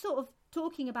just sort of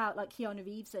talking about like Keanu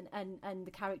Reeves and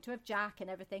the character of Jack and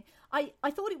everything, I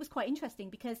thought it was quite interesting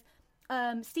because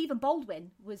Stephen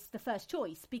Baldwin was the first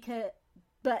choice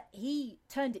but he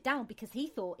turned it down because he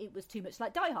thought it was too much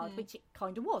like Die Hard, which it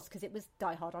kind of was because it was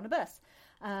Die Hard on a bus.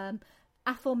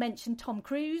 Aforementioned Tom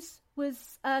Cruise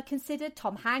was considered,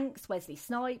 Tom Hanks, Wesley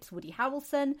Snipes, Woody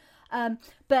Harrelson,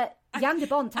 but Jan de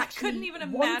Bont actually I couldn't even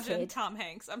imagine Tom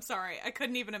Hanks. I'm sorry, I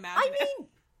couldn't even imagine it.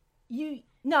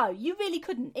 You really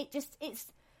couldn't.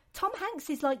 It's Tom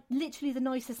Hanks is like literally the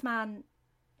nicest man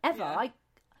ever. Yeah.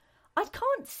 I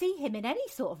can't see him in any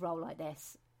sort of role like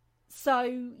this.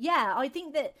 So yeah, I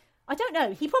think that, I don't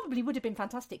know, he probably would have been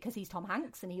fantastic because he's Tom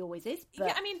Hanks and he always is. But,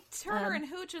 yeah, I mean, Turner and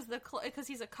Hooch is because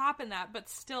he's a cop in that, but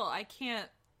still, I can't.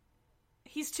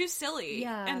 He's too silly.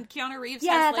 Yeah. And Keanu Reeves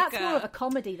has like that's more of a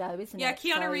comedy though, isn't it? Yeah,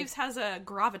 Keanu Reeves has a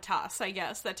gravitas, I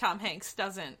guess, that Tom Hanks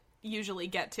doesn't usually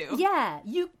get to. Yeah,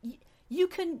 you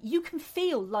can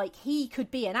feel like he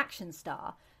could be an action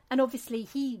star, and obviously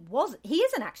he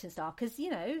is an action star because, you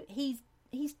know, he's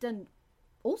done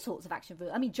all sorts of action.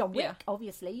 I mean, John Wick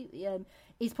obviously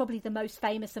is probably the most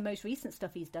famous and most recent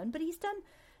stuff he's done, but he's done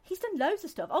loads of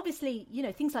stuff. Obviously, you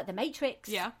know, things like The Matrix.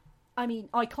 Yeah, I mean,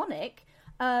 iconic.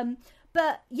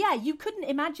 But yeah, you couldn't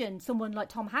imagine someone like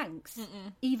Tom Hanks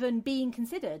even being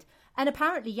considered. And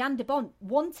apparently, Jan de Bont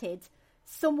wanted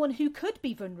someone who could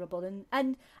be vulnerable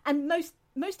and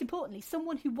most importantly,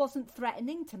 someone who wasn't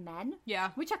threatening to men. Yeah,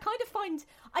 which I kind of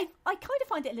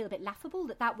find it a little bit laughable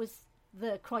that was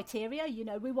the criteria. You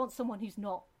know, we want someone who's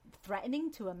not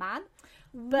threatening to a man.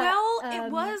 But,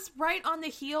 it was right on the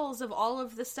heels of all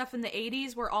of the stuff in the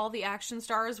 80s where all the action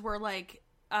stars were like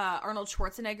Arnold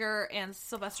Schwarzenegger and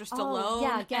Sylvester Stallone.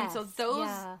 Yeah, I guess. And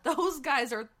so those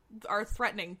guys are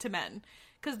threatening to men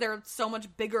because they're so much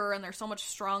bigger and they're so much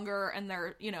stronger and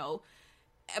they're, you know,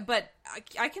 but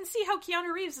I can see how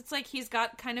Keanu Reeves, it's like he's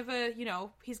got kind of a, you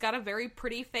know, he's got a very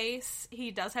pretty face.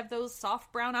 He does have those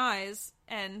soft brown eyes.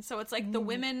 And so it's like the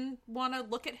women want to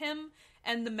look at him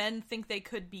and the men think they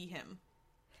could be him.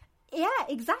 Yeah,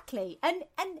 exactly. And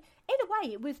in a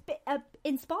way, it was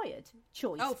inspired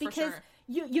choice. Oh, for because sure.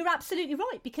 You're absolutely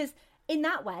right. Because in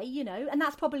that way, you know, and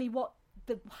that's probably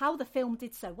how the film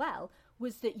did so well,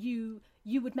 was that you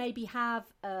would maybe have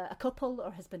a couple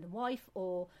or husband and wife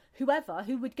or whoever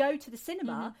who would go to the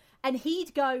cinema and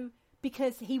he'd go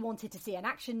because he wanted to see an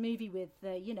action movie with,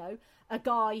 you know, a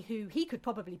guy who he could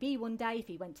probably be one day if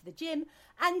he went to the gym.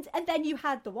 And then you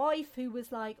had the wife who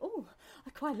was like, oh,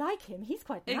 I quite like him. He's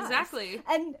quite nice. Exactly.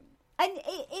 And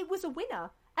it was a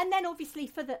winner. And then obviously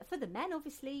for the men,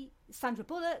 obviously, Sandra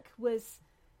Bullock was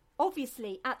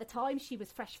obviously at the time, she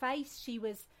was fresh-faced. She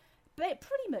was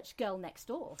pretty much girl next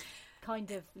door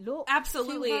kind of look.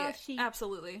 Absolutely.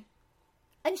 Absolutely.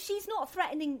 And she's not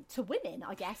threatening to women,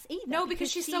 I guess, either. No, because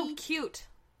she's so cute.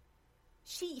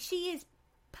 She is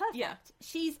perfect. Yeah.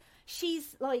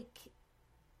 She's like,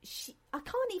 I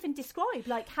can't even describe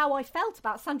like how I felt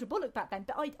about Sandra Bullock back then,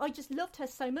 but I just loved her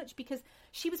so much because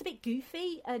she was a bit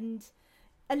goofy and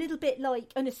a little bit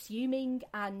like unassuming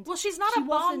and... Well, she's not a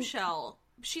bombshell.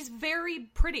 She's very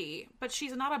pretty, but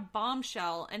she's not a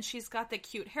bombshell, and she's got the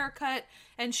cute haircut,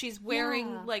 and she's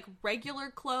wearing like regular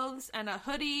clothes and a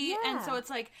hoodie, and so it's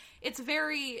like, it's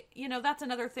very, you know, that's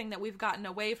another thing that we've gotten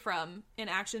away from in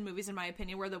action movies, in my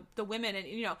opinion, where the women, and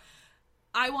you know,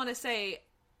 I want to say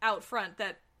out front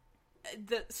that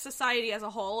the society as a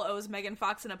whole owes Megan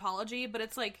Fox an apology, but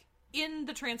it's like, in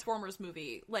the Transformers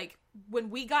movie, like, when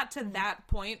we got to that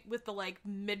point with the, like,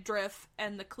 midriff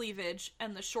and the cleavage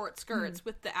and the short skirts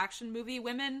with the action movie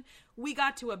women, we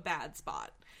got to a bad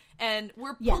spot. And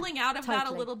we're pulling out of that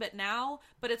a little bit now,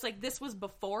 but it's like, this was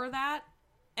before that,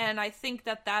 and I think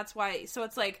that that's why, so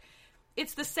it's like,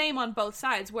 it's the same on both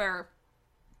sides, where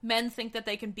men think that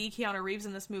they can be Keanu Reeves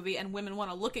in this movie, and women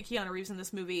want to look at Keanu Reeves in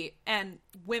this movie, and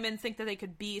women think that they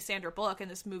could be Sandra Bullock in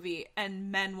this movie,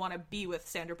 and men want to be with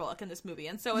Sandra Bullock in this movie.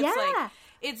 And so it's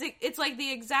like, it's like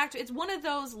the exact, it's one of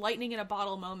those lightning in a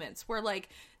bottle moments where like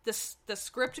the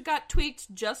script got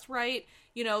tweaked just right,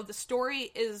 you know, the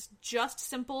story is just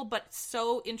simple but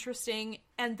so interesting,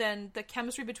 and then the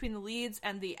chemistry between the leads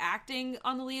and the acting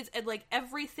on the leads, and like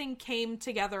everything came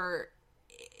together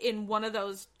in one of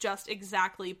those just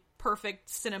exactly perfect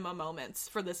cinema moments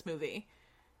for this movie.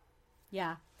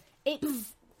 Yeah.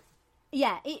 It's...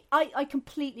 I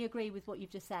completely agree with what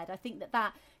you've just said. I think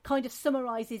that kind of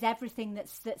summarizes everything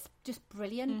that's just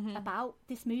brilliant about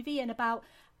this movie and about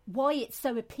why it's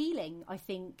so appealing, I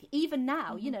think. Even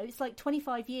now, you know, it's like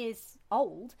 25 years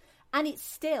old and it's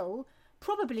still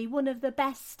probably one of the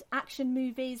best action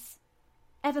movies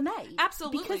ever made.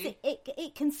 Absolutely. Because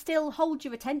it can still hold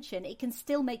your attention. It can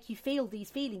still make you feel these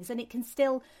feelings, and it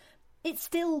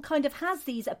still kind of has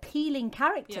these appealing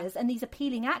characters and these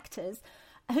appealing actors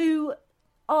who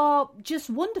are just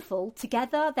wonderful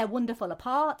together. They're wonderful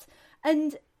apart.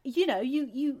 And, you know,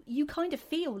 you kind of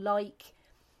feel like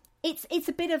it's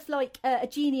a bit of like a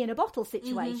genie in a bottle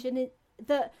situation,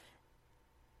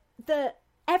 that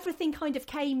everything kind of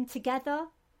came together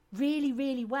really,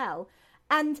 really well.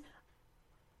 And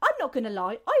I'm not going to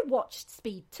lie, I watched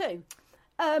Speed 2.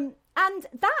 And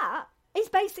that is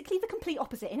basically the complete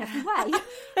opposite in every way.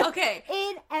 Okay.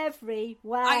 In every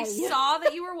way. I saw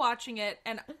that you were watching it,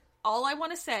 and all I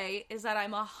want to say is that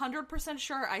I'm 100%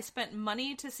 sure I spent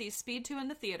money to see Speed 2 in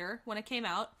the theater when it came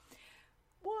out.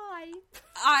 Why?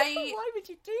 Why would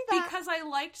you do that? Because I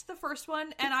liked the first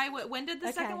one, and when did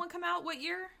the second one come out? What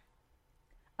year?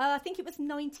 I think it was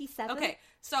 97. Okay,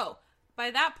 so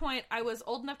by that point, I was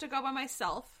old enough to go by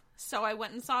myself, so I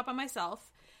went and saw it by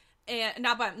myself, and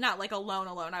not like alone.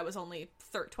 I was only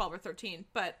 12 or 13,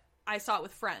 but I saw it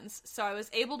with friends, so I was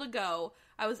able to go.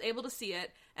 I was able to see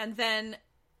it, and then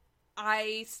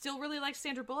I still really liked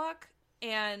Sandra Bullock,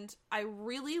 and I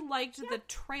really liked the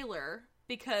trailer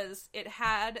because it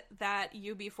had that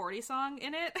UB40 song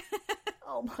in it.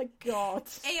 Oh my god.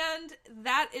 And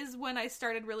that is when I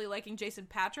started really liking Jason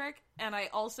Patric, and I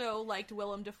also liked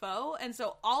Willem Dafoe. And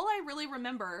so all I really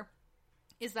remember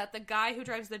is that the guy who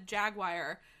drives the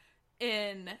Jaguar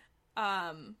in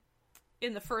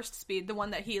the first Speed, the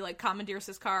one that he like commandeers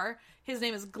his car, his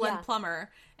name is Glenn Plummer,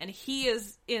 and he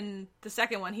is in the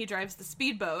second one, he drives the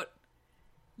speedboat.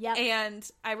 Yeah. And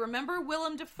I remember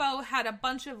Willem Dafoe had a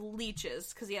bunch of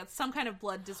leeches because he had some kind of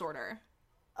blood disorder.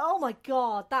 Oh my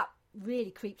god, that really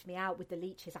creeped me out with the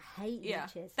leeches. I hate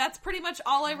leeches. That's pretty much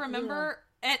all I remember.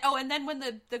 And then when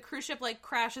the cruise ship like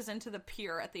crashes into the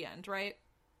pier at the end, right?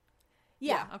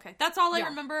 Yeah. Okay. That's all I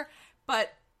remember.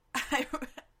 But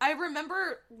I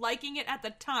remember liking it at the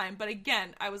time. But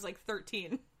again, I was like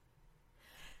 13.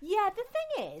 Yeah. The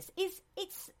thing is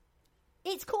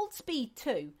it's called Speed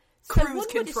 2. So Cruise one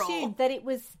control. would assume that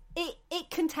it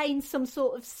contains some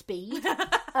sort of speed.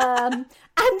 And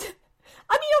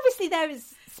I mean, obviously there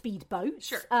is speedboats,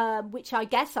 sure. Which I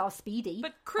guess are speedy.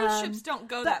 But cruise ships don't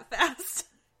go that fast.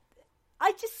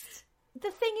 The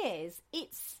thing is,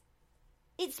 it's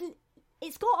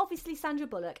got obviously Sandra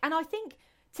Bullock, and I think,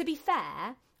 to be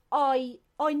fair, I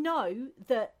know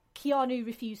that Keanu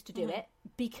refused to do it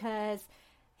because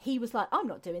he was like, I'm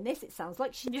not doing this, it sounds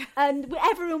like shit. Yeah. And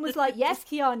everyone was like, yes,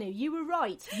 Keanu, you were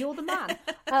right, you're the man.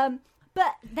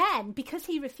 But then, because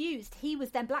he refused, he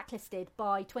was then blacklisted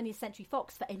by 20th Century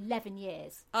Fox for 11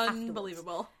 years.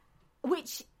 Unbelievable.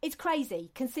 Which is crazy,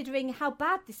 considering how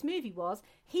bad this movie was.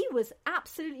 He was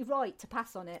absolutely right to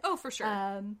pass on it. Oh, for sure.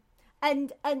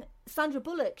 And Sandra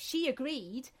Bullock, she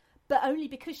agreed, but only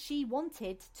because she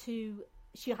wanted to.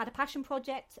 She had a passion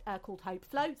project called Hope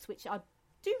Floats, which I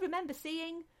do remember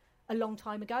seeing a long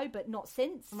time ago, but not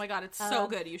since. Oh my god, it's so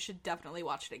good. You should definitely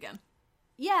watch it again.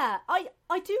 Yeah,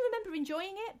 I do remember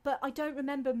enjoying it, but I don't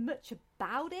remember much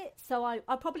about it, so I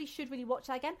probably should really watch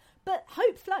that again. But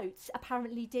Hope Floats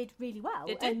apparently did really well.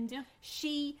 It did, and yeah.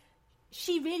 She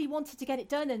really wanted to get it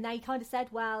done, and they kind of said,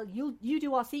 well, you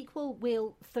do our sequel,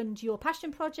 we'll fund your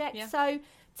passion project. Yeah. So,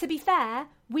 to be fair,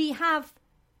 we have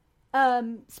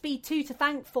Speed 2 to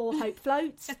thank for Hope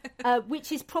Floats,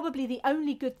 which is probably the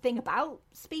only good thing about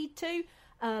Speed 2.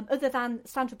 Other than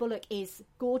Sandra Bullock is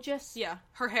gorgeous. Yeah,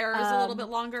 her hair is a little bit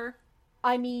longer.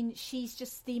 I mean, she's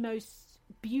just the most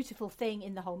beautiful thing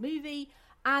in the whole movie.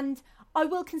 And I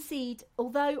will concede,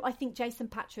 although I think Jason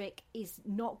Patric is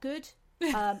not good,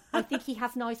 I think he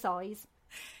has nice eyes.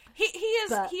 He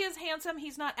is handsome.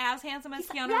 He's not as handsome as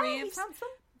Keanu Reeves. He's handsome.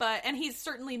 And he's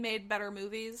certainly made better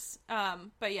movies.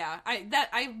 But yeah,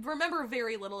 I remember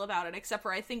very little about it, except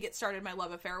for I think it started my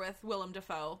love affair with Willem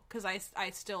Dafoe, because I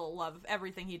still love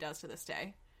everything he does to this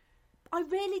day. I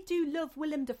really do love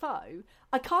Willem Dafoe.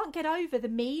 I can't get over the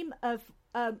meme of,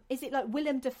 is it like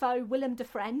Willem Dafoe, Willem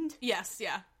Defriend? Yes,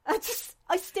 yeah.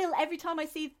 I still, every time I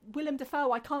see Willem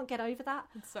Dafoe, I can't get over that.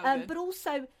 It's so good. But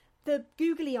also the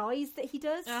googly eyes that he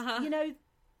does, you know,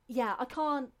 yeah,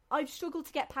 I've struggled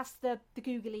to get past the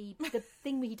googly, the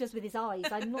thing that he does with his eyes.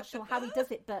 I'm not sure how he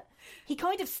does it, but he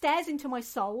kind of stares into my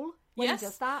soul when he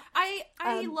does that.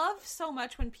 I love so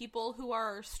much when people who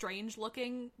are strange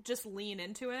looking just lean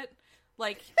into it.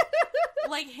 like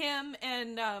like him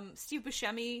and Steve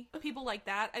Buscemi, people like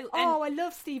that. I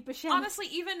love Steve Buscemi. Honestly,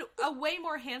 even a way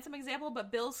more handsome example,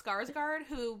 but Bill Skarsgård,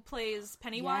 who plays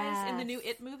Pennywise in the new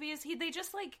It movies, they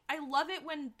just like, I love it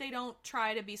when they don't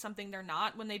try to be something they're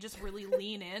not, when they just really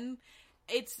lean in.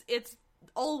 It's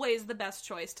always the best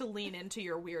choice to lean into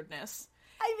your weirdness.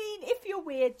 I mean, if you're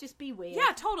weird, just be weird.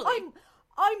 Yeah, totally.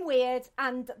 I'm weird,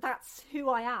 and that's who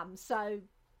I am, so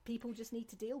people just need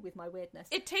to deal with my weirdness.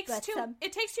 It takes too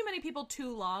many people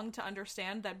too long to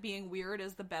understand that being weird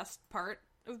is the best part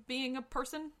of being a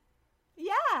person.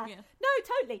 Yeah. No,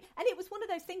 totally. And it was one of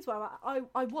those things where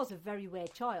I was a very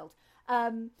weird child.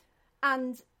 And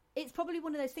it's probably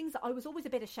one of those things that I was always a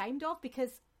bit ashamed of,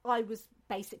 because I was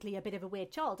basically a bit of a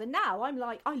weird child. And now I'm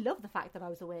like, I love the fact that I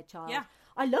was a weird child. Yeah.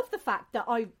 I love the fact that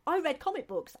I read comic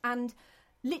books, and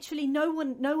literally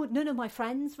none of my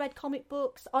friends read comic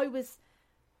books. I was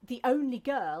the only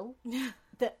girl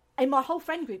that in my whole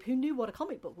friend group who knew what a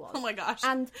comic book was. Oh my gosh.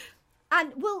 And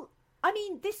well, I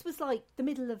mean, this was like the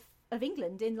middle of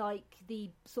England in like the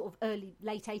sort of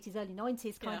late 80s, early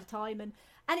 90s kind of time. And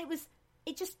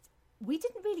we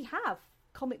didn't really have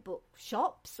comic book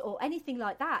shops or anything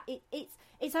like that.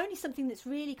 It's only something that's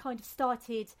really kind of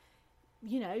started,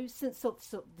 you know, since sort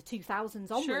of the 2000s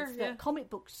onwards, that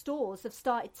comic book stores have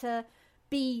started to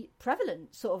be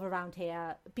prevalent sort of around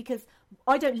here, because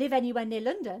I don't live anywhere near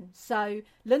London, so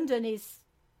London is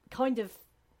kind of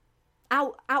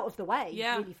out of the way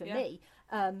really for me.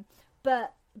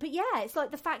 But yeah, it's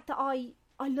like the fact that I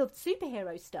loved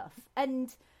superhero stuff,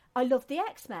 and I loved the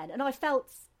X-Men, and I've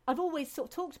always sort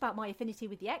of talked about my affinity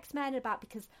with the X-Men,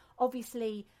 because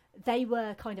obviously they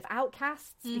were kind of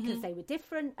outcasts because they were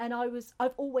different, and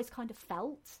I've always kind of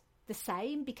felt the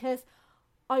same, because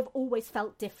I've always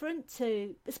felt different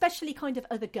to, especially kind of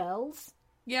other girls.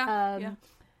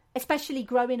 Especially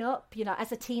growing up, you know,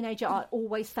 as a teenager, I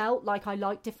always felt like I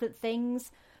liked different things,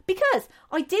 because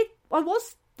I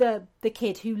was the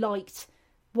kid who liked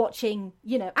watching,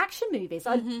 you know, action movies,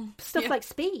 stuff like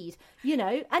Speed, you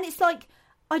know, and it's like,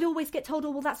 I'd always get told, oh,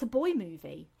 well, that's a boy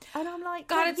movie. And I'm like,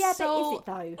 God, but is it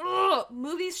though? Ugh,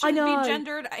 movies shouldn't be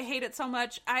gendered. I hate it so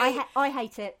much. I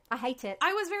hate it. I hate it.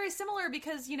 I was very similar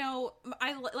because, you know,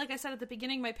 like I said at the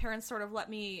beginning, my parents sort of let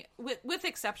me, with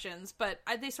exceptions, but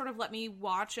they sort of let me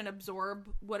watch and absorb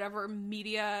whatever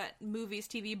media, movies,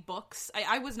 TV, books.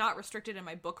 I was not restricted in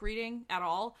my book reading at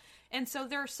all. And so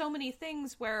there are so many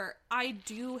things where I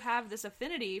do have this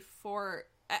affinity for,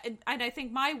 and I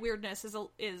think my weirdness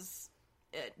is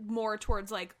more towards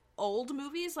like old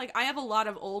movies. Like, I have a lot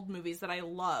of old movies that I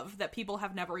love that people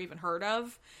have never even heard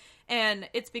of, and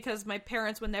it's because my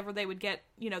parents, whenever they would get,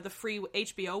 you know, the free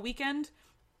HBO weekend,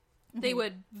 they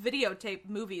would videotape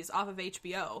movies off of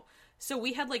HBO. So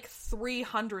we had like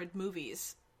 300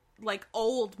 movies, like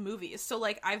old movies. So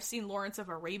like, I've seen Lawrence of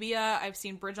Arabia, I've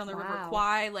seen Bridge on the River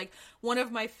Kwai. Like, one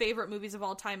of my favorite movies of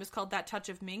all time is called That Touch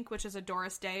of Mink, which is a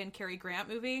Doris Day and Cary Grant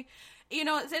movie. You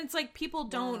know, it's like people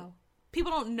don't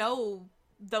know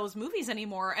those movies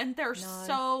anymore, and they're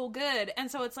so good. And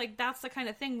so it's like, that's the kind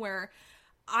of thing where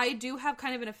I do have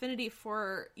kind of an affinity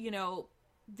for, you know,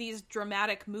 these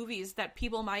dramatic movies that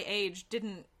people my age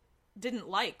didn't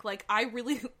like. Like, I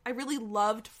really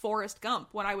loved Forrest Gump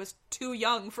when I was too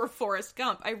young for Forrest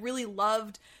Gump. I really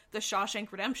loved The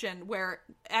Shawshank Redemption, where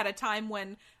at a time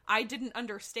when I didn't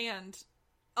understand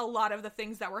a lot of the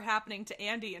things that were happening to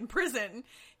Andy in prison.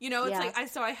 You know, it's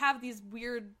like, I have these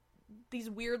weird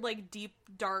like deep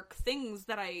dark things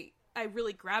that I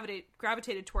really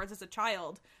gravitated towards as a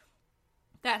child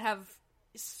that have,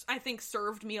 I think,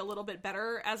 served me a little bit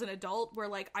better as an adult, where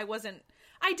like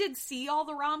I did see all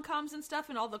the rom-coms and stuff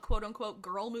and all the quote unquote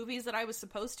girl movies that I was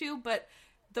supposed to, but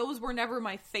those were never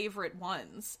my favorite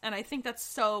ones. And I think that's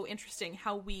so interesting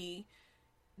how we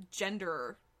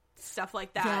gender stuff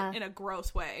like that in a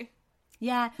gross way.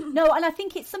 Yeah. No, and I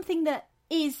think it's something that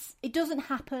it doesn't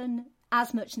happen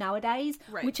as much nowadays,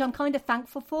 which I'm kind of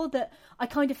thankful for. That I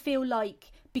kind of feel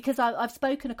like, because I've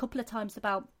spoken a couple of times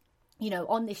about, you know,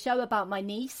 on this show about my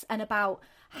niece, and about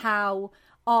how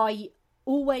I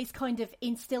always kind of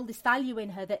instill this value in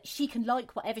her that she can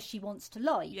like whatever she wants to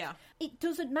like. Yeah. It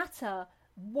doesn't matter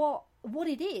what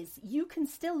it is, you can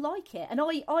still like it. And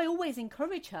I always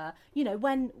encourage her, you know,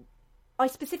 when I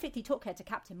specifically took her to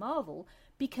Captain Marvel,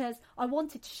 because I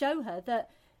wanted to show her that,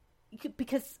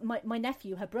 because my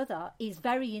nephew, her brother, is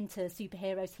very into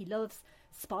superheroes. He loves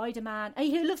Spider-Man.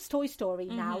 He loves Toy Story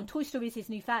now. Toy Story is his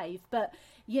new fave. But,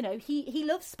 you know, he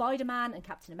loves Spider-Man and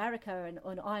Captain America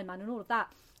and Iron Man and all of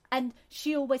that. And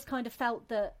she always kind of felt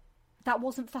that that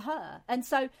wasn't for her. And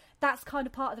so that's kind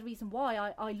of part of the reason why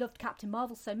I loved Captain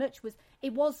Marvel so much. Was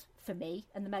it was for me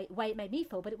and the way it made me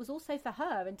feel, but it was also for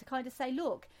her, and to kind of say,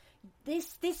 look,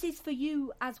 this is for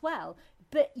you as well,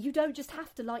 but you don't just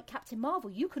have to like Captain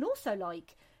Marvel, you can also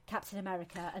like Captain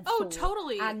America and Thor.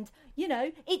 Totally. And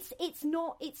it's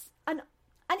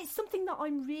something that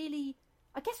I'm really,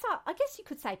 I guess you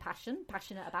could say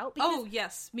passionate about, because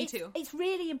yes, me too. It's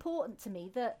really important to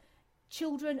me that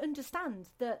children understand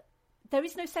that there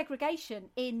is no segregation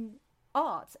in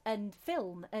art and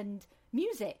film and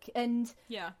music, and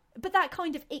but that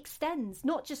kind of extends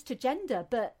not just to gender,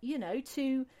 but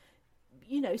to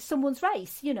someone's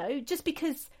race. Just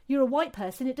because you're a white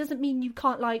person, it doesn't mean you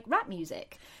can't like rap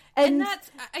music. And that's,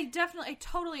 I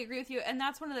totally agree with you. And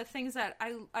that's one of the things that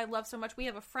I love so much. We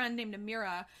have a friend named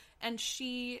Amira, and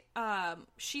she's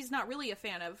not really a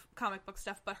fan of comic book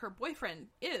stuff, but her boyfriend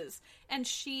is. And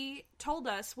she told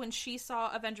us when she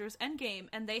saw Avengers Endgame,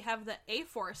 and they have the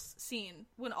A-Force scene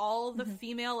when all the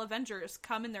female Avengers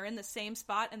come and they're in the same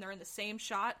spot and they're in the same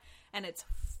shot, and it's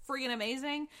friggin'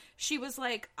 amazing. She was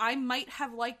like, I might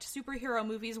have liked superhero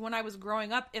movies when I was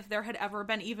growing up if there had ever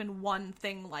been even one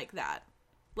thing like that.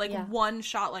 One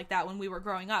shot like that when we were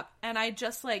growing up. And I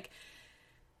just so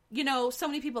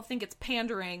many people think it's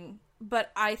pandering,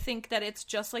 but I think that it's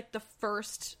just like the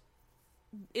first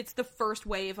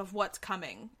wave of what's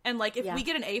coming. And if we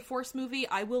get an A-Force movie,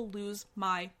 I will lose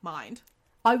my mind.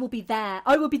 I will be there.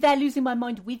 I will be there losing my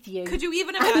mind with you. Could you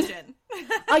even imagine?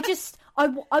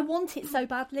 I want it so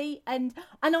badly. And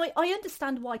I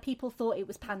understand why people thought it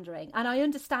was pandering. And I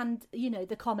understand,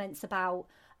 the comments about,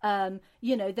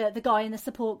 the guy in the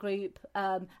support group,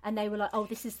 and they were like, oh,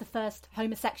 this is the first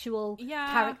homosexual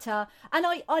character. And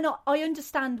I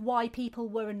understand why people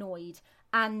were annoyed.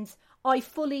 And I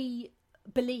fully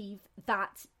believe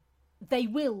that they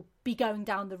will be going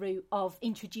down the route of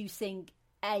introducing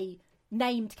a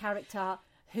named character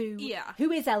who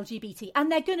is LGBT,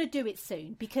 and they're going to do it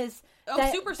soon, because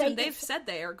super soon. They've said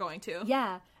they are going to.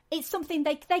 Yeah, it's something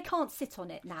they can't sit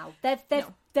on it now.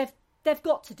 They've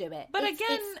got to do it. But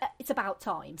it's about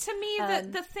time. To me,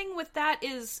 the thing with that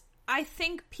is, I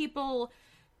think people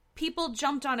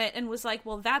jumped on it and was like,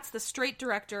 well, that's the straight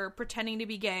director pretending to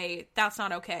be gay. That's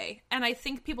not okay. And I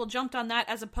think people jumped on that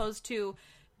as opposed to,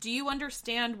 do you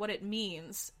understand what it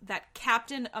means that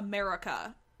Captain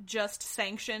America just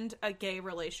sanctioned a gay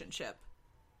relationship?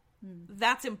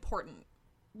 That's important.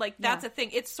 That's a thing.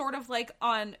 It's sort of like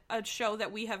on a show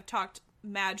that we have talked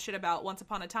mad shit about, Once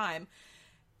Upon a Time.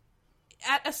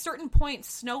 At a certain point,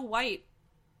 Snow White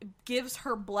gives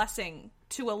her blessing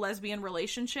to a lesbian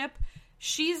relationship.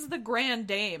 She's the grand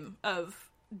dame of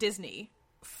Disney.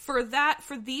 For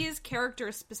these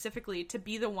characters specifically to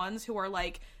be the ones who are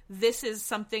like, this is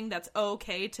something that's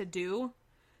okay to do,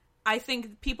 I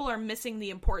think people are missing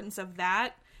the importance of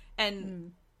that,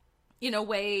 and in a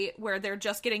way where they're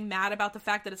just getting mad about the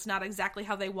fact that it's not exactly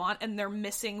how they want, and they're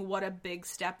missing what a big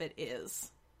step it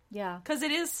is. Yeah. Because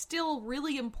it is still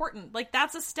really important.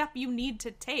 That's a step you need to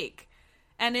take.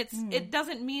 And it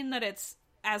doesn't mean that it's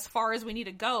as far as we need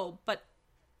to go, but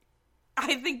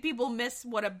I think people miss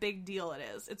what a big deal it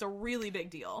is. It's a really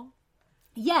big deal.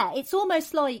 Yeah, it's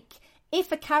almost like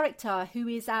if a character who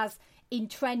is as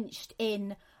entrenched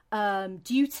in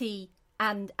duty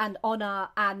and honor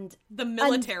and the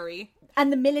military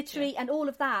and all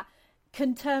of that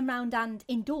can turn around and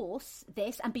endorse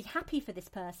this and be happy for this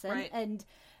person, right. And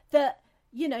that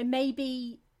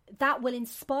maybe that will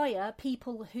inspire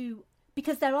people who,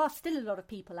 because there are still a lot of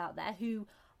people out there who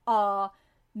are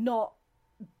not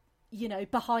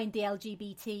behind the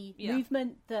LGBT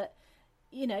movement, that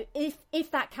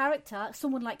if that character,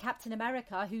 someone like Captain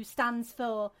America, who stands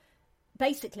for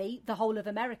basically the whole of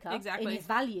America in his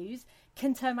values,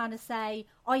 can turn around and say,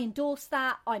 I endorse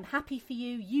that, I'm happy for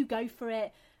you, you go for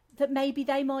it, that maybe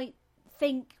they might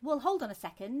think, well, hold on a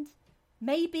second,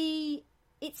 maybe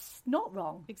it's not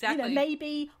wrong. Exactly.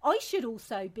 Maybe I should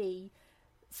also be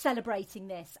celebrating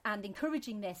this and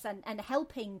encouraging this and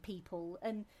helping people.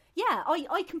 And yeah,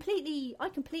 I completely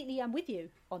am with you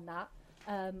on that.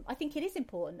 I think it is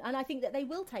important, and I think that they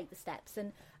will take the steps.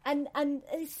 And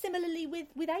similarly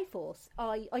with A-Force,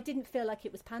 I didn't feel like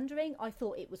it was pandering. I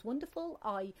thought it was wonderful.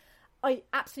 I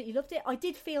absolutely loved it. I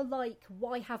did feel like,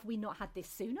 why have we not had this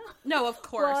sooner? No, of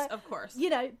course, of course.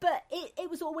 But it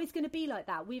was always going to be like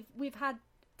that. We've had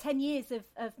 10 years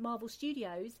of Marvel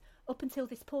Studios up until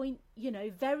this point,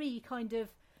 very kind of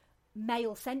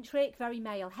male-centric, very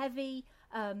male-heavy.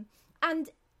 And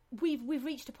we've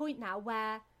reached a point now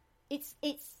where it's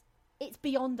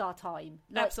beyond our time.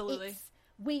 Absolutely.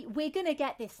 we're gonna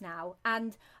get this now,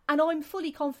 and I'm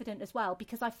fully confident as well,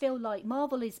 because I feel like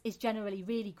Marvel is generally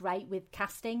really great with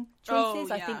casting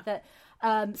choices. Oh, I yeah. think that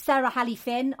Sarah Halley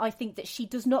Finn, I think that she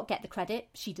does not get the credit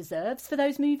she deserves for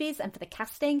those movies and for the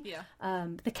casting. Yeah.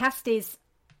 The cast is,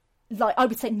 like, I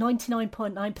would say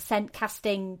 99.9%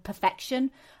 casting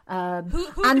perfection.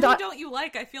 Who and don't you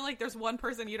like? I feel like there's one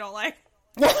person you don't like.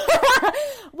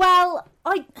 Well,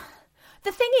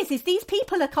 the thing is these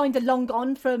people are kind of long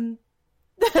gone from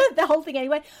the whole thing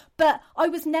anyway. But I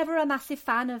was never a massive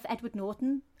fan of Edward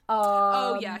Norton.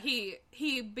 Oh yeah,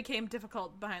 he became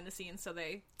difficult behind the scenes, so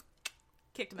they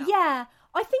kicked him out. Yeah,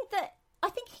 I think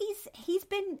he's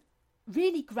been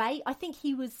really great. I think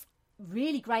he was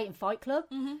really great in Fight Club,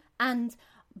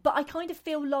 but I kind of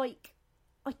feel like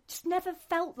I just never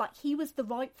felt like he was the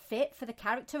right fit for the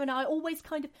character, and I always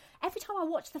kind of, every time I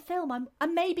watch the film,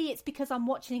 and maybe it's because I'm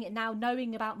watching it now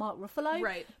knowing about Mark Ruffalo,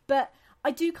 right? But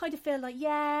I do kind of feel like,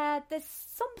 yeah, there's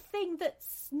something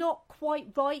that's not quite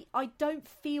right. I don't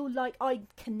feel like I'm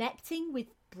connecting with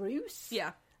Bruce.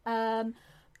 Yeah. Well,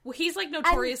 he's like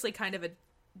notoriously kind of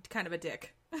a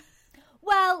dick.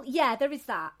 Well, yeah, there is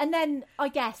that, and then I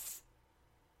guess,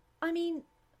 I mean,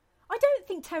 I don't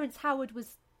think Terrence Howard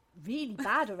was really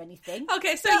bad or anything.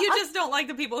 Okay, so you just don't like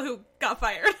the people who got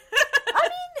fired. I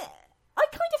mean, I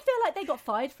kind of feel like they got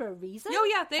fired for a reason. Oh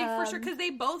yeah, they for sure, because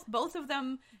they both of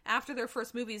them, after their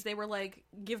first movies, they were like,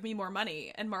 give me more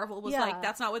money, and Marvel was like,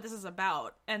 that's not what this is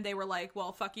about, and they were like,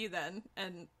 well, fuck you then,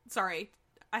 and sorry,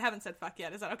 I haven't said fuck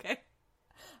yet, is that okay?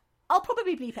 I'll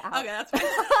probably bleep it out. Okay, that's fine.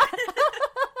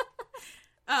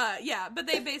 Yeah, but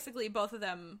they basically, both of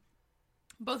them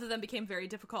became very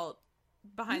difficult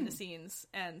behind the scenes,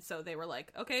 and so they were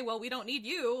like, okay, well, we don't need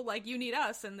you, like, you need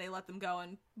us, and they let them go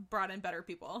and brought in better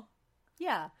people.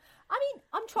 Yeah, I mean,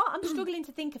 I'm struggling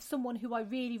to think of someone who I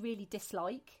really, really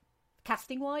dislike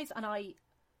casting wise, and I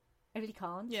really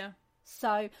can't. Yeah.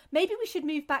 So maybe we should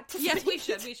move back to Speed.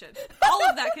 Yes, we should. All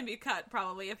of that can be cut,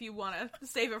 probably, if you want to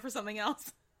save it for something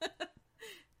else. I'll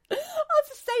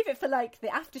just save it for, like,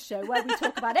 the after show where we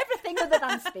talk about everything other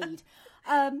than Speed.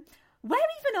 Where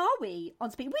even are we on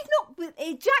Speed?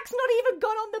 Jack's not even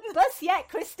gone on the bus yet,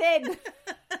 Kristen. He's not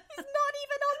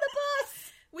even on the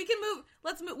bus. We can move.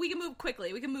 We can move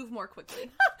quickly. We can move more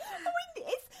quickly. The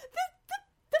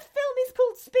film is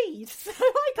called Speed, so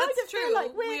I kind of feel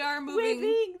like we are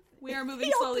moving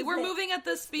slowly. We're moving at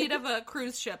the speed of a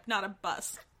cruise ship, not a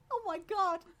bus. Oh my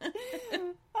god.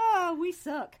 Oh, we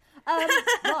suck.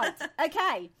 Right.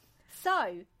 Okay.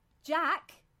 So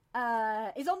Jack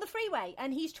is on the freeway,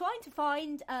 and he's trying to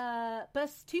find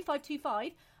bus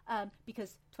 2525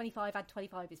 because 25 add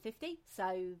 25 is 50.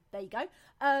 So there you go.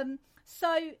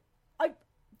 So I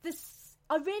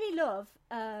really love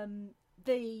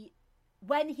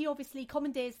when he obviously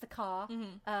commandeers the car,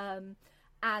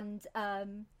 and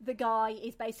the guy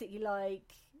is basically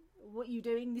like, "What are you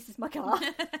doing? This is my car."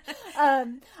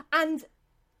 And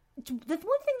the one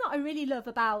thing that I really love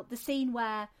about the scene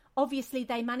where obviously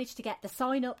they managed to get the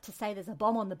sign up to say there's a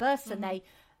bomb on the bus, and they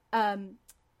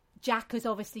Jack is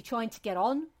obviously trying to get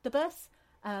on the bus,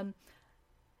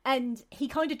 and he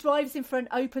kind of drives in front,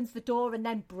 opens the door, and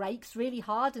then brakes really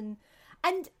hard, and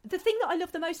the thing that I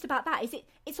love the most about that is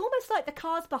it's almost like the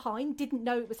cars behind didn't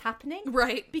know it was happening,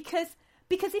 right? Because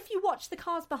if you watch the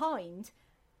cars behind,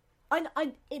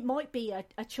 it might be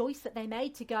a choice that they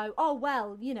made to go, oh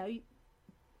well, you know,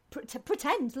 to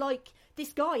pretend like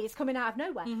this guy is coming out of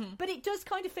nowhere. But it does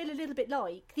kind of feel a little bit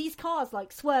like these cars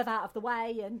like swerve out of the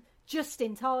way and just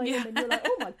in time, and you're like,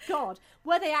 oh my god,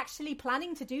 were they actually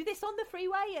planning to do this on the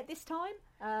freeway at this time?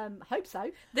 Hope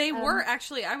so. They were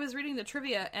actually. I was reading the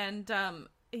trivia, and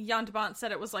Jan de Bont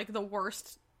said it was like the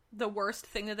worst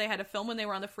thing that they had to film when they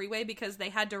were on the freeway, because they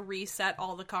had to reset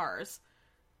all the cars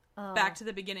back to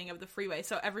the beginning of the freeway,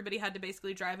 so everybody had to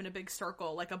basically drive in a big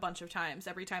circle like a bunch of times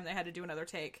every time they had to do another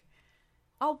take.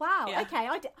 Oh wow. Yeah. Okay,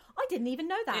 I didn't even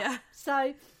know that. Yeah.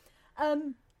 So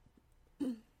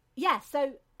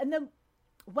so and then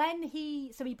when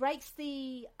he breaks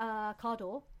the car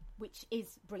door, which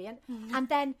is brilliant, and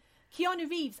then Keanu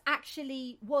Reeves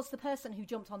actually was the person who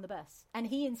jumped on the bus, and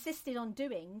he insisted on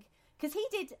doing, because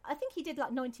I think he did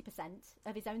like 90%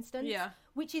 of his own stunts,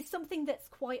 which is something that's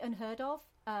quite unheard of.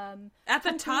 At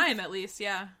the time, at least,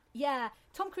 yeah. Yeah,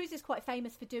 Tom Cruise is quite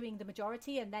famous for doing the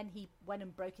majority, and then he went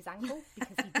and broke his ankle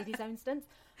because he did his own stunts.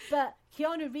 But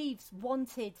Keanu Reeves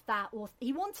wanted that, or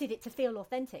he wanted it to feel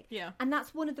authentic. Yeah. And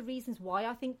that's one of the reasons why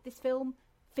I think this film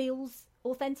feels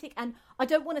authentic. And I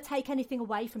don't want to take anything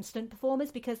away from stunt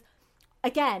performers, because,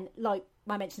 again, like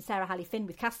I mentioned Sarah Halley Finn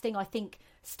with casting, I think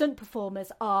stunt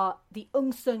performers are the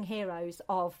unsung heroes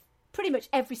of pretty much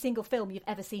every single film you've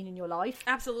ever seen in your life.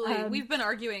 Absolutely. We've been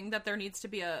arguing that there needs to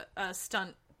be a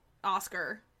stunt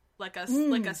Oscar, like a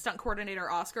stunt coordinator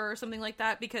Oscar or something like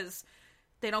that, because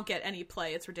they don't get any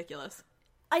play. It's ridiculous.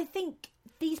 I think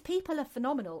these people are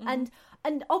phenomenal.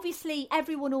 And obviously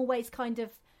everyone always kind of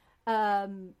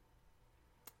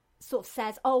sort of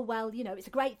says, oh, well, you know, it's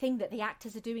a great thing that the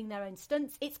actors are doing their own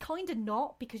stunts. It's kind of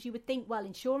not, because you would think, well,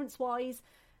 insurance-wise,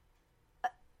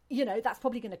 you know, that's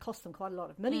probably going to cost them quite a lot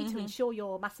of money to insure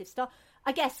your massive star.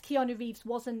 I guess Keanu Reeves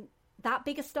wasn't that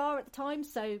big a star at the time,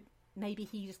 so maybe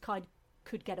he just kind of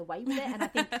could get away with it. And I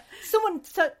think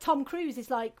Tom Cruise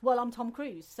is like, well, I'm Tom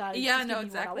Cruise, so yeah, no,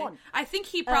 exactly. I think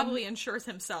he probably insures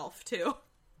himself too.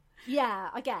 Yeah,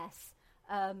 I guess.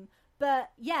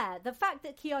 But yeah, the fact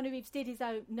that Keanu Reeves did his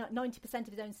own 90% of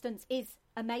his own stunts is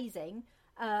amazing.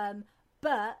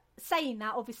 But saying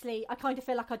that, obviously, I kind of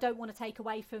feel like I don't want to take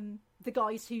away from the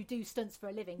guys who do stunts for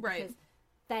a living, because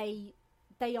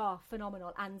they are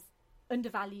phenomenal and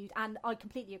undervalued. And I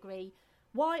completely agree.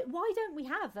 Why don't we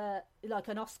have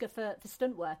an Oscar for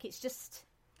stunt work? It's just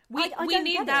we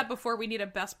need that before we need a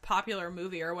best popular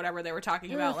movie or whatever they were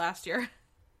talking about last year.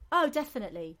 Oh,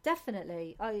 definitely.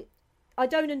 I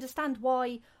don't understand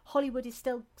why Hollywood is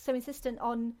still so insistent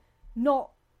on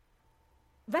not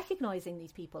recognizing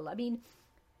these people. I mean,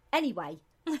 anyway,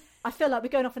 I feel like we're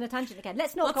going off on a tangent again.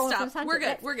 Let's not go off on a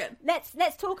tangent. We're good.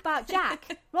 Let's talk about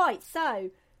Jack. Right, so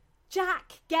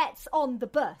Jack gets on the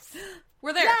bus.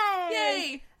 We're there.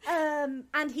 Yay!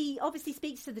 And he obviously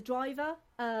speaks to the driver.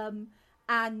 And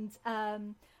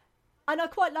I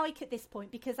quite like at this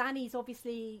point, because Annie's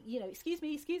obviously, you know, excuse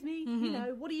me, you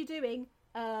know, what are you doing?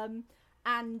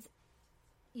 And,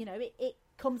 you know, it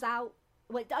comes out.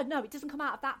 Well, no, it doesn't come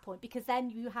out at that point, because then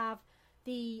you have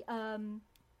the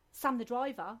Sam the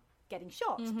driver getting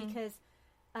shot, because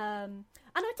and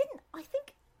I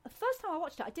think the first time I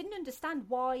watched it, I didn't understand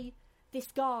why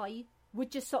this guy would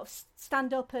just sort of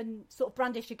stand up and sort of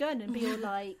brandish a gun and be all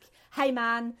like, hey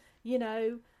man, you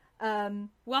know,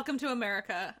 welcome to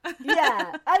America.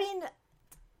 Yeah, I mean,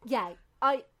 yeah,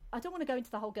 I don't want to go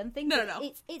into the whole gun thing. No.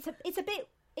 It's a bit,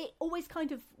 it always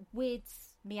kind of weirds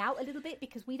me out a little bit,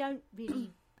 because we don't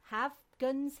really have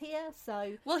guns here.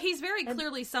 So, well, he's very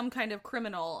clearly some kind of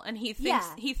criminal, and he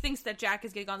thinks that Jack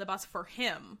is getting on the bus for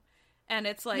him, and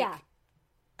it's like,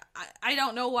 I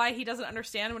don't know why he doesn't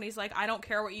understand when he's like, I don't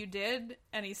care what you did,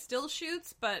 and he still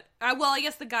shoots. But well, I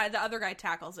guess the other guy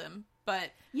tackles him, but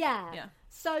yeah.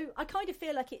 So I kind of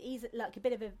feel like it is like a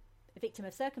bit of a victim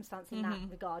of circumstance in that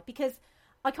regard, because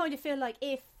I kind of feel like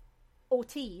if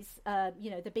Ortiz,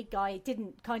 you know, the big guy,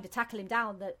 didn't kind of tackle him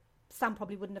down, that Sam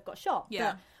probably wouldn't have got shot.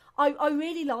 Yeah. But I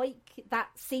really like that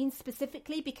scene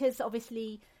specifically, because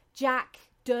obviously Jack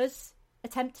does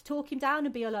attempt to talk him down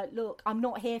and be like, look, I'm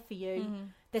not here for you.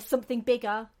 There's something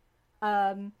bigger.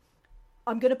 I'm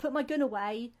going to put my gun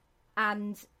away,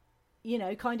 and, you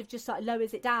know, kind of just like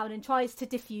lowers it down and tries to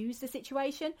diffuse the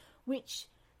situation, which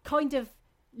kind of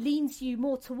leans you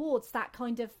more towards that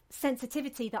kind of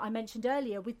sensitivity that I mentioned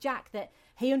earlier with Jack, that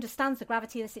he understands the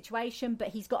gravity of the situation, but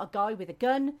he's got a guy with a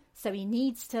gun, so he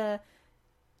needs to,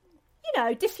 you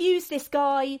know, diffuse this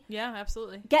guy. Yeah,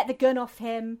 absolutely. Get the gun off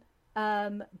him.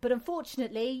 But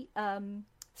unfortunately,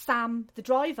 Sam, the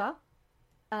driver,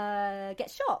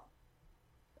 gets shot.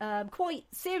 Quite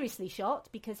seriously shot,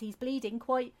 because he's bleeding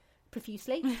quite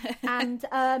profusely. And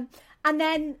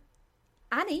then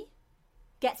Annie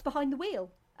gets behind the wheel.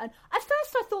 And at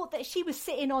first I thought that she was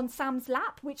sitting on Sam's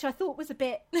lap, which I thought was a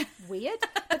bit weird.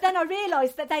 But then I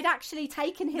realised that they'd actually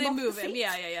taken him off the seat. They move him,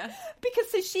 yeah.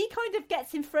 Because so she kind of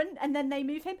gets in front and then they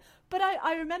move him. But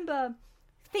I remember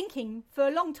thinking for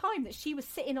a long time that she was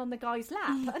sitting on the guy's lap.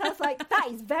 And I was like, that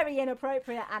is very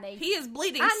inappropriate, Annie. He is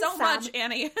bleeding so much,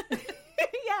 Annie.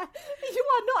 Yeah, you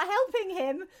are not helping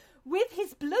him with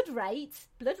his blood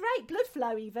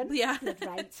flow even. Yeah. Blood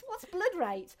rate. What's blood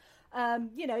rate?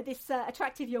 You know, this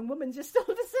attractive young woman just all of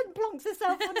a sudden plonks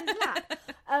herself on his lap.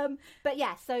 But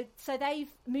yeah, so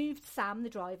they've moved Sam, the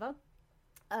driver,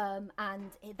 and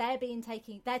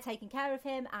they're taking care of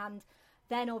him, and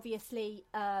then obviously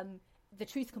the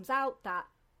truth comes out that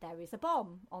there is a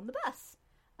bomb on the bus,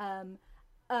 and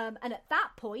at that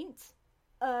point,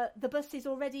 the bus is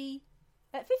already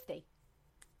at 50.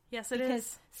 Yes, it is.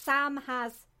 Because Sam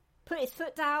has put his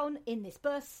foot down in this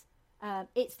bus.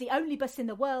 It's the only bus in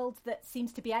the world that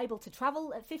seems to be able to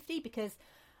travel at 50, because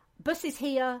buses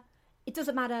here, it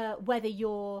doesn't matter whether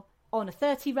you're on a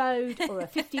 30 road or a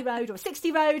 50 road or a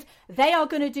 60 road, they are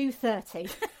going to do 30.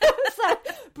 So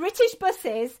British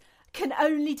buses can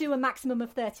only do a maximum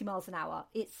of 30 miles an hour.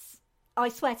 I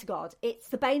swear to God, it's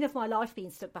the bane of my life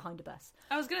being stuck behind a bus.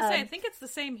 I was going to say, I think it's the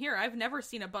same here. I've never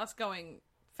seen a bus going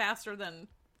faster than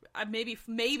maybe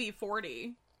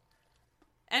 40.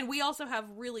 And we also have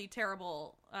really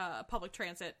terrible public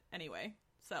transit anyway,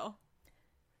 so...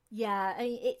 Yeah, I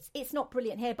mean, it's not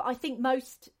brilliant here, but I think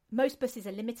most buses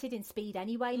are limited in speed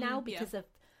anyway now because of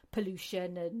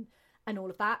pollution and all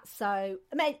of that. So,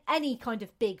 I mean, any kind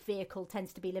of big vehicle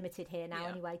tends to be limited here now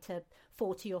anyway to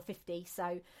 40 or 50.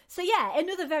 So yeah,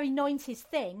 another very 90s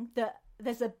thing that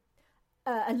there's a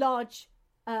large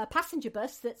passenger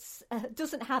bus that's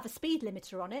doesn't have a speed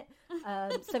limiter on it,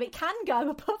 so it can go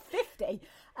above 50,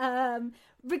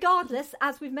 regardless,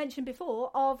 as we've mentioned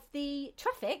before, of the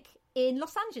traffic in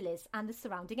Los Angeles and the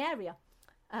surrounding area,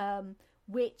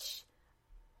 which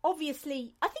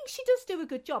obviously I think she does do a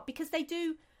good job, because they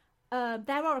do. There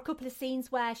are a couple of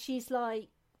scenes where she's like,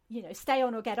 you know, stay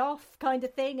on or get off kind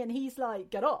of thing, and he's like,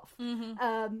 get off.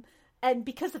 And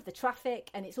because of the traffic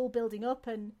and it's all building up,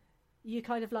 and you're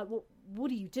kind of like, well, what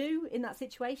do you do in that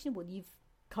situation? Well, you've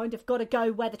kind of got to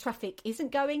go where the traffic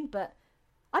isn't going, but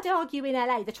I'd argue in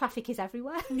LA the traffic is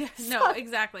everywhere. No,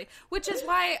 exactly. Which is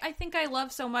why I think I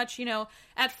love so much, you know,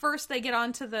 at first they get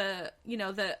onto the, you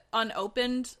know, the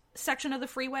unopened section of the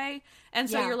freeway, and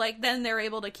so you're like, then they're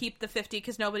able to keep the 50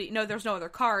 because there's no other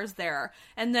cars there.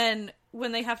 And then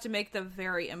when they have to make the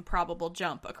very improbable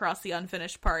jump across the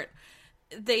unfinished part,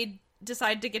 they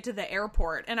decide to get to the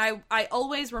airport, and I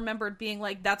always remembered being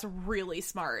like, that's really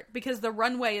smart, because the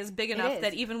runway is big enough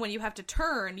that even when you have to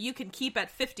turn, you can keep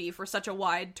at 50 for such a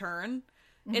wide turn.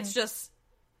 It's just,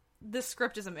 this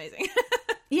script is amazing.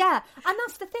 Yeah, and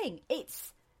that's the thing,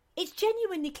 it's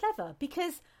genuinely clever,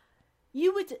 because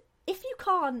you would, if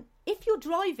you're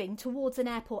driving towards an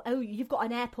airport, you've got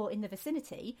an airport in the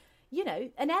vicinity, you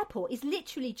know, an airport is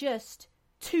literally just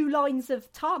 2 lines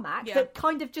of tarmac that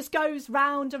kind of just goes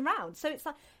round and round. So it's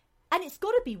like, and it's got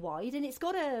to be wide, and it's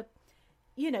got to,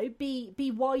 you know,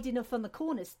 be wide enough on the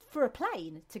corners for a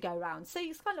plane to go round. So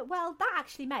it's kind of, well, that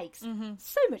actually makes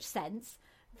so much sense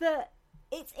that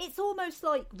it's almost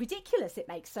like ridiculous. It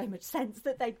makes so much sense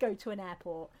that they'd go to an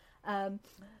airport.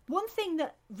 One thing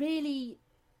that really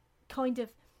kind of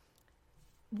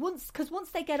once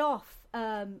they get off,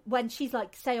 when she's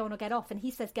like, stay on or get off, and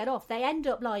he says get off, they end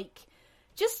up like,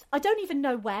 just, I don't even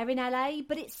know where in LA,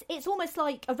 but it's almost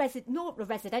like not a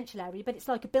residential area, but it's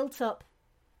like a built-up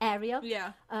area.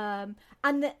 Yeah.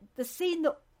 And the scene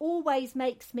that always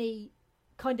makes me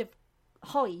kind of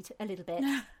hide a little bit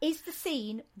is the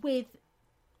scene with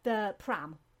the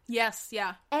pram. Yes,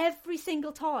 yeah. Every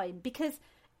single time, because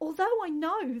although I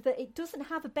know that it doesn't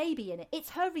have a baby in it, it's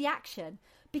her reaction,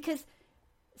 because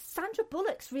Sandra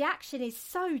Bullock's reaction is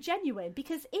so genuine,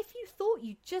 because if you thought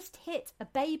you just hit a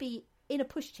baby in a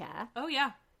pushchair,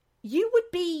 you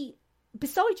would be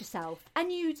beside yourself, and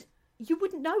you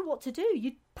wouldn't know what to do.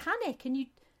 You'd panic, and you'd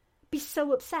be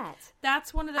so upset.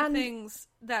 That's one of the things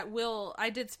that I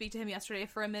did speak to him yesterday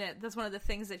for a minute. That's one of the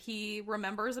things that he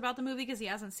remembers about the movie, because he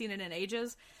hasn't seen it in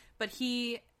ages. But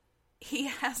he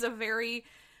got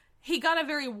a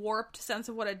very warped sense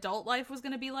of what adult life was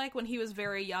going to be like when he was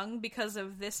very young, because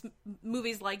of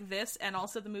movies like this, and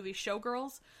also the movie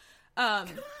Showgirls. I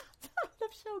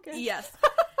love Showgirls. Yes.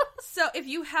 So if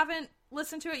you haven't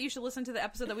listened to it, you should listen to the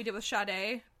episode that we did with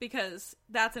Sade, because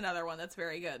that's another one that's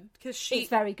very good. Because it's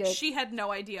very good. She had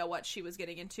no idea what she was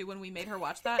getting into when we made her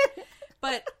watch that.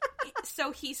 But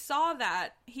so he saw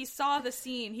that. He saw the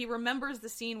scene. He remembers the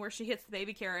scene where she hits the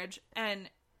baby carriage, and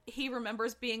he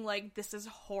remembers being like, this is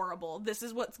horrible. This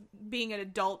is what being an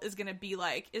adult is going to be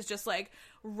like, is just like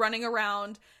running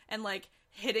around and like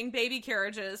hitting baby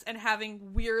carriages and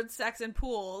having weird sex in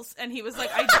pools. And he was like,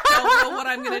 I don't know what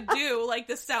I'm going to do. Like,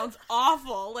 this sounds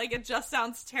awful. Like, it just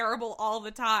sounds terrible all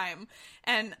the time.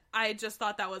 And I just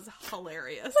thought that was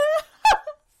hilarious.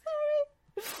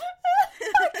 Sorry.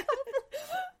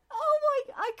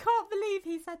 I can't believe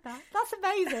he said that. That's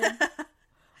amazing.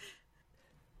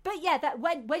 But yeah, that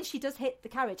when she does hit the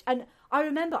carriage, and I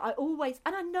remember I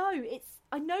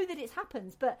know that it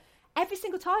happens, but every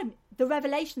single time the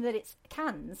revelation that it's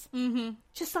cans,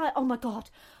 just like, oh my god,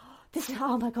 it's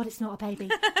not a baby.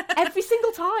 Every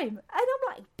single time, and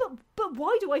I'm like, but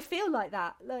why do I feel like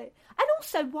that? Like, and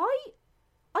also, why?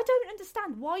 I don't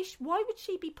understand why would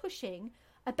she be pushing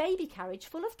a baby carriage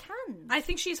full of cans? I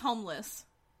think she's homeless.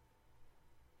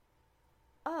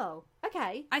 Oh,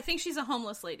 okay. I think she's a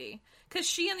homeless lady, because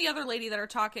she and the other lady that are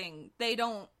talking, they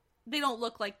don't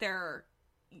look like they're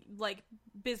like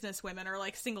business women or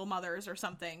like single mothers or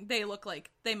something. They look like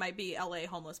they might be LA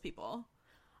homeless people.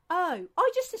 Oh,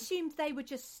 I just assumed they were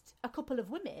just a couple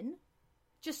of women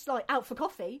just like out for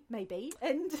coffee, maybe.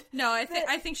 And no, I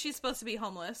think she's supposed to be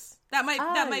homeless. That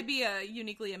might be a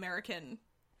uniquely American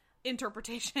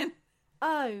interpretation.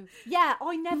 Oh, yeah,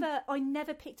 I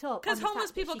never picked up. Because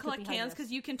homeless people collect cans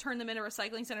because you can turn them into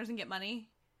recycling centers and get money.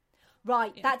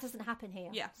 Right, yeah. That doesn't happen here.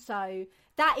 Yeah. So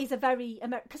that is a very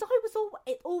American... Because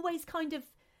it always kind of...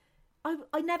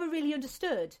 I never really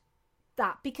understood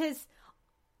that because,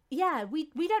 yeah, we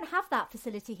don't have that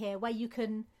facility here where you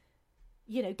can,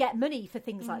 get money for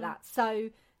things like that. So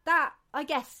that, I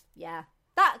guess, yeah.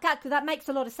 That makes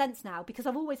a lot of sense now because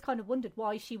I've always kind of wondered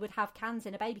why she would have cans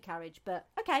in a baby carriage. But,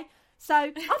 okay. So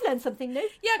I've learned something new.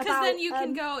 Yeah, because then you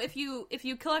can go, if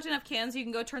you collect enough cans, you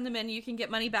can go turn them in, you can get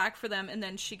money back for them, and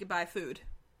then she could buy food,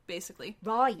 basically.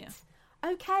 Right. Yeah.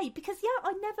 Okay, because,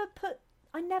 yeah,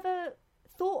 I never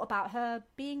thought about her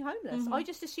being homeless. I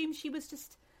just assumed she was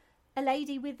just a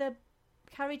lady with a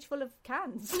carriage full of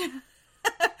cans.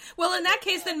 Well, in that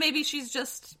case, then maybe she's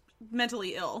just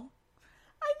mentally ill.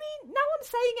 I mean, now I'm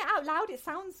saying it out loud, it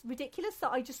sounds ridiculous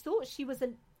that I just thought she was a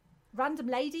random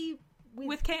lady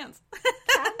with cans.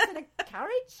 Cans in a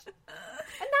carriage.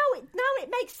 And now it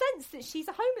makes sense that she's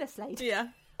a homeless lady. Yeah.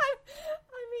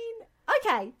 I mean,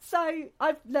 okay, so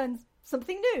I've learned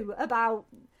something new about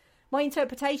my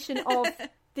interpretation of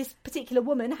this particular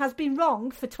woman has been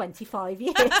wrong for 25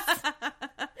 years.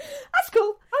 That's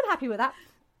cool. I'm happy with that.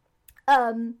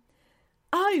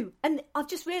 Oh, and I've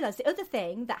just realised the other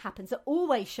thing that happens that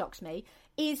always shocks me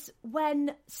is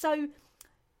when... So...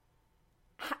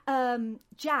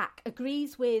 Jack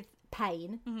agrees with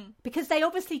Payne because they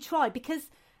obviously try because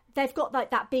they've got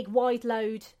like that big wide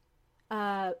load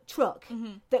truck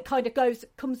that kind of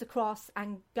comes across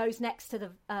and goes next to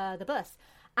the bus,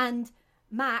 and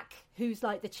Mac, who's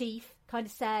like the chief, kind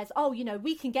of says, "Oh,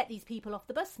 we can get these people off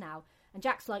the bus now," and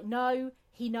Jack's like, "No,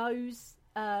 he knows,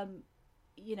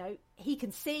 he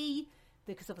can see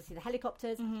because obviously the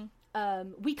helicopters."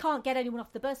 We can't get anyone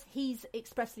off the bus. He's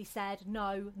expressly said,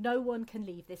 no one can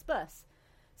leave this bus.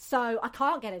 So I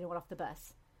can't get anyone off the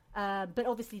bus. But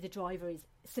obviously the driver is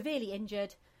severely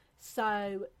injured.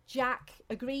 So Jack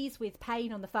agrees with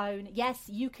Payne on the phone. Yes,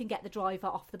 you can get the driver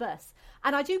off the bus.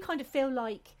 And I do kind of feel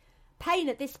like Payne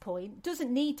at this point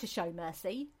doesn't need to show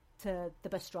mercy to the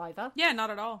bus driver. Yeah, not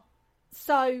at all.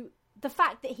 So the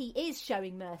fact that he is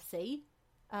showing mercy...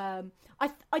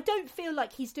 I don't feel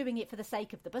like he's doing it for the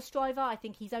sake of the bus driver. I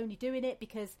think he's only doing it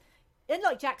because, and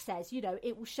like Jack says,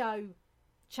 it will show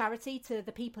charity to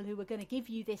the people who are going to give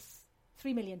you this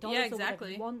 $3 million or whatever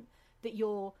you want, that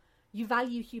you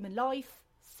value human life.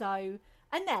 So,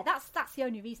 and that's the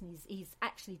only reason he's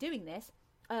actually doing this.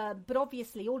 But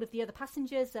obviously all of the other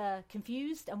passengers are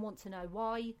confused and want to know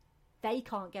why they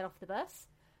can't get off the bus.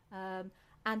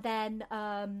 And then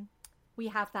we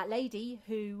have that lady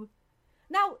who...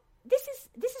 Now, this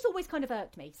has always kind of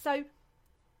irked me. So,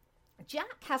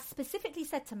 Jack has specifically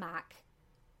said to Mac,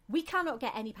 we cannot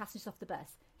get any passengers off the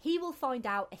bus. He will find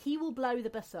out, he will blow the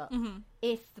bus up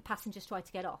if the passengers try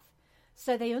to get off.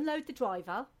 So they unload the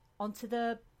driver onto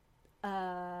the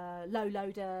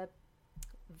low-loader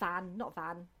van, not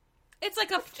van. It's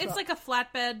like a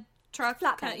flatbed truck.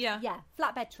 Flatbed, yeah,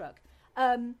 flatbed truck.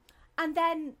 And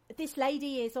then this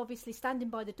lady is obviously standing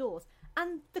by the doors.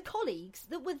 And the colleagues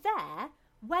that were there,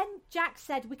 when Jack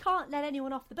said, we can't let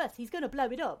anyone off the bus, he's going to blow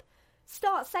it up,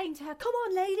 start saying to her, come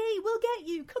on, lady, we'll get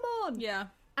you, come on. Yeah.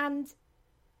 And,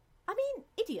 I mean,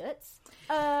 idiots.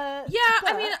 I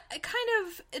mean, kind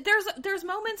of, there's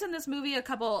moments in this movie, a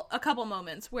couple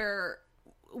moments where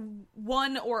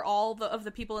one or all of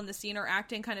the people in the scene are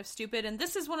acting kind of stupid, and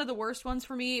this is one of the worst ones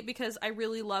for me because I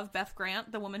really love Beth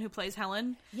Grant, the woman who plays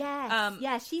Helen. Yes,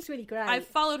 yeah, she's really great. I've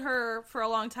followed her for a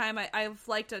long time. I've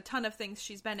liked a ton of things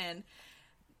she's been in,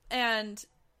 and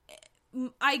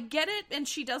I get it, and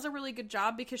she does a really good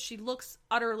job because she looks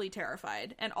utterly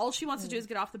terrified, and all she wants to do is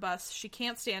get off the bus. She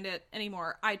can't stand it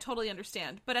anymore. I totally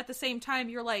understand, but at the same time,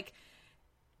 you're like,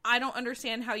 I don't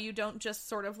understand how you don't just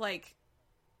sort of like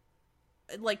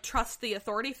trust the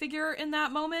authority figure in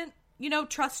that moment.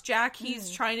 Trust Jack.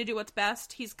 He's trying to do what's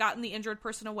best. He's gotten the injured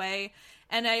person away.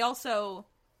 And I also,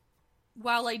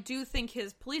 while I do think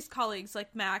his police colleagues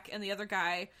like Mac and the other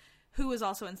guy, who was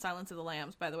also in Silence of the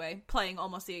Lambs, by the way, playing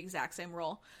almost the exact same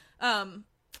role.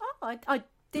 I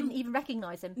didn't even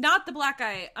recognize him. Not the black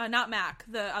guy, not Mac,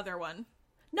 the other one.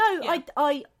 No, yeah.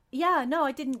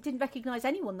 I didn't recognize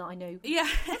anyone that I knew. Yeah.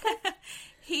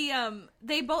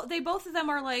 They both of them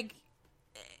are like,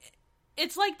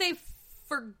 it's like they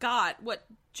forgot what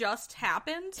just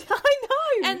happened. I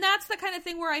know! And that's the kind of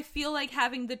thing where I feel like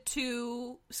having the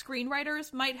two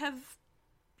screenwriters might have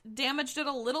damaged it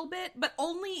a little bit, but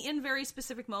only in very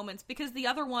specific moments, because the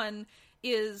other one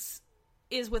is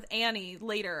is with Annie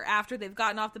later after they've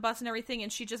gotten off the bus and everything,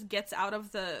 and she just gets out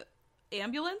of the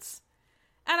ambulance.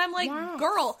 And I'm like, yes.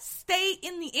 Girl, stay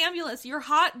in the ambulance. Your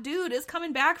hot dude is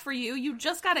coming back for you. You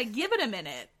just gotta give it a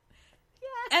minute.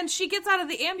 Yeah. And she gets out of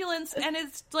the ambulance and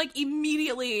is like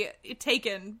immediately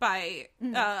taken by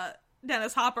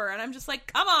Dennis Hopper. And I'm just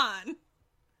like, come on.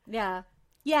 Yeah.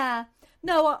 Yeah.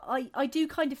 No, I do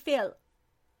kind of feel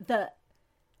that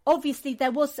obviously there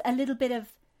was a little bit of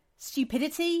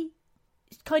stupidity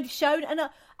kind of shown. And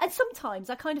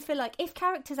sometimes I kind of feel like if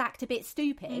characters act a bit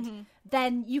stupid,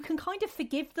 then you can kind of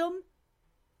forgive them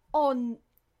on,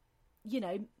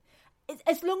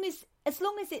 as long as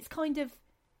it's kind of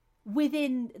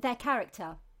within their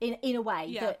character in a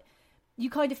way that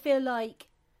you kind of feel like,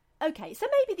 okay, so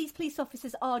maybe these police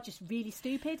officers are just really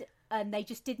stupid and they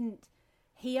just didn't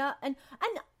hear. And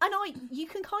you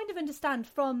can kind of understand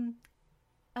from,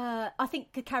 I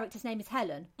think the character's name is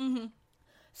Helen. Mm-hmm.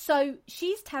 So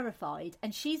she's terrified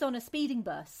and she's on a speeding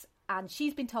bus and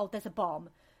she's been told there's a bomb.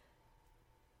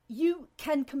 You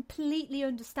can completely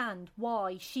understand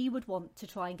why she would want to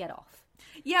try and get off.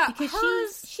 Yeah,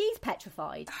 because she's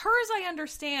petrified. Hers, I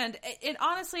understand. And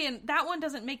honestly, and that one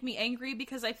doesn't make me angry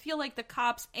because I feel like the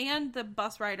cops and the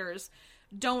bus riders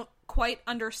don't quite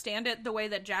understand it the way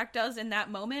that Jack does in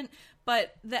that moment.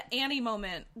 But the Annie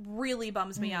moment really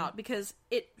bums me out because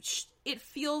it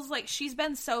feels like she's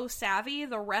been so savvy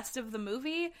the rest of the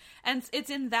movie, and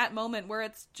it's in that moment where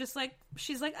it's just like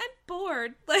she's like, I'm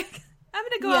bored. Like, I'm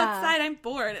gonna go outside. I'm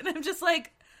bored, and I'm just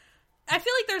like, I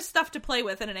feel like there's stuff to play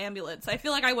with in an ambulance. I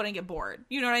feel like I wouldn't get bored.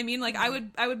 You know what I mean? Like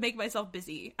I would make myself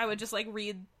busy. I would just like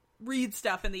read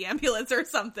stuff in the ambulance or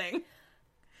something.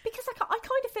 Because I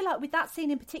kind of feel like with that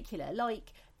scene in particular,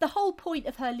 like the whole point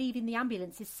of her leaving the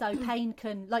ambulance is so Payne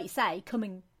can, like you say, come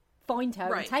and find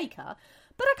her and take her.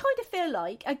 But I kind of feel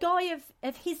like a guy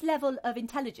of his level of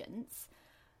intelligence,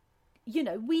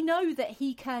 we know that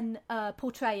he can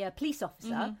portray a police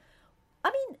officer. I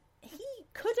mean, he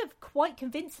could have quite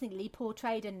convincingly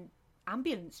portrayed an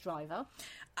ambulance driver.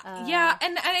 Yeah,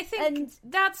 and I think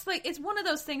that's like, it's one of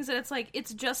those things that it's like,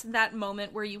 it's just that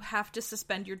moment where you have to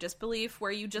suspend your disbelief,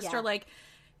 where you just are like,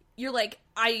 you're like,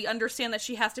 I understand that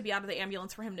she has to be out of the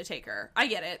ambulance for him to take her. I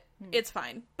get it. It's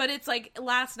fine. But it's like,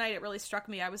 last night it really struck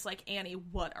me. I was like, Annie,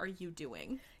 what are you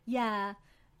doing? Yeah.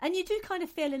 And you do kind of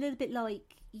feel a little bit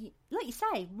like you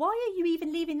say, why are you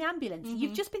even leaving the ambulance?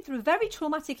 You've just been through a very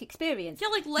traumatic experience. Yeah,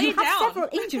 like lay down. You have several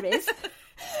injuries.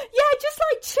 Yeah, just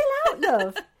like chill out,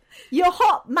 love. Your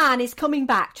hot man is coming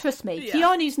back, trust me. Yeah.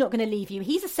 Keanu's not going to leave you.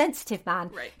 He's a sensitive man.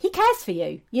 Right. He cares for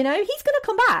you, he's going to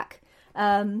come back.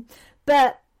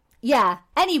 But yeah,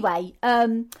 anyway,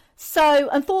 so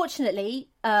unfortunately,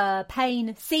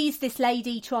 Payne sees this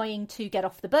lady trying to get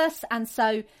off the bus, and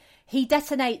so he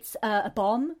detonates a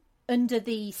bomb under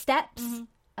the steps.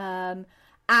 And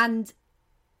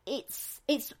it's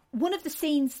one of the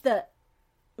scenes that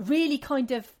really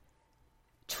kind of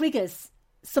triggers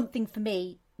something for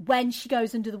me when she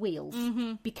goes under the wheels,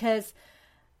 because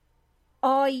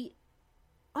I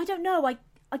don't know, I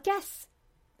guess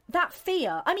that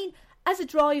fear, I mean, as a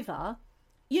driver,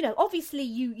 obviously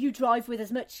you drive with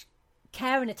as much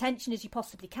care and attention as you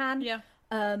possibly can. Yeah.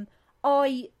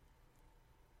 I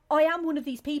am one of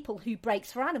these people who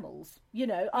brakes for animals,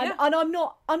 and I'm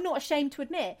not ashamed to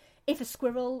admit, if a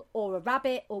squirrel or a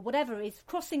rabbit or whatever is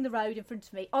crossing the road in front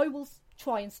of me, I will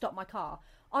try and stop my car.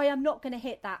 I am not going to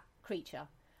hit that creature.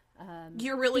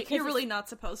 You're really not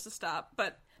supposed to stop,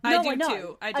 but I do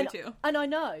too. And I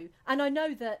know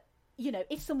that,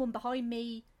 if someone behind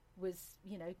me was,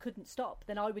 couldn't stop,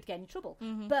 then I would get in trouble.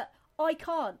 But I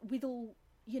can't, with all,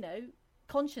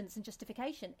 conscience and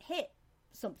justification, hit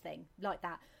something like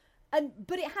that.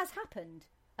 But it has happened.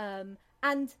 And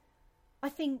I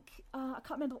think, I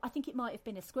can't remember, I think it might have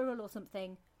been a squirrel or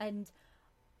something. And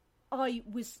I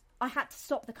had to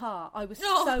stop the car. I was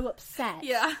so upset.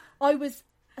 Yeah. I was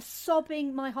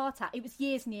sobbing my heart out. It was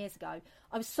years and years ago.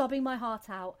 I was sobbing my heart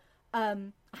out. I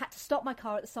had to stop my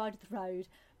car at the side of the road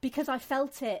because I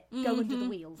felt it go under the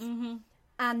wheels.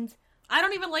 And I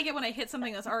don't even like it when I hit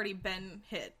something that's already been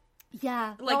hit.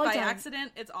 Yeah. Like by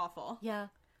accident, it's awful. Yeah.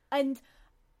 And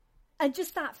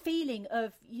just that feeling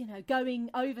of,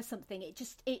 going over something,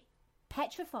 it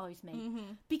petrifies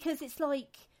me. Because it's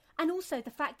like, and also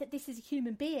the fact that this is a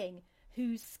human being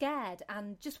who's scared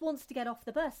and just wants to get off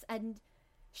the bus, and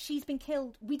she's been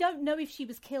killed. We don't know if she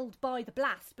was killed by the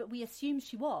blast, but we assume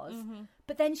she was.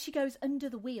 But then she goes under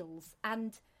the wheels,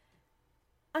 and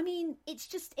I mean, it's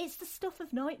the stuff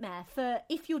of nightmare for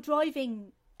if you're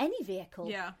driving any vehicle.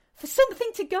 Yeah. For something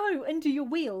to go under your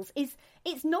wheels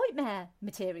it's nightmare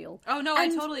material. Oh no, I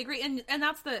totally agree. And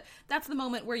that's the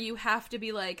moment where you have to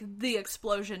be like, the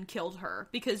explosion killed her,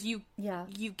 because you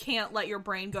can't let your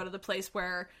brain go to the place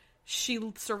where she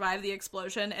survived the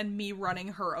explosion and me running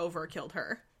her over killed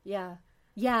her. Yeah.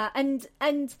 Yeah, and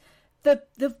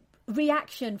the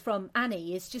reaction from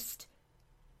Annie is just,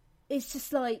 it's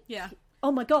just like,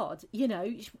 oh my god, you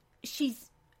know,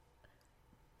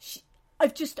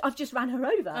 I've just ran her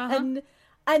over,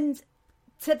 and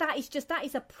so that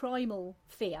is a primal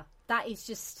fear. That is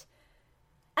just,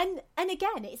 and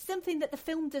again, it's something that the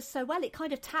film does so well. It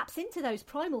kind of taps into those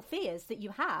primal fears that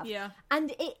you have,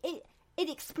 and it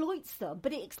exploits them,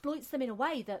 but it exploits them in a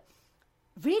way that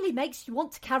really makes you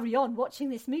want to carry on watching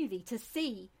this movie to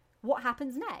see what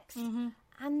happens next.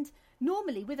 And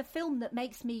normally with a film that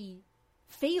makes me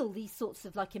feel these sorts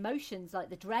of like emotions, like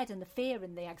the dread and the fear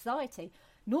and the anxiety,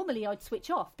 normally I'd switch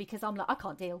off, because I'm like, I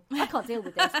can't deal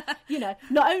with this. You know,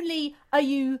 not only are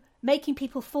you making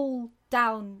people fall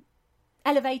down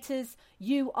elevators,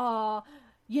 you are,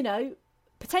 you know,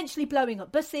 potentially blowing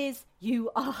up buses, you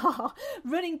are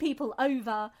running people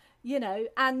over, you know,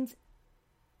 and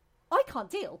I can't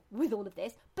deal with all of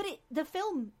this, but the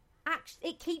film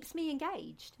it keeps me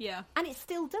engaged. Yeah. And it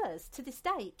still does to this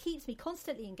day. It keeps me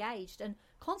constantly engaged and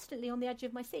constantly on the edge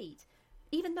of my seat,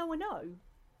 even though I know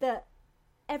that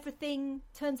everything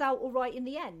turns out all right in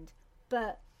the end.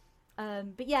 But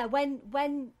yeah,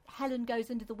 when Helen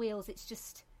goes under the wheels, it's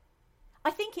just,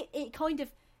 I think it kind of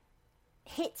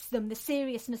hits them, the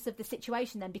seriousness of the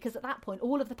situation then, because at that point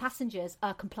all of the passengers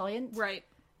are compliant. Right.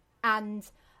 And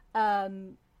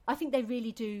I think they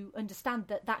really do understand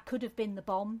that could have been the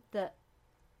bomb that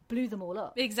blew them all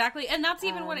up. Exactly. And that's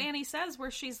even what Annie says,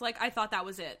 where she's like, I thought that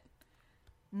was it.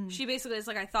 She basically is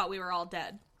like, I thought we were all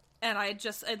dead. And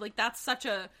like, that's such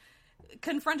a,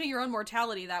 confronting your own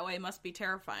mortality that way must be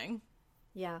terrifying.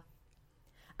 Yeah.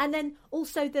 And then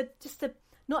also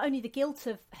not only the guilt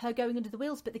of her going under the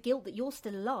wheels, but the guilt that you're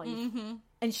still alive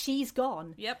and she's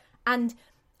gone. Yep. And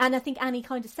I think Annie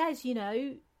kind of says, you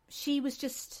know, she was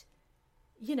just,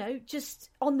 you know, just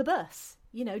on the bus,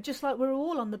 you know, just like we're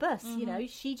all on the bus, you know,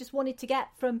 she just wanted to get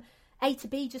from A to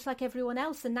B just like everyone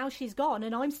else, and now she's gone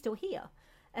and I'm still here.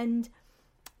 And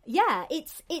yeah,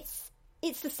 it's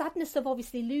the sadness of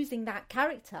obviously losing that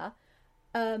character,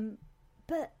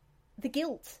 but the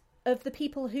guilt of the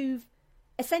people who've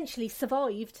essentially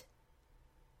survived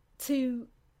to,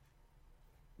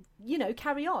 you know,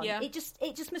 carry on. Yeah. It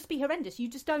just must be horrendous. You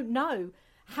just don't know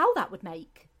how that would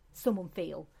make someone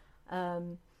feel.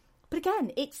 But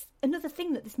again, it's another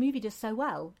thing that this movie does so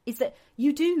well, is that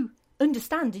you do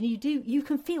understand and you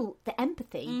can feel the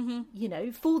empathy, you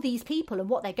know, for these people and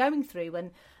what they're going through.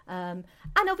 And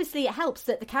obviously it helps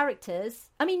that the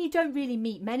characters, I mean, you don't really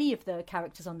meet many of the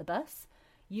characters on the bus.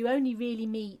 You only really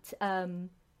meet,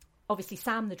 obviously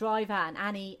Sam, the driver, and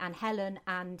Annie and Helen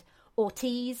and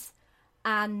Ortiz.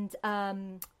 And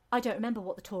I don't remember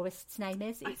what the tourist's name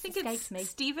is. I think it's me.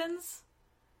 Stevens.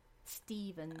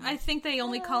 I think they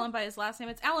only call him by his last name.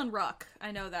 It's Alan Ruck.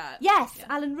 I know that. Yes, yeah.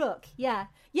 Alan Ruck. Yeah.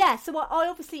 So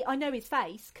I know his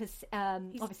face because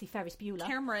obviously Ferris Bueller.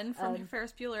 Cameron from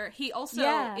Ferris Bueller. He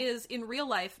also is in real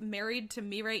life married to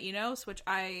Mireille Enos, which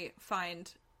I find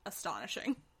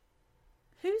astonishing.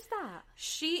 Who's that?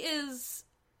 She is.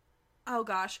 Oh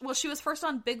gosh. Well, she was first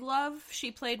on Big Love.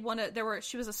 She played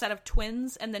she was a set of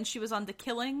twins, and then she was on The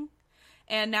Killing,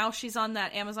 and now she's on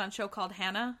that Amazon show called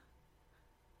Hannah.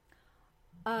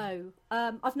 Oh,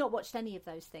 I've not watched any of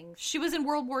those things. She was in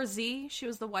World War Z. She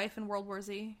was the wife in World War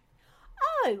Z.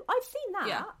 Oh, I've seen that.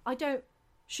 Yeah. I don't...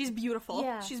 She's beautiful.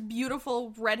 Yeah. She's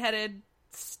beautiful, redheaded,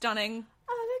 stunning.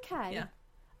 Oh, okay. Yeah.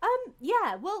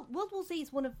 Yeah, well, World War Z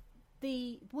is one of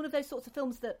those sorts of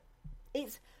films that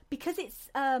it's, because it's,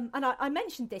 and I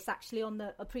mentioned this actually on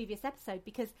a previous episode,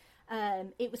 because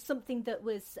it was something that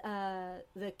was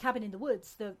the Cabin in the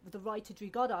Woods, the writer Drew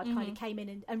Goddard kind of came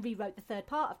in and rewrote the third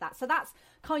part of that. So that's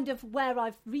kind of where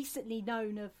I've recently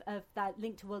known of that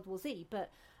link to World War Z.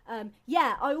 But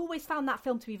yeah, I always found that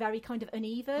film to be very kind of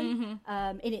uneven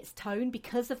in its tone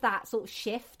because of that sort of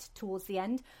shift towards the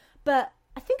end. But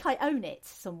I think I own it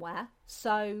somewhere,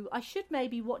 so I should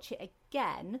maybe watch it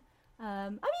again. I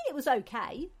mean, it was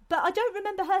okay, but I don't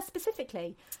remember her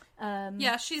specifically.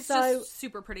 Yeah, she's just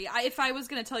super pretty. If I was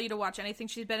going to tell you to watch anything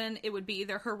she's been in, it would be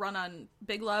either her run on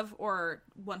Big Love or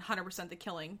 100% The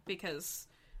Killing, because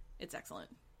it's excellent.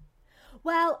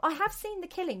 Well, I have seen The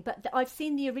Killing, but I've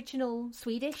seen the original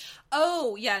Swedish.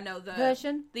 Oh, yeah, no, the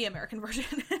version, the American version.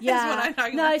 Yeah, is what I'm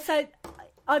talking about. So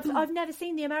I've never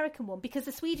seen the American one because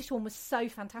the Swedish one was so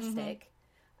fantastic,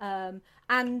 and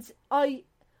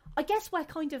I guess where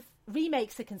kind of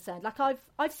remakes are concerned, like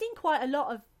I've seen quite a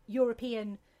lot of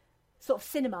European sort of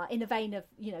cinema in the vein of,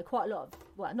 you know, quite a lot of,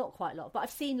 well, not quite a lot, but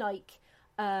I've seen like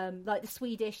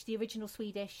the original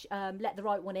Swedish Let the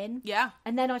Right One In. Yeah.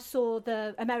 And then I saw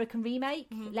the American remake,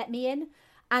 Let Me In,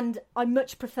 and I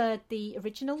much preferred the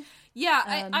original.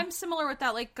 Yeah, I'm similar with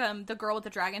that, like the Girl with the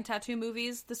Dragon Tattoo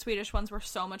movies. The Swedish ones were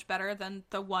so much better than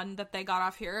the one that they got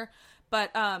off here.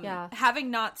 But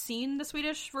having not seen the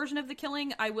Swedish version of The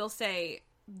Killing, I will say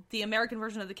the American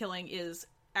version of The Killing is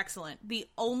excellent. The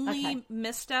only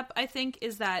misstep, I think,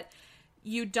 is that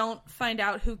you don't find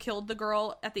out who killed the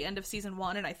girl at the end of season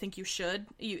 1, and I think you should.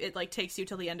 It like takes you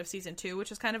till the end of season 2, which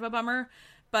is kind of a bummer.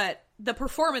 But the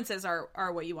performances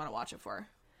are what you want to watch it for.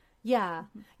 Yeah,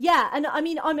 yeah, and I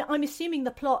mean, I'm assuming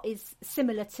the plot is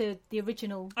similar to the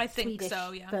original Swedish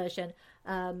version.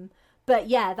 But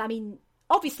yeah, I mean,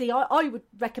 obviously, I would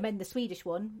recommend the Swedish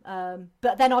one,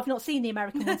 but then I've not seen the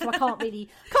American one, so I can't really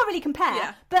compare.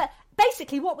 Yeah. But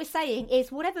basically, what we're saying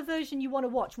is, whatever version you want to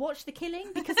watch The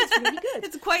Killing, because it's really good.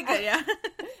 It's quite good, yeah.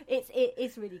 It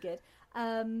is really good.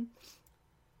 And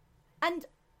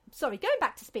sorry, going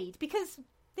back to Speed, because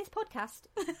this podcast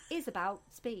is about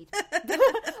speed.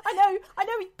 I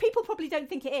know, people probably don't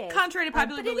think it is. Contrary to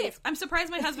popular belief. I'm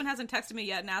surprised my husband hasn't texted me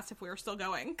yet and asked if we were still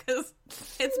going, because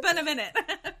it's been a minute.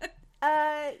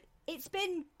 It's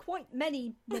been quite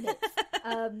many minutes.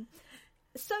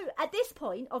 So at this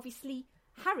point, obviously,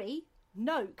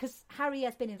 because Harry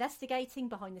has been investigating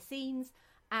behind the scenes,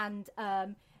 and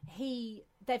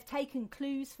they've taken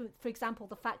clues, for example,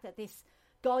 the fact that this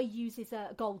guy uses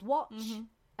a gold watch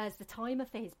as the timer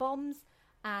for his bombs,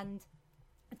 and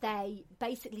they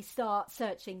basically start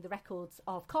searching the records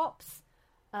of cops,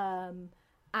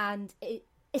 and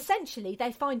essentially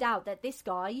they find out that this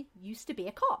guy used to be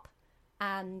a cop,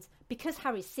 and because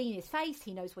Harry's seen his face,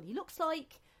 he knows what he looks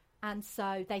like, and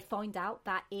so they find out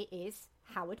that it is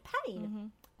Howard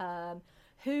Payne,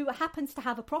 who happens to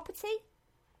have a property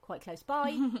quite close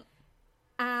by.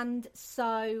 And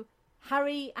so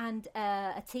Harry and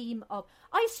a team of,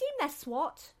 I assume they're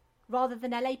SWAT rather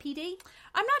than LAPD.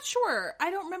 I'm not sure.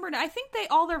 I don't remember. I think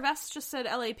all their vests just said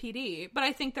LAPD, but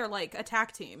I think they're like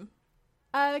attack team.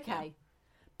 Okay. Yeah.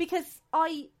 Because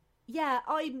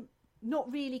I'm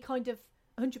not really kind of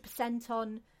 100%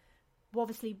 on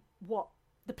obviously what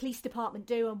the police department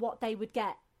do and what they would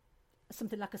get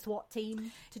something like a SWAT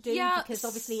team to do, because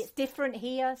obviously it's different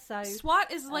here. So SWAT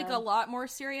is like a lot more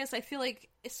serious. I feel like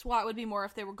SWAT would be more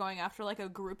if they were going after like a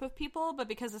group of people, but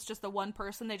because it's just the one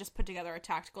person, they just put together a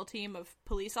tactical team of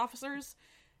police officers,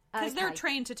 because they're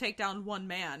trained to take down one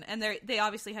man, and they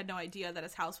obviously had no idea that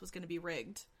his house was going to be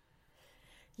rigged.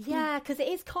 Yeah, because it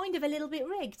is kind of a little bit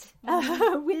rigged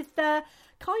with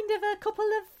kind of a couple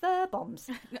of bombs.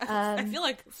 I feel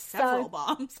like several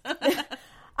bombs.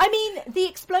 I mean, the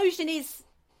explosion is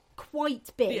quite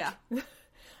big. Yeah.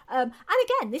 And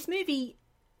again, this movie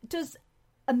does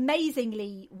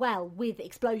amazingly well with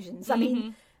explosions. I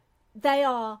mean, they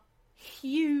are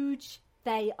huge.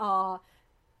 They are,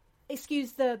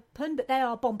 excuse the pun, but they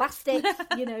are bombastic,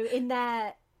 you know, in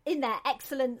their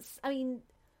excellence. I mean,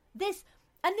 this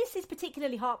is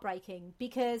particularly heartbreaking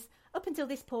because up until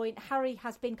this point, Harry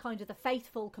has been kind of the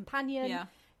faithful companion. Yeah.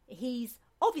 He's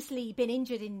obviously been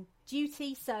injured in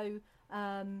duty, so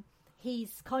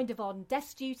he's kind of on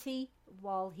desk duty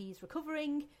while he's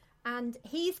recovering, and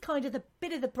he's kind of the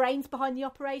bit of the brains behind the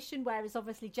operation, whereas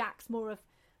obviously Jack's more of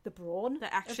the brawn,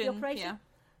 the action of the operation. Yeah.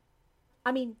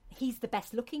 I mean, he's the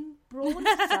best looking brawn,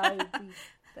 so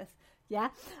yeah.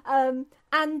 And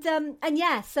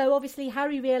yeah, so obviously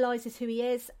Harry realises who he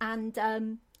is,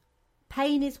 and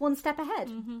Payne is one step ahead,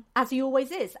 as he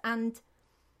always is, and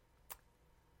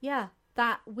yeah,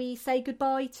 that we say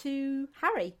goodbye to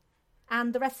Harry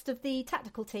and the rest of the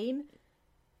tactical team.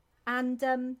 And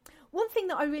one thing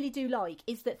that I really do like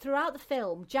is that throughout the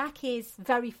film, Jack is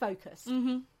very focused.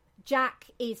 Jack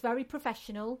is very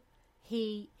professional.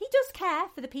 He does care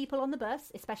for the people on the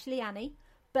bus, especially Annie,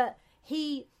 but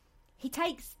he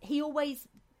always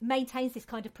maintains this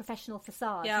kind of professional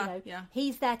facade. Yeah, you know? yeah.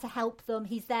 He's there to help them.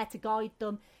 He's there to guide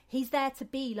them. He's there to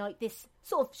be like this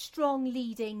sort of strong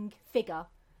leading figure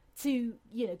to,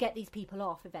 you know, get these people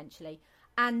off eventually.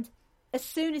 And as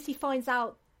soon as he finds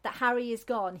out that Harry is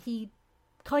gone, he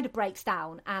kind of breaks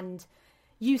down, and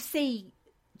you see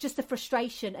just the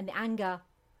frustration and the anger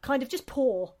kind of just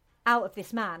pour out of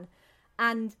this man.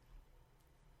 And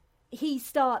he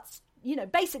starts, you know,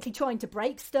 basically trying to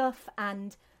break stuff,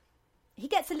 and he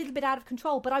gets a little bit out of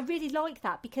control. But I really like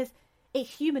that because it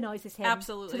humanises him.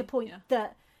 Absolutely. To the point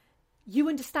that you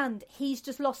understand he's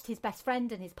just lost his best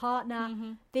friend and his partner.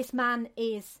 This man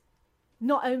is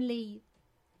not only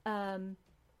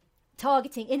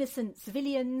targeting innocent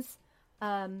civilians.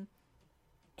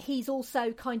 He's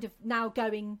also kind of now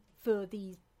going for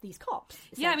these cops.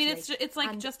 Yeah, I mean, it's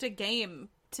like just a game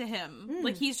to him.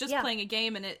 Like, he's just playing a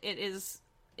game, and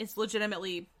it's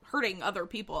legitimately hurting other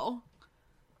people.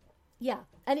 Yeah,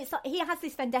 and it's like he has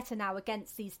this vendetta now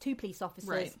against these 2 police officers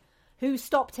right. who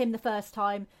stopped him the first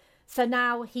time. So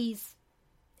now he's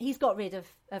got rid of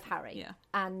Harry. Yeah.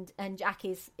 And Jack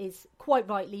is quite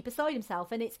rightly beside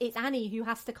himself, and it's Annie who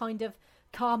has to kind of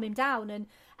calm him down,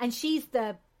 and she's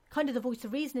the kind of the voice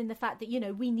of reason in the fact that, you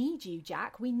know, we need you,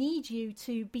 Jack. We need you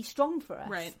to be strong for us.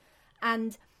 Right.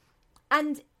 And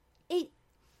I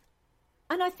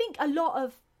think a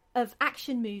lot of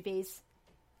action movies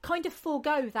kind of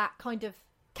forego that kind of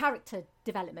character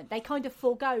development. They kind of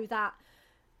forego that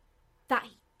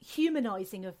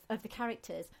humanizing of the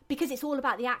characters because it's all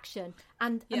about the action.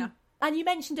 And you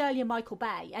mentioned earlier Michael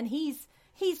Bay, and he's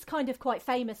kind of quite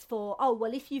famous for, oh,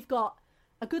 well, if you've got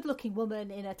a good-looking woman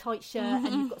in a tight shirt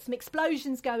and you've got some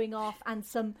explosions going off and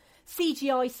some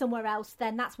CGI somewhere else,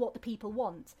 then that's what the people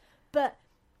want. But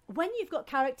when you've got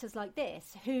characters like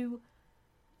this who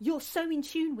you're so in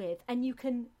tune with and you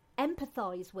can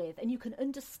empathise with and you can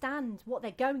understand what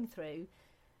they're going through,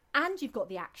 and you've got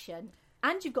the action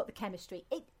and you've got the chemistry,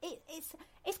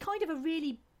 it's kind of a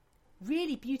really,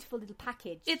 really beautiful little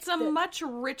package. It's a much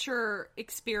richer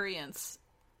experience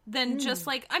than just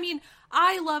like, I mean,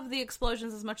 I love the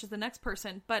explosions as much as the next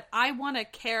person, but I want to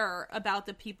care about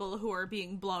the people who are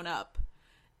being blown up.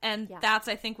 And that's,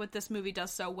 I think, what this movie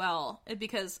does so well,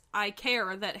 because I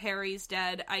care that Harry's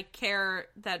dead. I care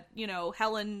that, you know,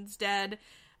 Helen's dead.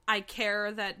 I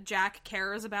care that Jack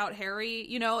cares about Harry.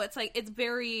 You know, it's like, it's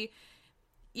very,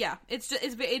 it's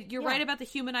just, you're right about the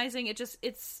humanizing.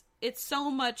 It's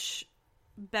so much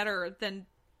better than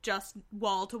just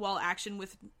wall-to-wall action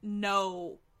with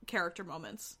no character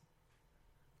moments.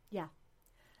 Yeah.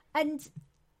 And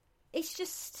it's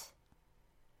just,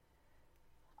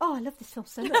 oh, I love this film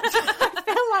so much.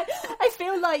 I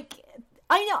feel like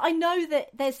I know that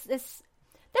there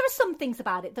are some things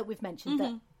about it that we've mentioned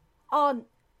that aren't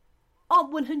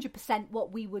 100%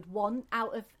 what we would want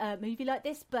out of a movie like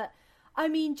this, but I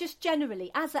mean, just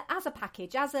generally as a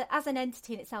package, as an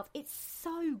entity in itself, it's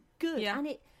so good,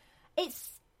 and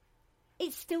it's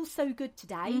still so good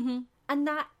today, and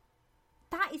that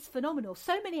is phenomenal.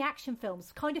 So many action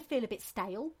films kind of feel a bit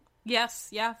stale. Yes,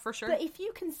 yeah, for sure. But if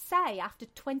you can say after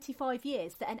 25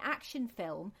 years that an action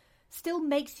film still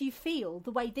makes you feel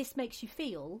the way this makes you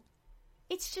feel,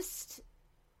 it's just,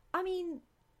 I mean,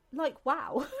 like,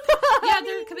 wow. Yeah,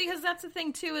 because that's the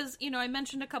thing too, is, you know, I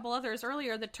mentioned a couple others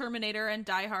earlier, the Terminator and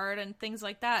Die Hard and things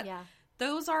like that. Yeah.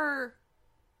 Those are,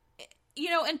 you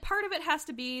know, and part of it has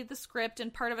to be the script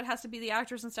and part of it has to be the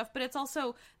actors and stuff, but it's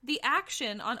also the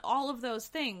action on all of those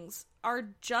things are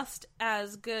just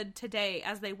as good today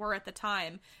as they were at the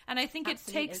time. And I think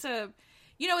Absolutely. It takes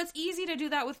you know, it's easy to do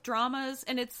that with dramas,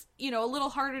 and it's, you know, a little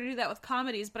harder to do that with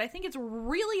comedies, but I think it's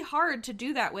really hard to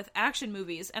do that with action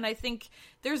movies. And I think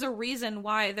there's a reason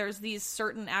why there's these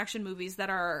certain action movies that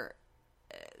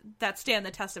stand the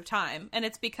test of time. And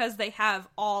it's because they have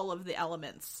all of the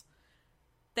elements.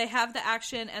 They have the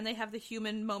action and they have the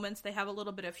human moments. They have a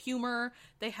little bit of humor.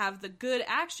 They have the good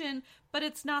action, but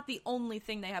it's not the only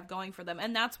thing they have going for them.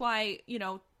 And that's why, you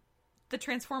know, the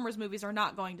Transformers movies are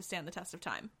not going to stand the test of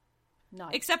time. No.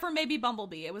 Except for maybe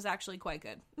Bumblebee. It was actually quite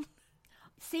good.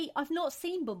 See, I've not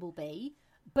seen Bumblebee,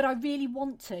 but I really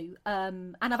want to.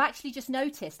 And I've actually just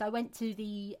noticed, I went to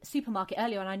the supermarket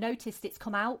earlier and I noticed it's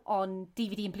come out on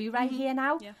DVD and Blu-ray here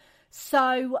now. Yeah.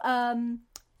 So,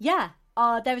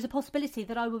 there is a possibility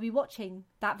that I will be watching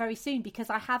that very soon because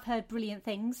I have heard brilliant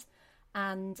things.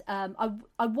 And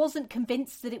I wasn't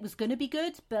convinced that it was going to be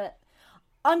good, but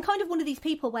I'm kind of one of these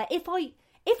people where if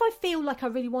I feel like I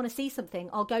really want to see something,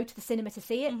 I'll go to the cinema to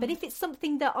see it. But if it's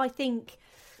something that I think,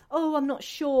 oh, I'm not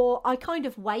sure, I kind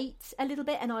of wait a little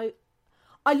bit, and I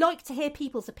like to hear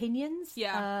people's opinions.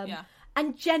 Yeah.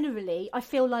 And generally, I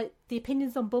feel like the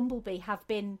opinions on Bumblebee have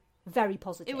been very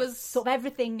positive. It was sort of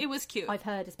everything. It was cute. I've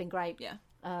heard has been great. Yeah.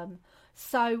 I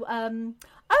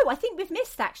think we've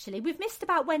missed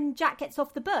about when Jack gets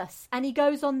off the bus and he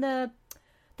goes on the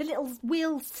little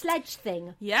wheel sledge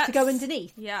thing to go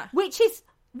underneath. Yeah. Which is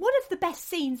one of the best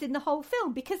scenes in the whole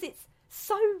film because it's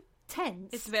so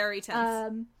tense. It's very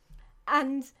tense.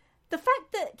 And the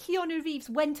fact that Keanu Reeves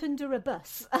went under a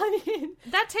bus, I mean...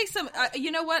 That takes some...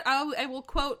 you know what? I will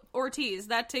quote Ortiz.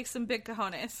 That takes some big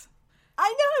cojones. I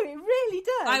know, it really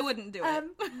does. I wouldn't do it.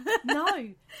 No.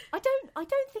 I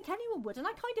don't think anyone would. And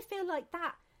I kind of feel like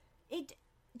that... It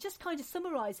just kind of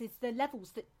summarises the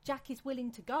levels that Jack is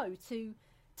willing to go to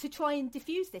to try and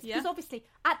defuse this. Yeah. Because obviously,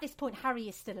 at this point, Harry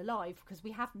is still alive, because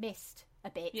we have missed a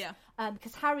bit. Yeah.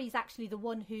 Because Harry's actually the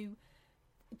one who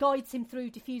guides him through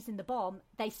defusing the bomb.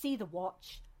 They see the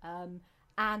watch,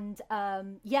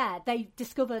 they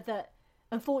discover that,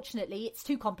 unfortunately, it's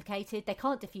too complicated. They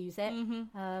can't defuse it.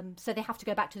 So they have to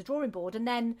go back to the drawing board. And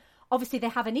then, obviously, they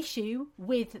have an issue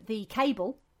with the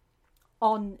cable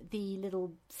on the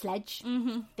little sledge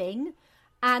thing.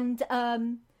 And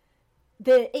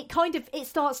it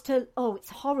starts to, it's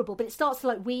horrible, but it starts to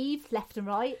like weave left and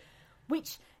right,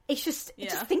 which it's just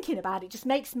thinking about it just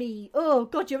makes me, oh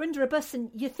God, you're under a bus and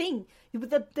you think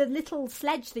the little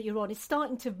sledge that you're on is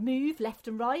starting to move left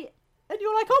and right. And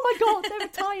you're like, oh my God, there are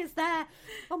tyres there.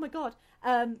 Oh my God.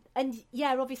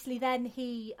 Obviously then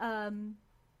he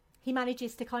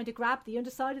manages to kind of grab the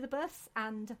underside of the bus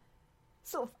and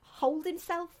sort of hold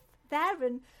himself there.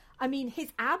 And I mean,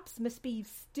 his abs must be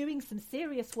doing some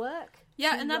serious work.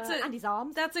 Yeah, and and his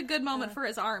arms. That's a good moment for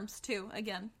his arms too.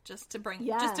 Again, just to bring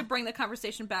the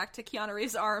conversation back to Keanu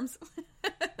Reeves' arms.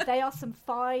 They are some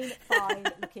fine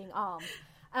looking arms.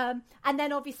 And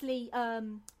then obviously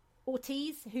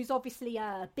Ortiz, who's obviously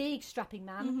a big strapping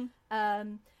man.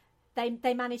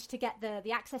 They manage to get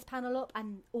the access panel up,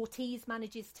 and Ortiz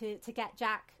manages to get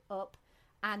Jack up,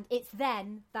 and it's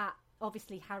then that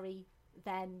obviously Harry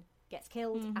then gets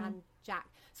killed and Jack.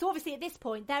 So obviously at this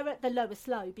point they're at the lowest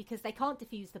low because they can't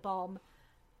defuse the bomb.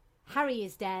 Harry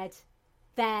is dead.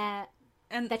 They're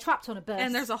trapped on a bus,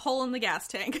 and there's a hole in the gas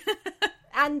tank.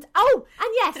 and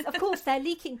yes, of course they're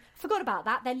leaking. Forgot about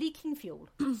that. They're leaking fuel.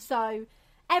 So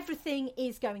everything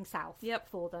is going south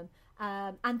for them.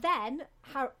 And then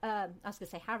I was going to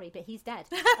say Harry, but he's dead.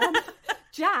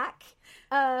 Jack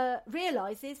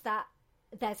realizes that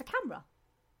there's a camera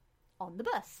on the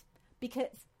bus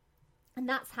and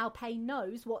that's how Payne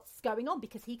knows what's going on,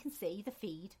 because he can see the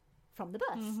feed from the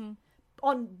bus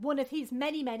on one of his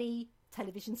many, many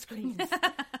television screens.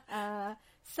 And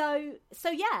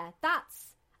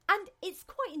it's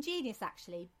quite ingenious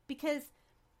actually, because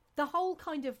the whole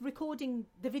kind of recording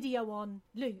the video on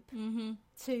loop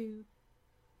to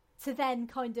then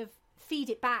kind of feed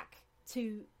it back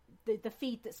to the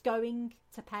feed that's going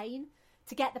to Payne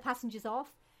to get the passengers off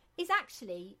is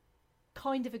actually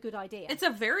kind of a good idea. It's a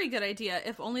very good idea,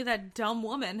 if only that dumb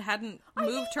woman hadn't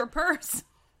moved her purse.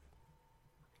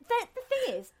 The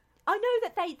thing is, I know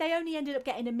that they only ended up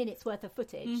getting a minute's worth of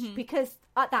footage because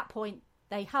at that point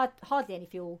they had hardly any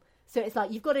fuel. So it's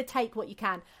like, you've got to take what you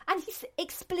can. And he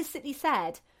explicitly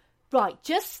said, right,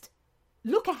 just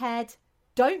look ahead,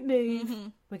 don't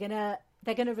move.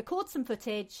 They're gonna record some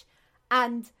footage,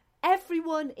 and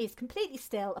everyone is completely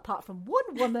still apart from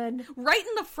one woman. Right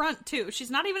in the front too. She's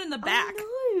not even in the back.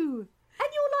 I know. And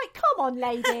you're like, come on,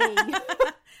 lady.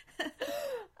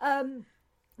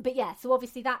 But yeah, so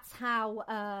obviously that's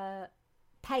how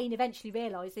Payne eventually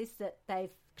realises that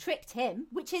they've tricked him,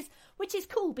 which is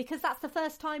cool, because that's the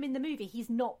first time in the movie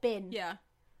he's not been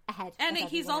ahead. And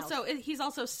he's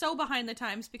also so behind the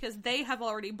times, because they have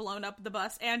already blown up the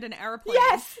bus and an airplane.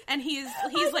 Yes, and he's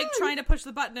like trying to push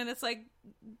the button, and it's like,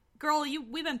 girl,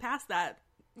 we've been past that.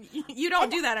 You don't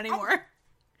do that anymore.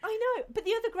 I know, but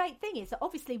the other great thing is that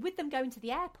obviously with them going to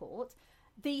the airport,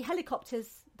 the helicopters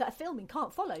that are filming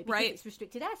can't follow because it's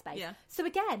restricted airspace. Yeah. So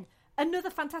again, another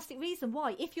fantastic reason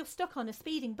why, if you're stuck on a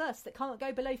speeding bus that can't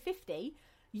go below 50,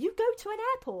 you go to an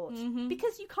airport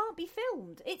because you can't be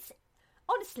filmed. It's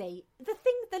honestly, the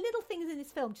little things in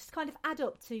this film just kind of add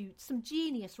up to some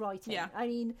genius writing. Yeah. I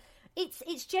mean,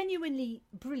 it's genuinely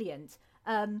brilliant.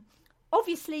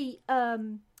 Obviously,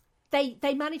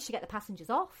 they managed to get the passengers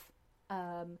off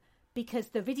because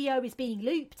the video is being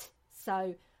looped.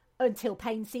 So until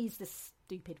Payne sees the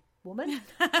stupid woman,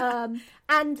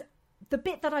 and the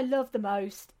bit that I love the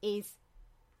most is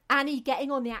Annie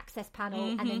getting on the access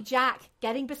panel and then Jack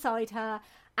getting beside her,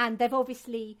 and they've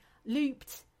obviously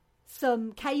looped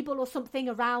some cable or something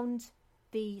around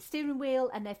the steering wheel,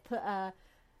 and they've put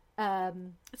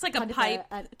it's like a pipe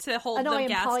to hold the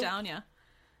gas down,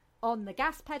 on the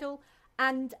gas pedal,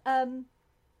 and and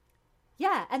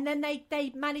then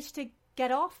they managed to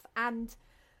get off, and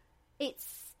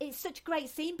it's such a great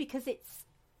scene because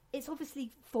it's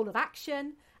obviously full of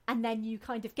action, and then you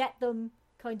kind of get them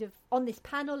kind of on this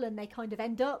panel, and they kind of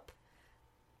end up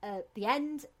at the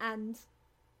end, and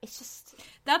it's just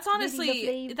that's honestly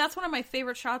really that's one of my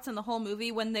favorite shots in the whole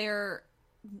movie, when they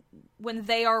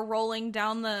are rolling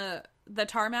down the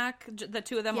tarmac, the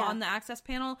two of them on the access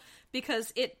panel,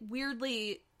 because it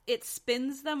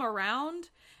spins them around,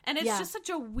 and it's just such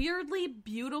a weirdly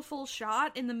beautiful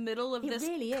shot in the middle of this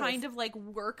really kind of like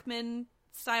workman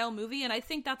style movie. And I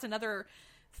think that's another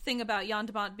thing about Jan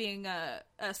de Bont being a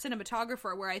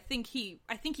cinematographer, where I think he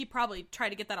probably tried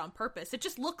to get that on purpose. It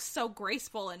just looks so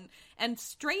graceful and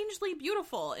strangely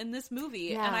beautiful in this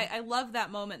movie, and I love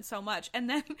that moment so much. And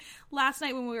then last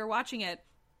night when we were watching it,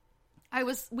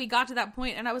 we got to that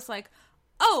point, and I was like,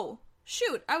 oh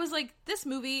shoot! I was like, this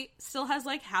movie still has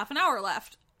like half an hour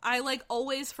left. I like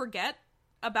always forget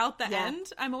about the end.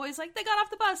 I'm always like, they got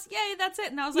off the bus, yay, that's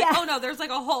it. And I was like, oh no, there's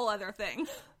like a whole other thing.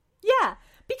 Yeah.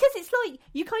 Because it's like,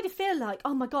 you kind of feel like,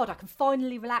 oh my God, I can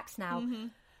finally relax now. Mm-hmm.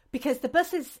 Because the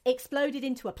bus has exploded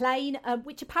into a plane,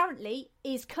 which apparently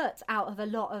is cut out of a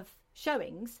lot of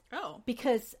showings. Oh.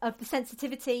 Because of the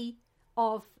sensitivity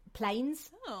of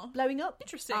planes blowing up.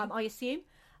 Interesting. I assume.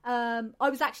 I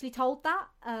was actually told that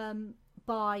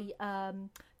by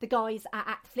the guys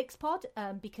at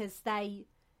FlixPod, because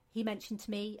he mentioned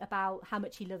to me about how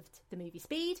much he loved the movie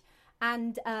Speed.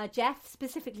 And Jeff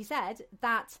specifically said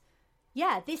that,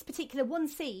 yeah, this particular one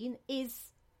scene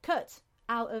is cut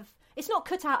out of... It's not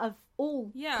cut out of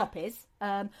all copies.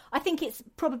 I think it's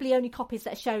probably only copies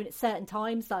that are shown at certain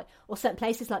times, like, or certain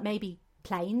places, like maybe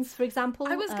planes, for example.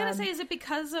 I was going to say, is it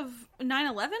because of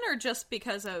 9/11 or just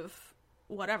because of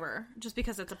whatever? Just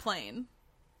because it's a plane?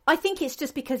 I think it's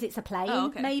just because it's a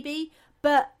plane, maybe.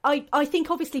 But I think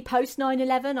obviously post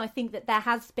 9/11, I think that there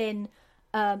has been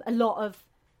a lot of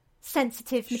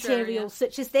sensitive material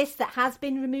such as this that has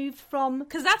been removed from,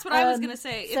 because that's what I was going to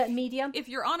say, certain media. If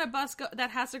you're on a bus that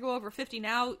has to go over 50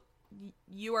 now,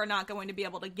 you are not going to be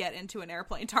able to get into an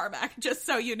airplane tarmac, just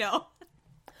so you know.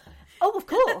 Oh, of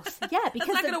course. Yeah, because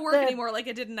it's not going to work anymore like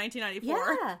it did in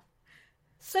 1994. Yeah.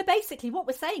 So basically what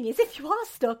we're saying is, if you are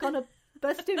stuck on a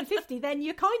bus doing 50, then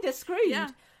you're kind of screwed. Yeah.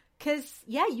 Because,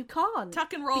 you can't.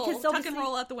 Tuck and roll. Tuck and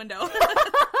roll out the window.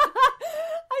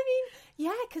 I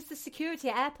mean, because the security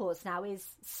at airports now is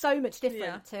so much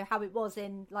different to how it was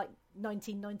in, like,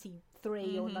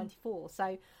 1993 or 94.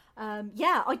 So,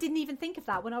 I didn't even think of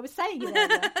that when I was saying it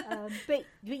earlier. But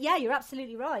yeah, you're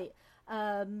absolutely right.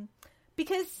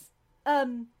 Because,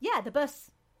 the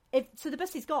bus... So the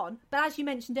bus is gone, but as you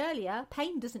mentioned earlier,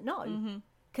 Payne doesn't know.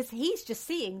 Because he's just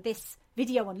seeing this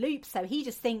video on loop, so he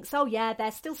just thinks, oh yeah,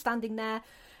 they're still standing there.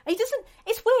 And he doesn't...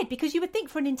 It's weird, because you would think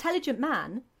for an intelligent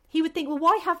man, he would think, well,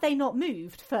 why have they not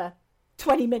moved for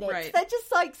 20 minutes? Right. They're just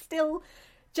like still...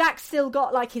 Jack's still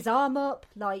got like his arm up,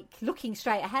 like looking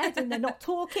straight ahead, and they're not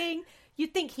talking.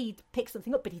 You'd think he'd pick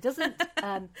something up, but he doesn't.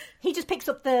 He just picks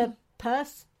up the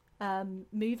purse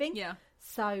moving. Yeah.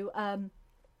 So and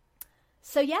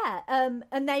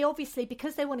they obviously,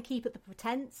 because they want to keep up the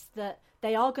pretense that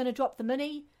they are going to drop the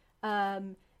money,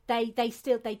 they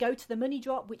go to the money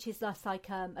drop, which is just like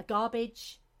a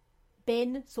garbage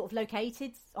bin sort of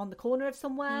located on the corner of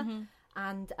somewhere,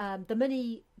 and the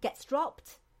money gets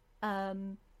dropped,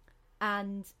 and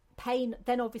Payne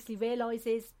then obviously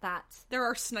realizes that there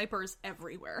are snipers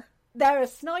everywhere. There are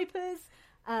snipers.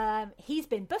 He's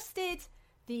been busted.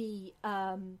 The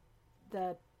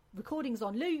recording's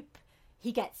on loop.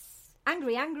 He gets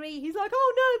angry. He's like,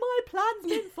 oh no, my plan's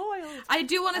been foiled. I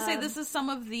do want to say this is some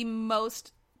of the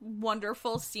most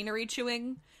wonderful scenery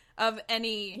chewing of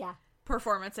any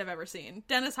performance I've ever seen.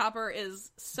 Dennis Hopper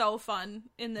is so fun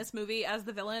in this movie as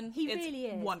the villain. He really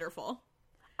is. Wonderful.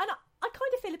 And I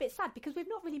kind of feel a bit sad because we've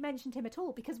not really mentioned him at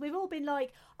all, because we've all been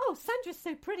like, oh, Sandra's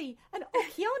so pretty, and oh,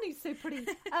 Keanu's so pretty.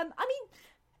 I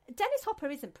mean, Dennis Hopper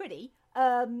isn't pretty.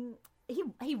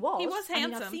 He was. He was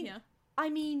handsome,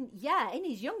 in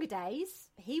his younger days,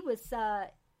 he was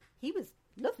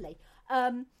lovely.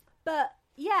 But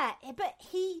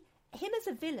him as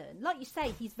a villain, like you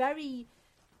say, he's very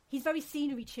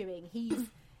scenery chewing.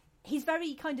 He's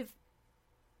very kind of,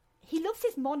 he loves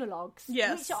his monologues.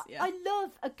 Yes, I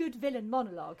love a good villain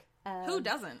monologue. Who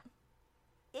doesn't?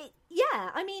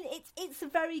 It's a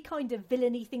very kind of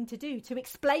villainy thing to do, to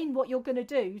explain what you're going to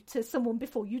do to someone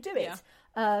before you do it.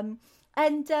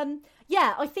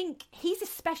 I think he's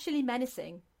especially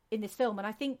menacing in this film, and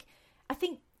I think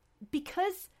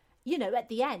because, at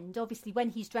the end, obviously when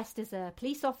he's dressed as a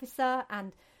police officer,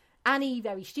 and Annie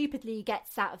very stupidly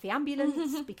gets out of the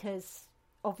ambulance because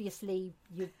obviously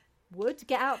you would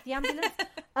get out of the ambulance,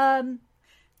 and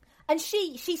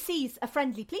she sees a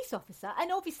friendly police officer,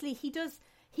 and obviously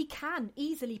he can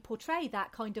easily portray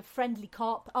that kind of friendly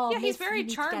cop. Oh, he's very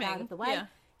charming. To get out of the way.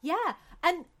 Yeah.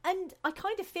 And I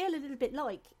kind of feel a little bit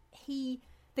like the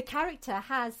character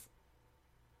has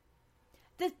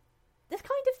the kind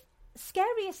of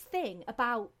scariest thing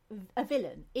about a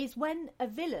villain is when a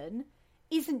villain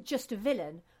isn't just a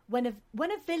villain. When a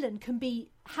villain can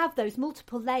have those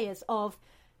multiple layers of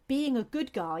being a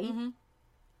good guy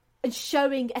and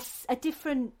showing a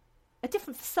different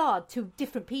facade to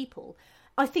different people.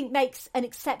 I think makes an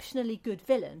exceptionally good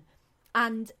villain,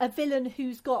 and a villain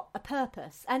who's got a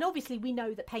purpose. And obviously we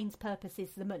know that Payne's purpose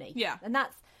is the money. Yeah. And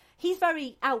he's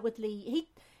very outwardly,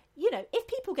 if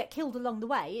people get killed along the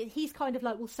way, he's kind of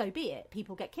like, well, so be it.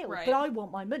 People get killed, right. but I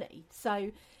want my money.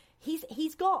 So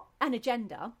he's got an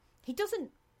agenda. He doesn't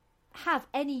have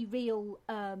any real,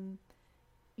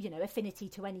 affinity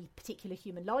to any particular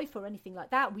human life or anything like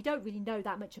that. We don't really know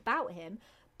that much about him,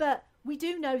 but we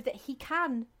do know that he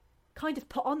can kind of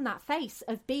put on that face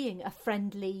of being a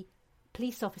friendly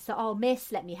police officer. Oh,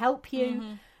 miss, let me help you.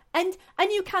 Mm-hmm. And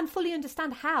you can fully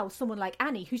understand how someone like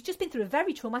Annie, who's just been through a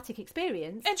very traumatic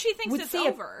experience, and she thinks it's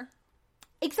over.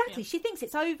 Exactly, yeah. She thinks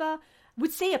it's over.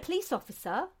 Would see a police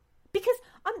officer, because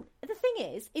the thing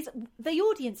is the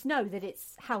audience know that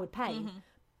it's Howard Payne, mm-hmm.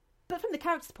 but from the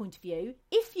character's point of view,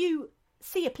 if you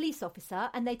see a police officer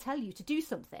and they tell you to do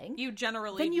something, you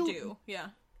generally do. Yeah,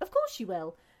 of course you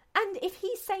will. And if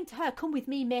he's saying to her, "Come with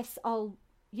me, miss,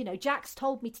 Jack's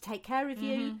told me to take care of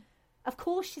you," mm-hmm. of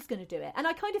course she's going to do it. And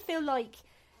I kind of feel like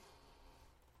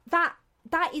that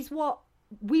is what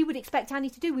we would expect Annie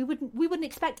to do. We wouldn't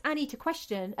expect Annie to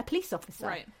question a police officer.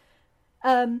 Right.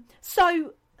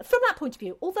 So from that point of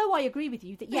view, although I agree with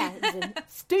you that, yeah, it was a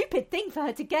stupid thing for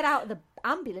her to get out of the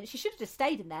ambulance, she should have just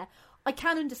stayed in there, I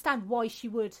can understand why she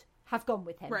would have gone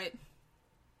with him. Right.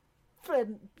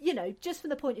 From, just from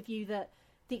the point of view that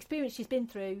the experience she's been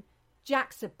through,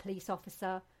 Jack's a police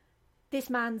officer. This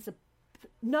man's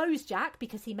knows Jack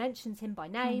because he mentions him by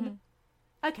name.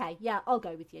 Mm-hmm. Okay, yeah, I'll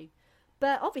go with you.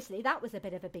 But obviously that was a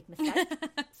bit of a big mistake.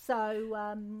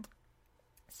 So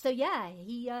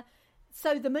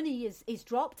the money is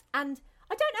dropped, and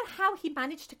I don't know how he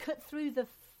managed to cut through the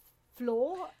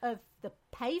floor of the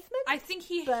pavement. I think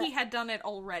he had done it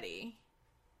already.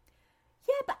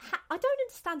 Yeah, but I don't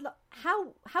understand how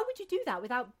would you do that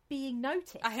without being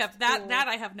noticed? I have that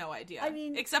I have no idea. I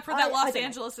mean, except for that Los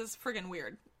Angeles is friggin'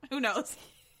 weird. Who knows?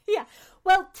 Yeah.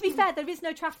 Well, to be fair, there is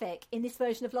no traffic in this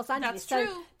version of Los Angeles. That's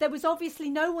true. So there was obviously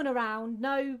no one around,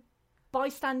 no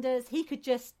bystanders. He could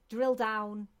just drill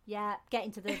down, get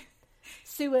into the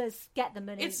sewers, get the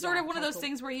money. It's sort of one of those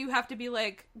things where you have to be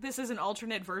like, this is an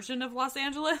alternate version of Los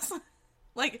Angeles.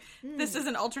 This is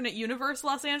an alternate universe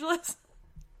Los Angeles.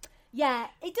 Yeah,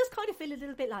 it does kind of feel a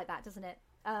little bit like that, doesn't it?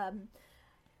 The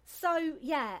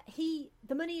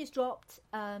money is dropped.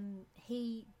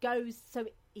 He goes, so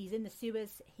he's in the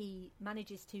sewers. He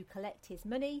manages to collect his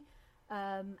money,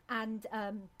 and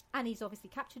Annie's obviously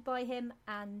captured by him.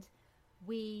 And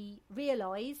we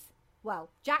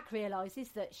Jack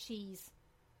realizes that she's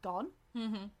gone,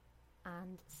 mm-hmm.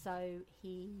 and so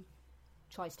he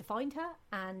tries to find her,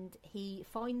 and he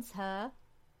finds her.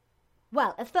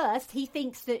 Well, at first, he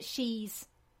thinks that she's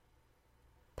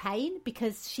Payne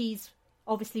because she's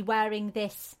obviously wearing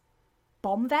this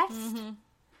bomb vest. Mm-hmm.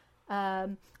 I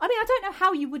mean, I don't know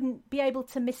how you wouldn't be able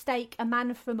to mistake a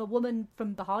man from a woman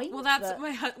from behind. Well, that's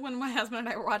when my husband and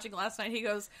I were watching last night. He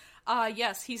goes,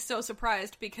 yes, he's so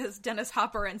surprised because Dennis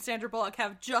Hopper and Sandra Bullock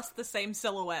have just the same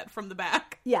silhouette from the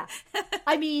back. Yeah.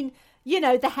 I mean,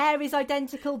 the hair is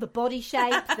identical, the body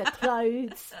shape, the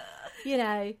clothes,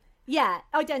 yeah,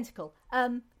 identical.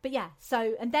 But yeah,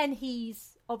 so, and then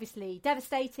he's obviously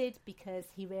devastated because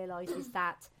he realizes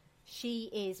that she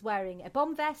is wearing a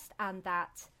bomb vest and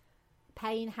that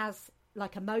Payne has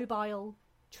like a mobile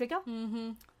trigger,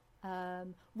 mm-hmm.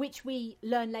 Which we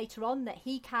learn later on that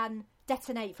he can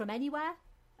detonate from anywhere.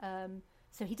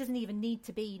 So he doesn't even need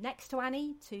to be next to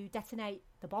Annie to detonate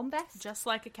the bomb vest. Just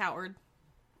like a coward.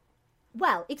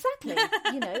 Well, exactly.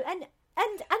 and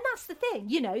that's the thing.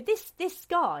 This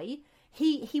guy,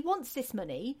 he wants this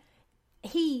money.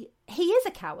 He is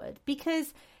a coward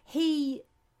because you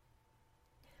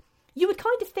would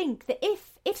kind of think that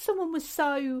if someone was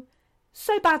so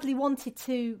badly wanted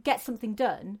to get something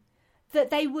done, that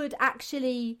they would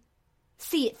actually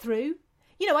see it through.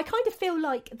 I kind of feel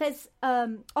like there's,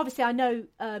 obviously I know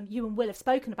you and Will have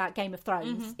spoken about Game of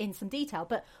Thrones mm-hmm. in some detail,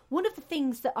 but one of the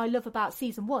things that I love about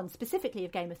season 1, specifically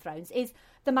of Game of Thrones, is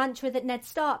the mantra that Ned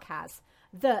Stark has,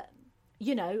 that,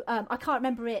 I can't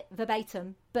remember it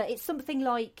verbatim, but it's something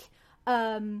like...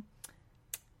 the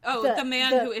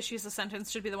man who issues the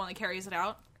sentence should be the one that carries it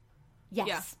out?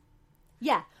 Yes.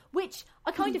 Yeah, which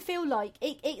I kind of feel like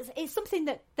it's something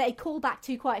that they call back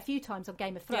to quite a few times on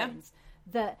Game of Thrones,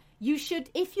 that you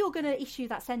should, if you're going to issue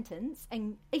that sentence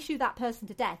and issue that person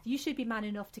to death, you should be man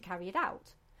enough to carry it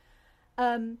out.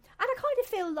 And I kind of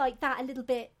feel like that a little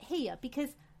bit here,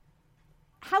 because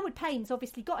Howard Payne's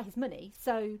obviously got his money,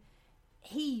 so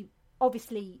he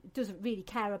obviously doesn't really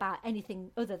care about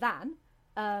anything other than.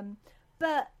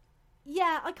 But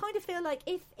yeah, I kind of feel like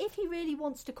if he really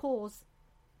wants to cause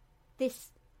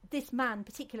this man,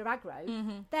 particular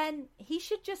aggro, then he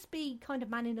should just be kind of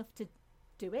man enough to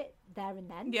do it there and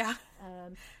then. Yeah.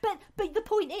 But the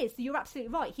point is, you're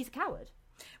absolutely right. He's a coward.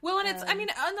 Well, and it's, I mean,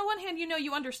 on the one hand,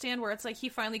 you understand where it's like he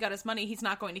finally got his money. He's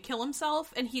not going to kill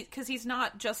himself. And because he's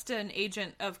not just an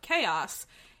agent of chaos,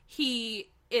 he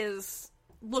is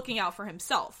looking out for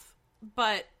himself.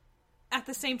 But at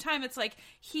the same time, it's like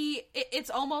it's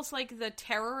almost like the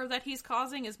terror that he's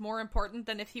causing is more important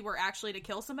than if he were actually to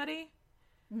kill somebody.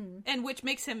 And which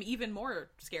makes him even more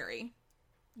scary.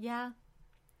 Yeah.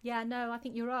 Yeah, no, I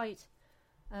think you're right.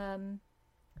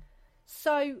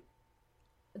 So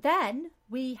then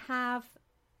we have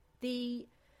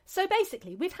so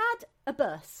basically we've had a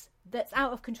bus that's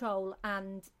out of control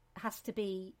and has to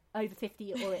be over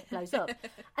 50 or it blows up.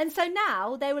 And so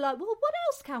now they were like, well, what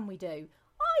else can we do?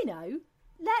 I know,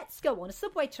 let's go on a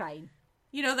subway train.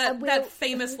 You know, that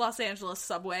famous Los Angeles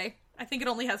subway. I think it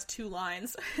only has 2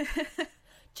 lines.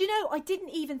 Do you know, I didn't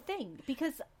even think,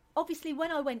 because obviously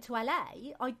when I went to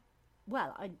LA,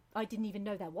 I didn't even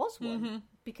know there was one,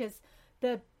 because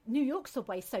the New York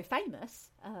subway is so famous.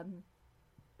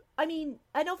 I mean,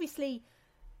 and obviously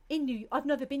I've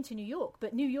never been to New York,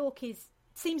 but New York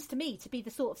seems to me to be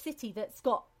the sort of city that's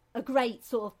got a great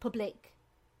sort of public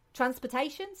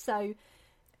transportation. So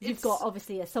you've got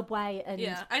obviously a subway, and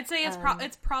yeah, I'd say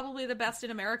it's probably the best in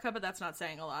America, but that's not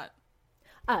saying a lot.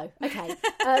 Oh, okay.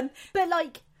 But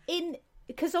like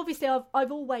because obviously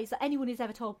I've always, anyone who's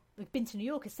ever been to New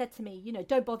York has said to me, you know,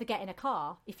 don't bother getting a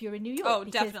car if you're in New York. Oh,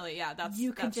 definitely, yeah.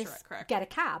 You can just correct. get a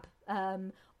cab,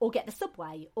 or get the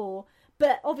subway,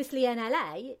 but obviously in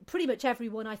LA, pretty much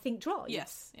everyone I think drives.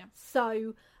 Yes, yeah.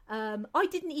 So I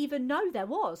didn't even know there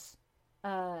was.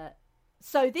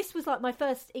 So this was like my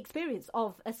first experience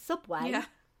of a subway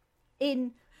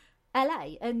in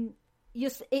LA, and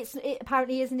it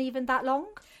apparently isn't even that long.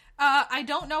 I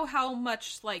don't know how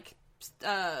much like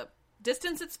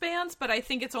distance it spans, but I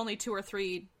think it's only 2 or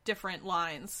 3 different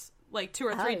lines, like 2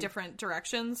 or 3 different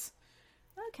directions.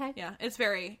 Okay. Yeah, it's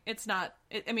not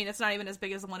even as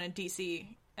big as the one in DC,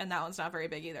 and that one's not very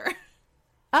big either.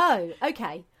 Oh,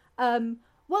 okay.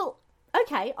 Well,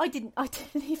 okay, I didn't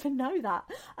even know that.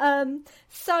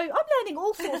 So I'm learning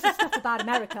all sorts of stuff about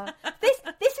America. This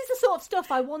is the sort of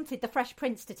stuff I wanted the Fresh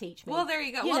Prince to teach me. Well, there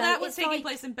you go. That was taking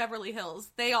place in Beverly Hills.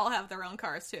 They all have their own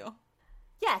cars too.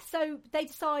 Yeah, so they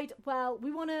decide, well,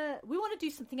 we want to do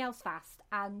something else fast,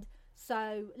 and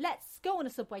so let's go on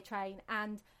a subway train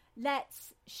and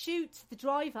let's shoot the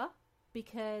driver,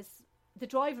 because the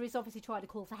driver is obviously trying to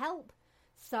call for help.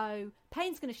 So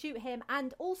Payne's going to shoot him,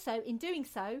 and also in doing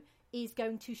so is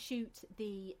going to shoot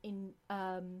the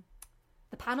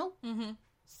panel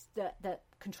that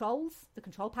controls the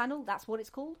control panel. That's what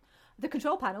it's called, the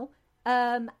control panel.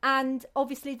 And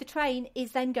obviously the train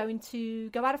is then going to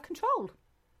go out of control.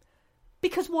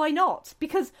 Because why not?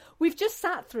 Because we've just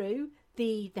sat through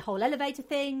the whole elevator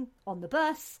thing on the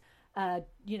bus, on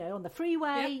the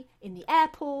freeway, in the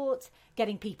airport,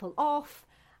 getting people off,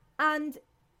 and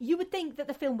you would think that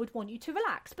the film would want you to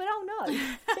relax, but oh no,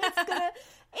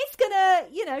 it's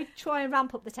gonna try and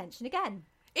ramp up the tension again.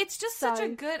 It's just I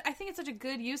think it's such a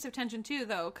good use of tension too,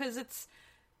 though, because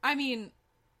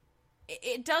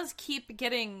it does keep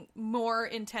getting more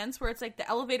intense, where it's like the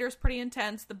elevator is pretty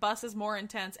intense, the bus is more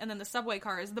intense, and then the subway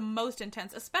car is the most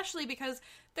intense, especially because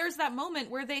there's that moment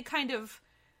where they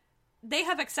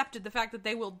have accepted the fact that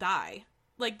they will die.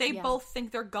 Like, they both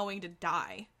think they're going to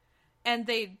die, and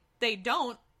they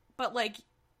don't, but like,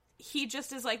 he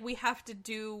just is like, we have to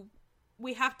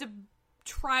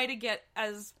try to get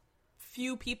as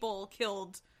few people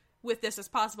killed with this as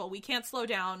possible. We can't slow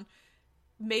down.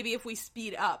 Maybe if we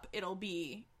speed up, it'll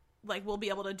be like, we'll be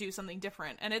able to do something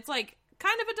different. And it's like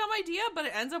kind of a dumb idea, but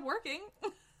it ends up working.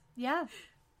 Yeah.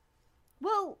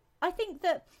 Well, I think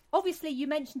that obviously you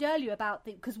mentioned earlier about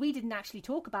because we didn't actually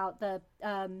talk about the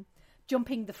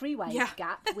jumping the freeway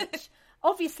gap, which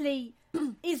obviously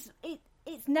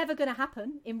it's never going to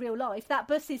happen in real life. That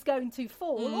bus is going to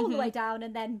fall all the way down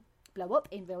and then blow up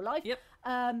in real life. Yep.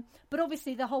 But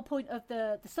obviously the whole point of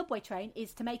the subway train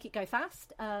is to make it go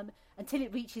fast until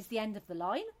it reaches the end of the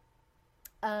line.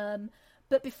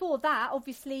 But before that,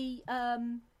 obviously,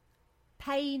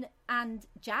 Payne and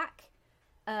Jack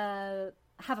have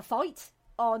a fight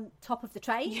on top of the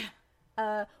train,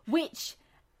 which,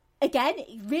 again,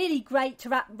 really great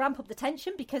to ramp up the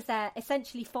tension, because they're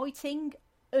essentially fighting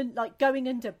and like going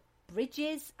under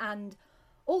bridges and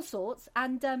all sorts.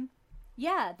 And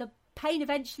the Payne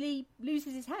eventually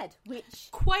loses his head, which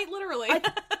quite literally,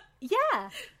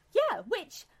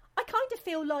 which I kind of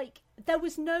feel like there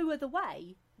was no other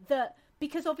way that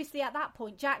because obviously at that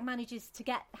point Jack manages to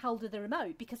get hold of the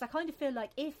remote, because I kind of feel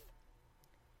like if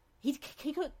he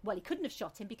couldn't have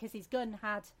shot him because his gun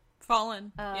had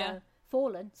fallen,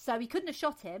 so he couldn't have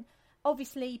shot him.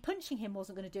 Obviously, punching him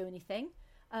wasn't going to do anything,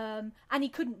 and he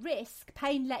couldn't risk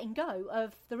Payne letting go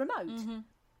of the remote. Mm-hmm.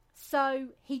 So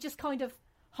he just kind of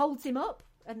holds him up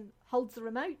and holds the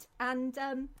remote, and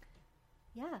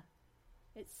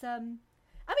it's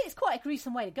it's quite a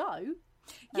gruesome way to go.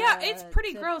 Yeah, it's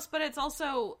pretty gross, but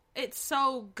it's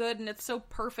so good and it's so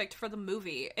perfect for the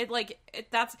movie.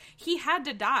 He had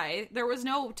to die. There was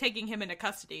no taking him into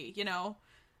custody, you know.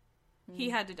 He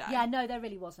had to die. Yeah, no, there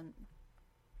really wasn't.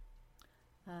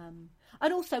 And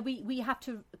also we have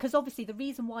to, because obviously the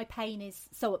reason why Payne is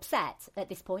so upset at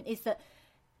this point is that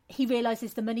he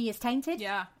realizes the money is tainted.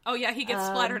 Yeah. Oh yeah, he gets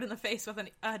splattered in the face with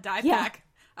a dye pack.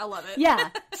 I love it. Yeah.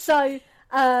 So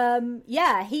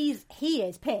he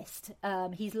is pissed.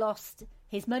 He's lost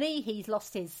his money. He's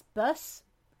lost his bus.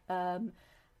 He's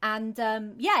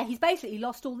basically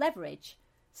lost all leverage.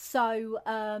 So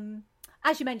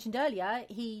as you mentioned earlier,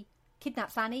 he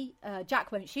kidnaps Annie.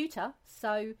 Jack won't shoot her,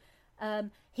 so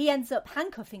he ends up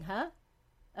handcuffing her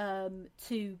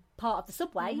to part of the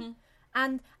subway. Mm-hmm.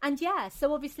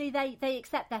 So obviously they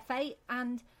accept their fate.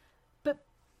 But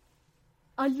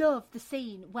I love the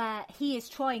scene where he is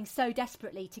trying so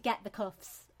desperately to get the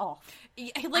cuffs off.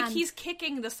 He's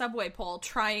kicking the subway pole,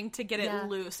 trying to get it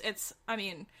loose. It's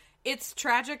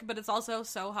tragic, but it's also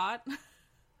so hot.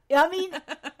 I mean,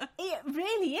 it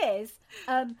really is.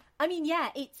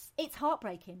 It's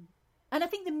heartbreaking. And I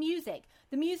think the music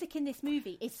in this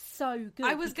movie is so good.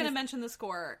 I was going to mention the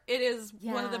score. It is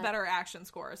one of the better action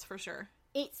scores, for sure.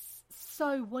 It's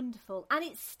so wonderful. And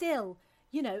it's still,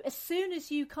 you know, as soon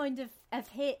as you kind of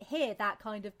hear that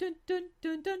kind of dun, dun,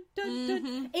 dun, dun, dun,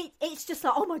 mm-hmm. dun, it's just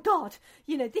like, oh my God,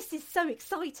 you know, this is so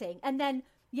exciting. And then,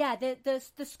 the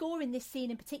score in this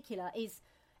scene in particular it's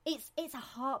a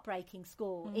heartbreaking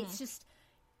score. Mm-hmm. It's just,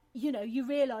 you know, you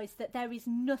realise that there is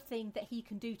nothing that he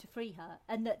can do to free her,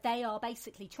 and that they are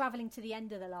basically travelling to the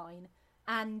end of the line,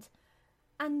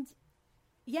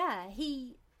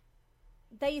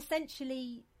 they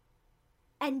essentially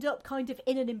end up kind of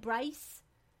in an embrace,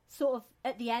 sort of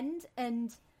at the end,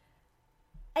 and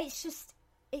it's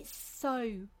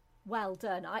so well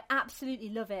done. I absolutely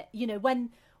love it. You know, when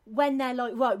they're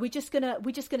like, right, we're just gonna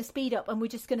speed up and we're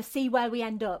just gonna see where we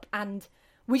end up, and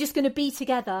we're just gonna be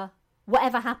together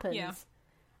whatever happens. Yeah.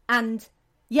 And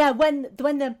when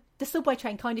the subway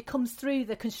train kind of comes through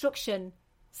the construction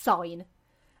sign,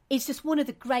 it's just one of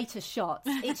the greatest shots.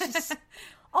 It's just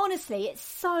honestly, it's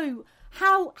so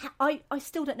I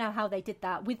still don't know how they did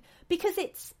that because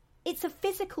it's a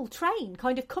physical train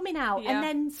kind of coming out and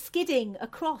then skidding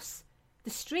across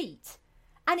the street,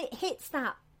 and it hits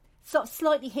that sort of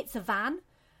slightly hits a van,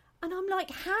 and I'm like,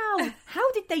 how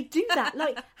did they do that?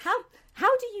 Like,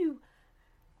 how do you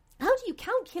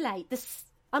calculate this?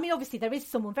 I mean, obviously there is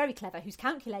someone very clever who's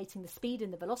calculating the speed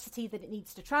and the velocity that it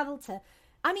needs to travel to.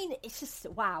 I mean, it's just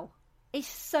wow, it's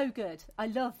so good. I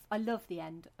love the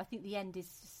end. I think the end is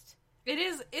just it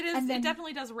is it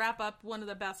definitely does wrap up one of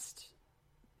the best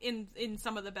in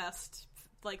some of the best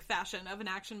like fashion of an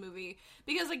action movie,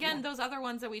 because again those other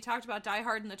ones that we talked about, Die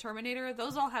Hard and The Terminator,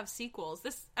 those all have sequels.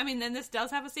 This does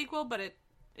have a sequel, but it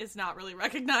is not really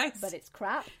recognized, but it's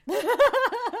crap.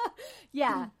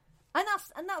 And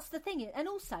that's the thing. And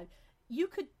also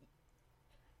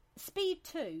Speed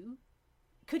 2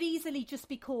 could easily just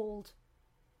be called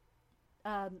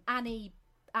Annie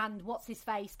and what's his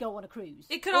face go on a cruise.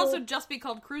 It could also just be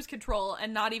called Cruise Control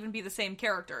and not even be the same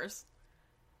characters.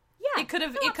 Yeah, it could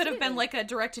have been like a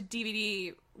directed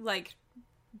DVD, like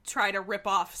try to rip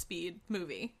off Speed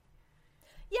movie.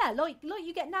 Yeah, like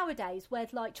you get nowadays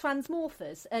with like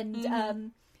Transmorphers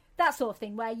and that sort of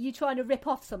thing, where you're trying to rip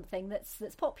off something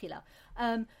that's popular.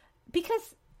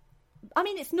 Because I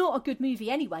mean, it's not a good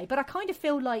movie anyway, but I kind of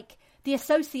feel like the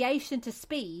association to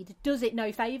Speed does it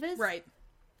no favors, right?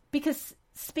 Because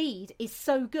Speed is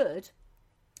so good,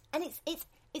 and it's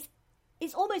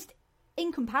almost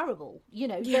incomparable, you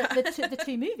know, the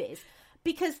two movies,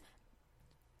 because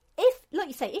if, like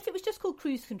you say, if it was just called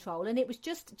Cruise Control and it was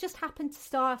just happened to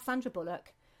star Sandra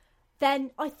Bullock,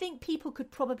 then I think people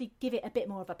could probably give it a bit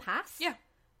more of a pass.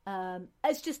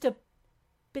 As just a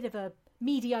bit of a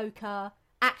mediocre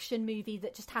action movie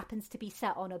that just happens to be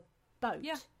set on a boat.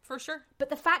 Yeah, for sure. But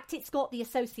the fact it's got the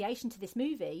association to this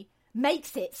movie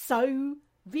makes it so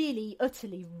really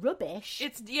utterly rubbish.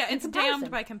 It's damned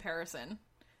by comparison.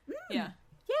 Yeah,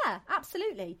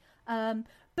 absolutely.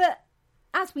 But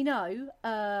as we know,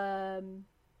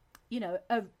 you know,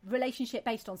 a relationship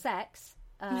based on sex,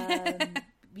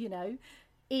 you know,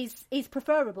 is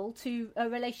preferable to a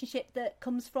relationship that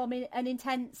comes from an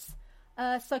intense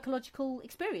psychological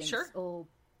experience, Sure. or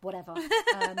whatever.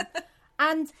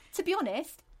 And to be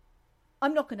honest,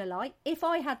 I'm not going to lie. If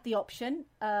I had the option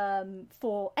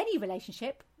for any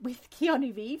relationship with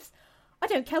Keanu Reeves, I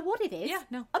don't care what it is. Yeah,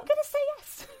 no. I'm going to say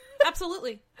yes.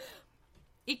 Absolutely.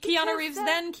 Keanu Reeves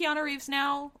then, Keanu Reeves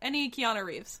now, any Keanu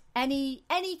Reeves. Any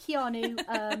Keanu.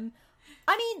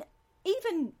 I mean,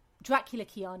 even Dracula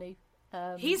Keanu.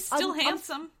 He's still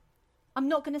handsome. I'm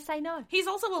not going to say no. He's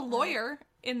also a lawyer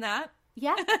in that.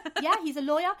 Yeah, he's a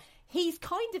lawyer. He's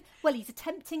kind of, well, he's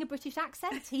attempting a British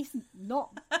accent. He's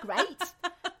not great.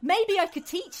 Maybe I could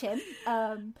teach him.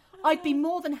 I'd be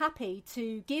more than happy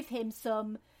to give him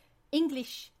some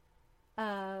English,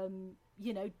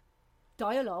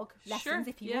 dialogue lessons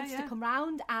if he wants to come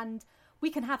round, and we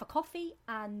can have a coffee,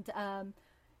 and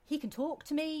he can talk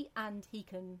to me, and he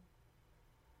can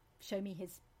show me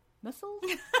his muscles,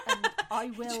 and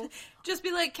I will just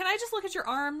be like, can I just look at your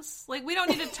arms? Like, we don't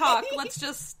need to talk. Let's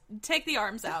just take the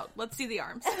arms out. Let's see the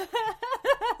arms. I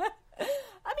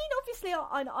mean, obviously,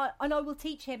 I will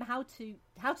teach him how to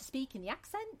speak in the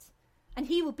accent, and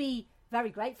he will be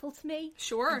very grateful to me.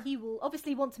 Sure. And he will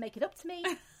obviously want to make it up to me,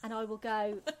 and I will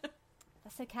go,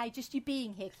 that's okay, just you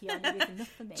being here, Keanu, is enough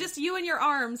for me. Just you and your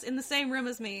arms in the same room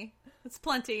as me. It's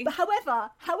plenty. But however,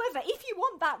 if you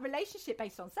want that relationship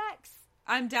based on sex,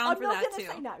 I'm down for that too.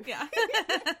 I'm not going to say no. Yeah.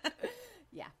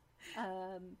 Yeah.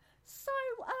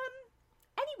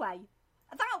 Anyway,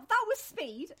 that was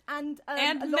Speed, and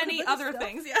many other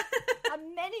things. Yeah.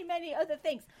 And many other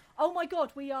things. Oh my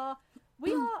God, we are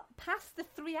past the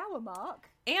 3-hour mark,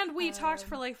 and we talked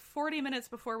for like 40 minutes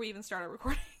before we even started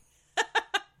recording.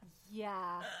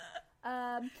 Yeah.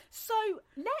 So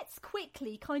let's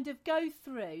quickly kind of go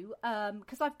through,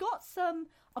 because I've got some,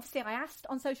 obviously I asked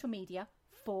on social media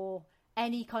for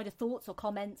any kind of thoughts or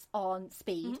comments on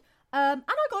Speed. And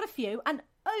I got a few, and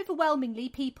overwhelmingly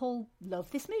people love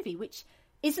this movie, which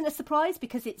isn't a surprise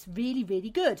because it's really, really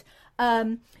good.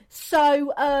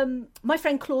 So my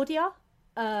friend Claudia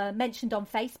mentioned on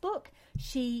Facebook,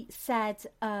 she said,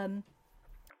 I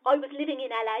was living in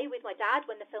LA with my dad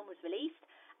when the film was released,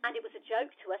 and it was a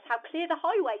joke to us how clear the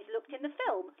highways looked in the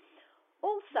film.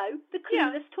 Also, the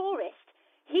clueless tourist.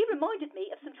 He reminded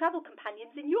me of some travel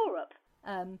companions in Europe.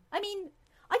 I mean,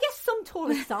 I guess some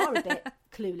tourists are a bit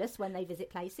clueless when they visit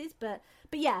places, but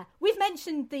yeah, we've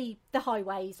mentioned the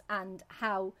highways and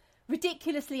how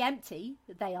ridiculously empty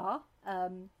they are,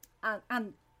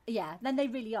 and yeah, then they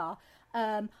really are.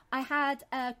 I had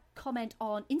a comment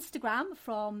on Instagram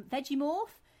from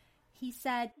Vegemorph. He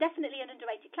said, definitely an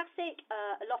underrated classic,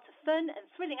 a lot of fun and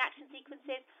thrilling action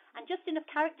sequences, and just enough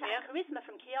character and charisma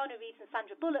from Keanu Reeves and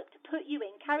Sandra Bullock to put you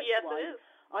in character-wise. Yes,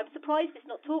 I'm surprised it's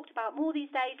not talked about more these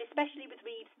days, especially with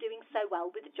Reeves doing so well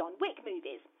with the John Wick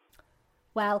movies.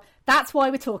 Well, that's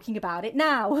why we're talking about it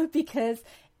now, because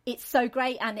it's so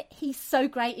great, and he's so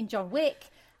great in John Wick.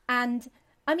 And,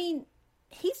 I mean,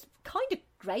 he's kind of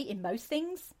great in most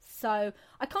things, so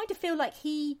I kind of feel like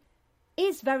he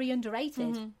is very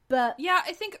underrated. But yeah,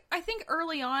 I think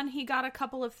early on he got a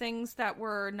couple of things that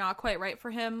were not quite right for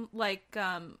him, like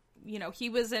he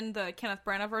was in the Kenneth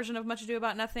Branagh version of Much Ado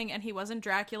About Nothing, and he was in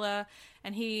Dracula,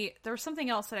 and there was something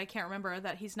else that I can't remember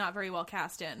that he's not very well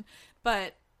cast in,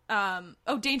 but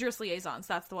Dangerous Liaisons,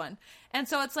 that's the one. And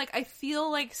so it's like, I feel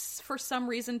like for some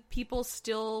reason people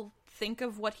still think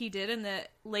of what he did in the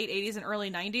late 80s and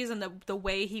early 90s and the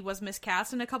way he was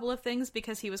miscast in a couple of things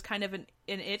because he was kind of an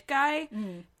it guy.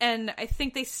 And I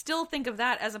think they still think of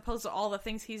that as opposed to all the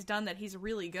things he's done that he's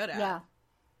really good at. Yeah.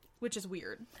 Which is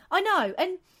weird. I know.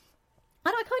 And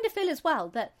I kind of feel as well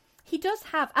that he does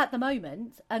have, at the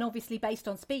moment, and obviously based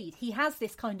on Speed, he has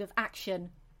this kind of action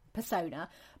persona,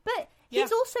 but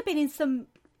he's also been in some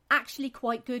actually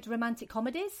quite good romantic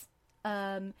comedies.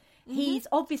 He's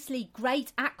obviously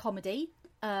great at comedy,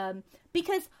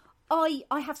 because I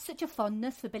have such a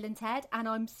fondness for Bill and Ted, and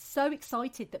I'm so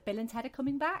excited that Bill and Ted are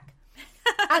coming back.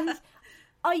 And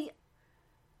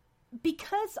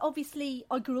because obviously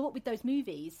I grew up with those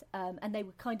movies, and they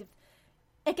were kind of,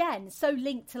 again, so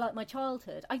linked to like my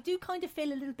childhood, I do kind of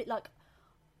feel a little bit like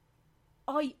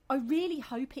I really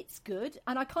hope it's good,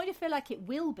 and I kind of feel like it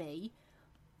will be.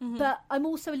 But I'm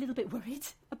also a little bit worried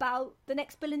about the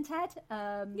next Bill and Ted.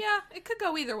 Yeah, it could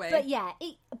go either way. But yeah,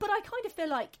 but I kind of feel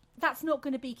like that's not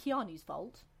going to be Keanu's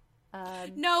fault.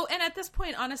 No, and at this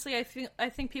point, honestly, I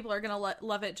think people are going to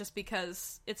love it just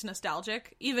because it's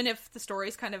nostalgic. Even if the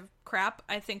story's kind of crap,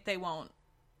 I think they won't.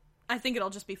 I think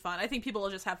it'll just be fun. I think people will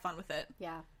just have fun with it.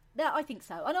 Yeah, I think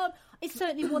so. And it's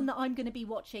certainly one that I'm going to be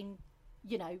watching,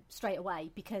 straight away,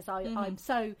 because I'm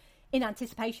so in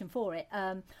anticipation for it.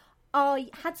 I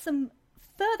had some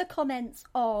further comments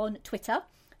on Twitter.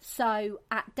 So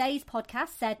at Day's Podcast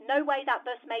said, "No way that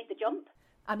bus made the jump."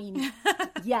 I mean,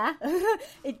 yeah,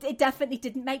 it definitely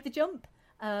didn't make the jump.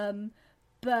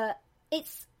 But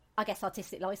it's, I guess,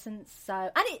 artistic license. So,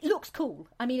 and it looks cool.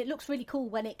 I mean, it looks really cool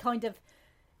when it kind of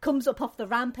comes up off the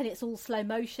ramp and it's all slow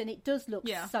motion. It does look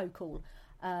so cool.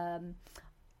 At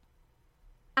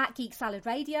Geek Salad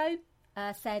Radio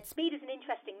said, "Speed is an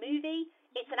interesting movie.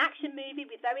 It's an action movie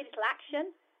with very little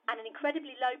action and an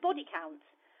incredibly low body count.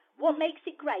 What makes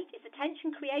it great is the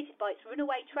tension created by its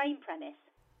runaway train premise."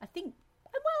 I think,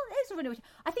 well, it's a runaway.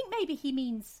 I think maybe he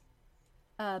means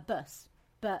bus,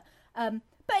 but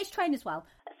it's train as well.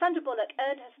 Sandra Bullock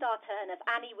earned her star turn as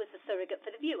Annie was the surrogate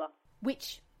for the viewer,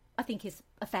 which I think is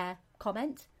a fair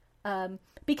comment.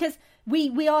 Because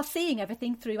we are seeing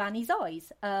everything through Annie's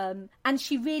eyes, and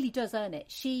she really does earn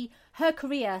it. Her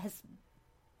career has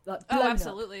blown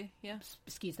absolutely up, yeah,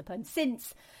 excuse the pun,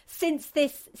 since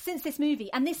this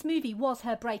movie, and this movie was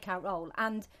her breakout role,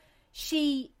 and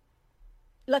she,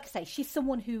 like I say, she's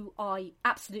someone who I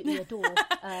absolutely adore.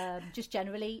 Just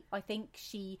generally, I think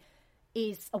she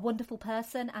is a wonderful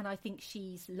person, and I think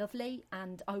she's lovely,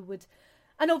 and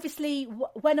and obviously,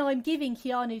 when I'm giving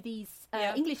Keanu these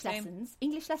English lessons,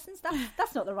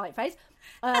 that's not the right phrase.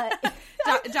 You're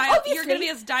going to be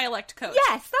his dialect coach.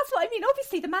 Yes, that's what I mean.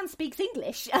 Obviously, the man speaks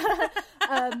English.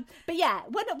 But yeah,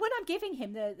 when I'm giving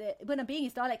him when I'm being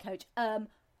his dialect coach,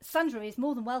 Sandra is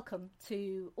more than welcome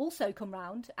to also come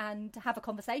round and have a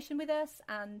conversation with us,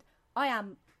 and I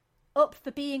am up for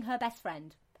being her best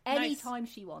friend anytime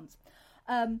she wants.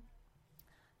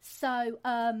 So,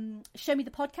 show me the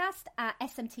podcast at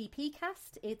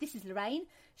SMTPcast. This is Lorraine.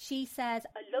 She says,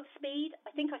 "I love Speed.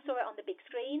 I think I saw it on the big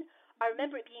screen. I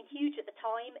remember it being huge at the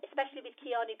time, especially with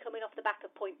Keanu coming off the back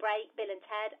of Point Break, Bill and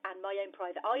Ted, and My Own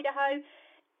Private Idaho.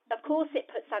 Of course, it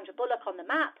put Sandra Bullock on the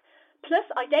map. Plus,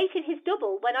 I dated his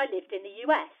double when I lived in the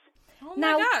US. Oh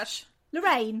my gosh.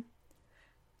 Lorraine,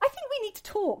 I think we need to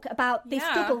talk about this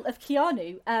double of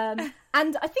Keanu.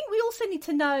 And I think we also need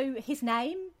to know his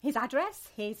name, his address,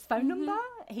 his phone number,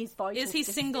 his voice. Is he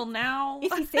single now?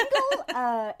 Is he single?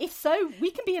 If so,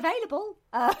 we can be available.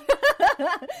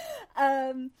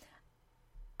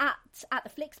 At the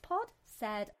Flicks Pod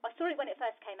said, "I saw it when it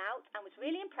first came out and was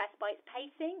really impressed by its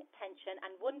pacing, tension,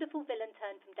 and wonderful villain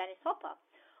turn from Dennis Hopper.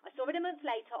 I saw it a month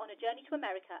later on a journey to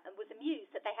America and was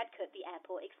amused that they had cut the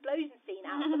airport explosion scene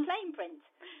out of the plane print."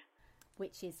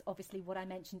 Which is obviously what I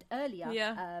mentioned earlier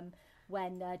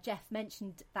when Jeff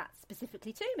mentioned that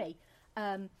specifically to me.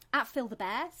 At Phil the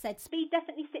Bear said, "Speed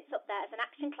definitely sits up there as an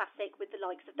action classic with the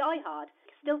likes of Die Hard.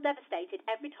 Still devastated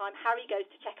every time Harry goes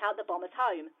to check out the bomber's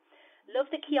home. Love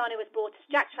that Keanu has brought us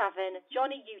Jack Traven,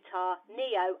 Johnny Utah,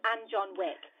 Neo, and John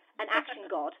Wick. An action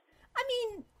god." I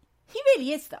mean, he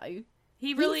really is, though.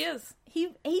 He really is.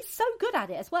 He's so good at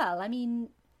it as well. I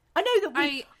mean, I know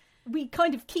that we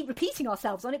kind of keep repeating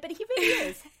ourselves on it, but he really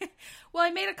is. Well,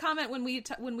 I made a comment when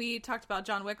we talked about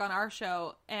John Wick on our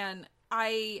show, and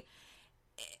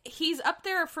he's up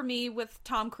there for me with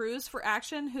Tom Cruise for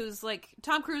action, who's like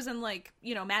Tom Cruise and like,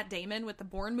 you know, Matt Damon with the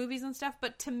Bourne movies and stuff.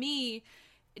 But to me,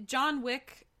 John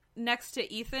Wick next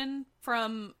to Ethan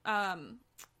from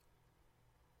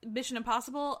Mission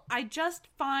Impossible, I just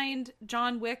find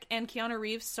John Wick and Keanu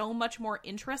Reeves so much more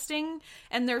interesting,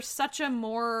 and there's such a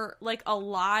more like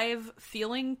alive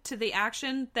feeling to the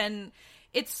action than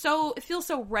it feels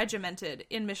so regimented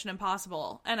in Mission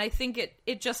Impossible, and I think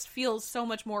it just feels so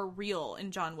much more real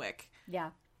in John Wick. Yeah,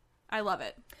 I love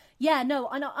it. Yeah, no,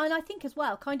 and I think as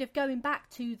well, kind of going back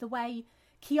to the way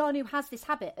Keanu has this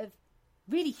habit of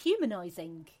really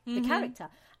humanizing the character,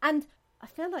 and I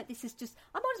feel like this is just,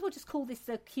 I might as well just call this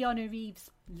the Keanu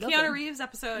Reeves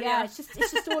episode. Yeah, it's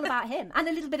just all about him and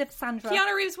a little bit of Sandra.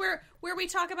 Keanu Reeves, where we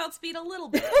talk about Speed a little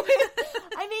bit.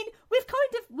 I mean,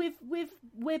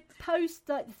 we're post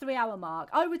like the 3 hour mark.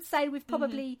 I would say we've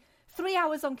probably 3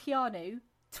 hours on Keanu,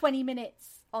 20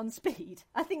 minutes on Speed.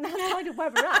 I think that's kind of where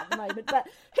we're at the moment. But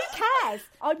who cares?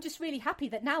 I'm just really happy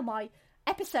that now my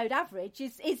episode average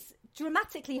is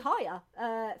dramatically higher,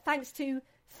 thanks to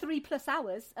 3+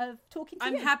 hours of talking to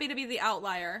you. I'm happy to be the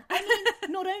outlier. I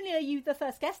mean, not only are you the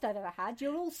first guest I've ever had,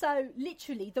 you're also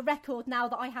literally the record now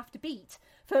that I have to beat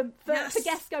for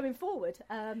guests going forward.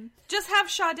 Just have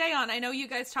Sade on. I know you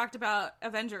guys talked about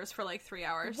Avengers for like 3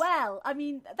 hours. Well, I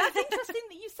mean, that's interesting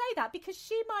that you say that, because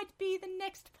she might be the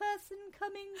next person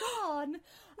coming on.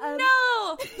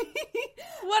 No!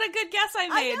 What a good guess I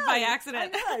made by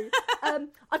accident. I know.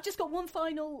 I've just got one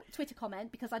final Twitter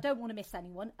comment because I don't want to miss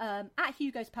anyone. At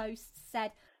Hugo's Post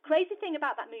said, "Crazy thing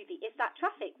about that movie is that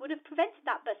traffic would have prevented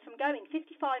that bus from going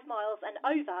 55 5 miles and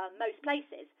over most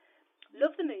places.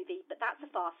 Love the movie, but that's a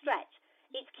far stretch.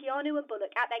 It's Keanu and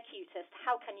Bullock at their cutest.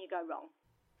 How can you go wrong?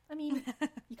 I mean,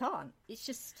 you can't. It's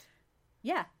just,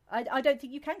 yeah, I don't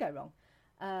think you can go wrong.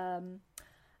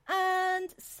 And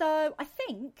so I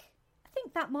think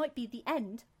that might be the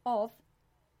end of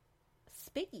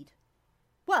Speed.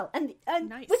 Well, and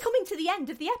nice. We're coming to the end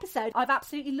of the episode. I've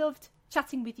absolutely loved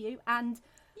chatting with you, and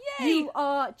Yay! You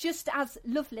are just as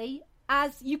lovely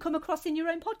as you come across in your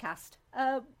own podcast,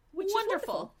 which is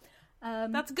wonderful.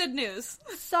 That's good news.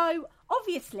 So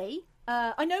obviously,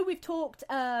 I know we've talked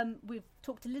a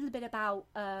little bit about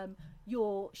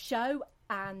your show,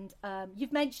 and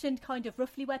you've mentioned kind of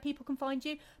roughly where people can find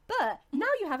you, but now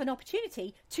you have an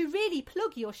opportunity to really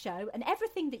plug your show and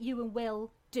everything that you and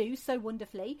Will do so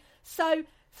wonderfully. So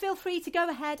feel free to go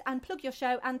ahead and plug your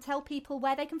show and tell people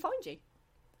where they can find you.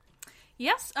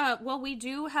 Yes, well, we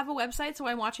do have a website,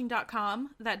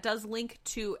 soimwatching.com, that does link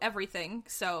to everything,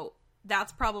 so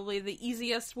that's probably the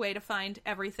easiest way to find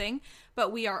everything.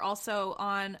 But we are also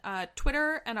on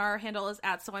Twitter, and our handle is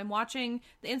 @soimwatching.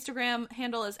 The Instagram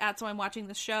handle is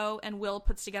 @soimwatchingtheshow, and Will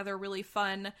puts together really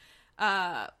fun,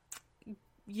 photo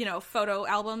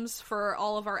albums for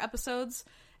all of our episodes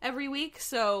every week,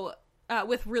 so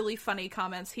with really funny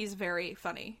comments. He's very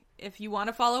funny. If you want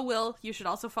to follow Will, you should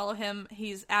also follow him.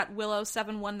 He's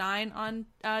 @Willow719 on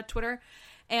Twitter.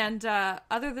 And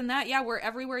other than that, yeah, we're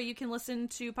everywhere you can listen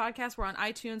to podcasts. We're on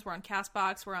iTunes, we're on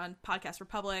CastBox, we're on Podcast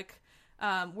Republic.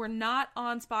 We're not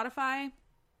on Spotify,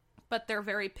 but they're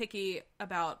very picky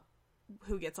about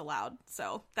who gets allowed.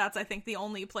 So that's, I think, the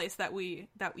only place that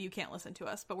you can't listen to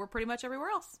us. But we're pretty much everywhere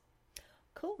else.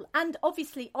 Cool. And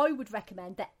obviously, I would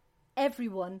recommend that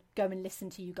everyone go and listen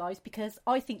to you guys, because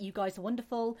I think you guys are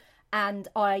wonderful, and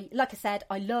I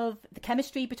love the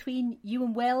chemistry between you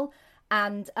and Will.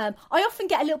 And I often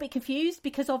get a little bit confused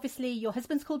because obviously your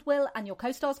husband's called Will and your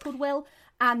co-star's called Will,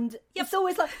 and it's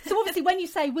always like, so obviously when you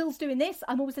say Will's doing this,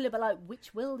 I'm always a little bit like,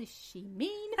 which Will does she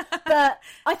mean? But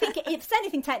I think if it's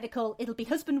anything technical, it'll be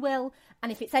husband Will,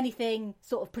 and if it's anything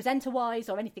sort of presenter-wise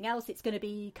or anything else, it's going to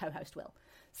be co-host Will.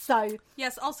 So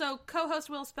yes, also co-host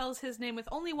Will spells his name with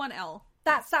only one L.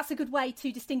 That's a good way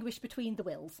to distinguish between the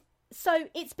Wills. So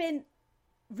it's been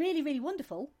really, really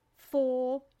wonderful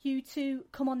for you to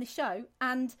come on this show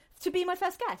and to be my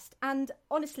first guest. And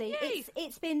honestly,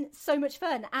 it's been so much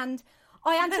fun. And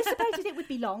I anticipated it would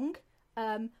be long,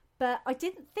 but I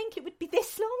didn't think it would be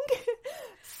this long.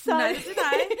 So, neither did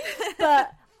I.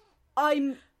 But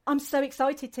I'm so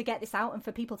excited to get this out and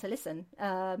for people to listen.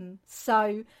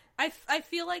 So I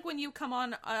feel like when you come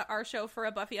on our show for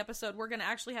a Buffy episode, we're going to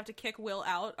actually have to kick Will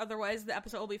out. Otherwise, the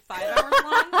episode will be 5 hours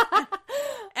long.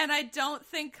 And I don't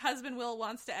think husband Will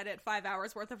wants to edit 5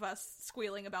 hours worth of us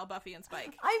squealing about Buffy and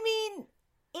Spike. I mean,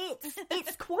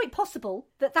 it's quite possible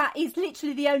that is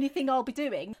literally the only thing I'll be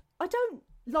doing. I don't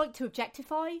like to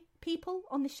objectify people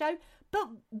on the show, but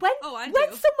when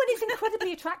someone is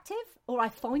incredibly attractive, or I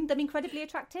find them incredibly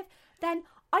attractive, then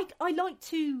I like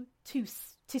to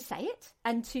say it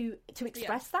and to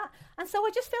express that. And so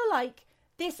I just feel like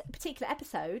this particular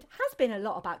episode has been a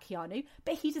lot about Keanu,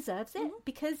 but he deserves it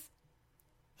because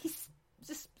he's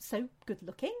just so good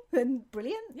looking and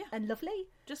brilliant and lovely.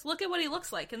 Just look at what he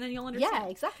looks like and then you'll understand. Yeah,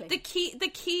 exactly. The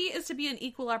key is to be an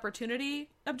equal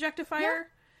opportunity objectifier. Yeah.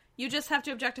 You just have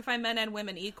to objectify men and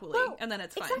women equally, and then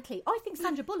it's fine. Exactly. I think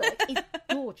Sandra Bullock is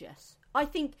gorgeous. I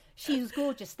think she was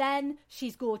gorgeous then.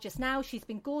 She's gorgeous now. She's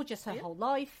been gorgeous her whole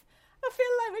life. I feel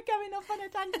like we're going off on a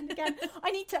tangent again.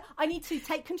 I need to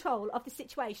take control of the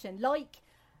situation.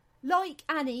 Like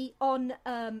Annie on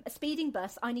a speeding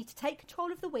bus, I need to take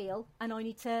control of the wheel, and I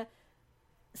need to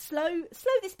slow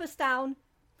this bus down.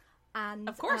 And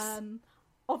of course,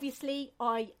 obviously,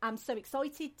 I am so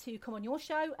excited to come on your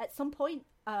show at some point.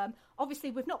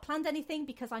 Obviously, we've not planned anything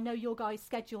because I know your guys'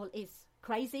 schedule is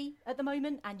crazy at the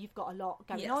moment, and you've got a lot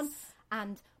going on.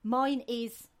 And mine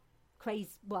is crazy.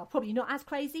 Well, probably not as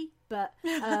crazy, but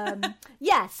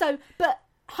but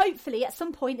hopefully at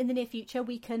some point in the near future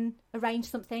we can arrange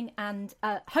something, and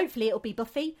hopefully it'll be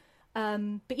Buffy.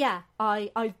 But yeah,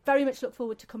 I very much look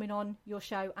forward to coming on your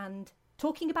show and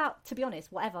talking about, to be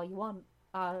honest, whatever you want.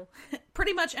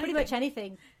 Pretty much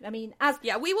anything. I mean,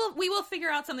 we will figure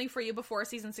out something for you before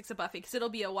season 6 of Buffy, because it'll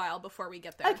be a while before we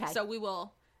get there. Okay. So we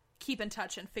will keep in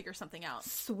touch and figure something out.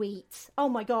 Sweet. Oh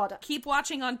my god. Keep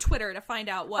watching on Twitter to find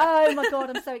out what. Oh my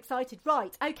god, I'm so excited.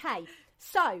 Right. Okay.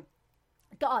 So,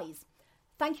 guys,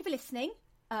 thank you for listening.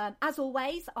 As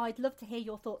always, I'd love to hear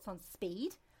your thoughts on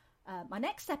Speed. My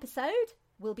next episode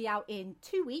will be out in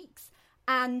 2 weeks,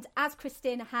 and as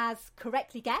Kristin has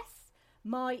correctly guessed,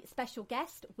 my special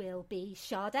guest will be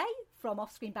Sade from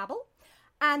Offscreen Babble.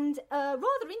 And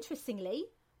rather interestingly,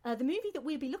 the movie that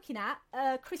we'll be looking at,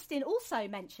 Kristin also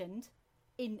mentioned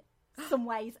in some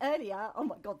ways earlier. Oh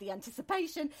my God, the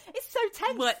anticipation. It's so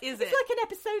tense. What is it? It's like an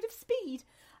episode of Speed.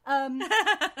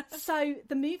 So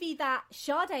the movie that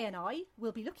Sade and I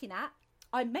will be looking at,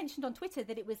 I mentioned on Twitter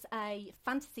that it was a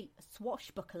fantasy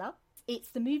swashbuckler. It's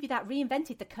the movie that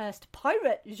reinvented the cursed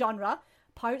pirate genre,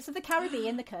 Pirates of the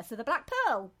Caribbean, The Curse of the Black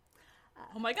Pearl.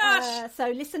 Oh my gosh. So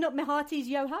listen up, my hearties,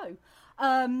 yo-ho.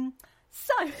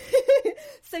 So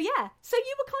yeah. So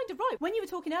you were kind of right. When you were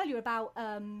talking earlier about the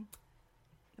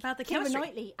Keira chemistry.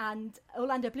 Knightley and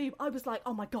Orlando Bloom, I was like,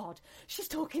 oh my God, she's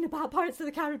talking about Pirates of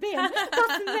the Caribbean. That's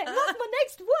my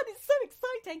next one. It's so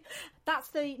exciting. That's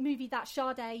the movie that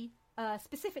Sade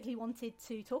specifically wanted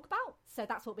to talk about. So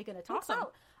that's what we're going to talk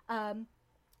about.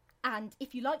 And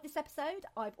if you like this episode,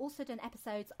 I've also done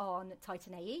episodes on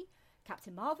Titan AE,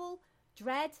 Captain Marvel,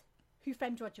 Dread, Who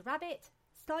Framed Roger Rabbit,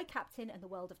 Sky Captain and the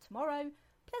World of Tomorrow,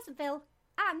 Pleasantville,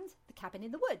 and The Cabin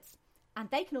in the Woods. And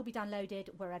they can all be downloaded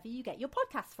wherever you get your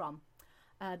podcasts from.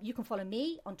 You can follow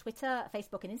me on Twitter,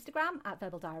 Facebook and Instagram at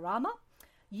Verbal Diorama.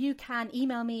 You can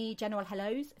email me general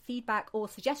hellos, feedback or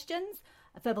suggestions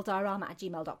at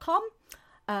verbaldiorama@gmail.com.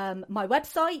 My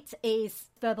website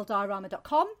is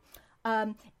verbaldiorama.com.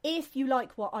 If you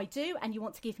like what I do and you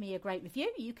want to give me a great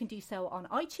review, you can do so on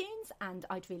iTunes, and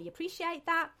I'd really appreciate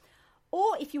that.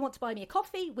 Or if you want to buy me a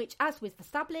coffee, which, as we've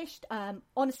established,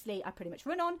 honestly, I pretty much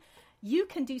run on, you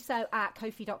can do so at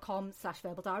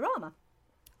ko-fi.com/verbaldiorama.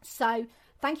 So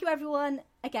thank you, everyone,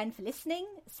 again for listening.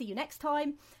 See you next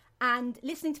time. And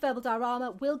listening to Verbal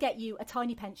Diorama will get you a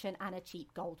tiny pension and a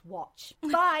cheap gold watch.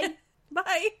 Bye.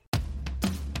 Bye.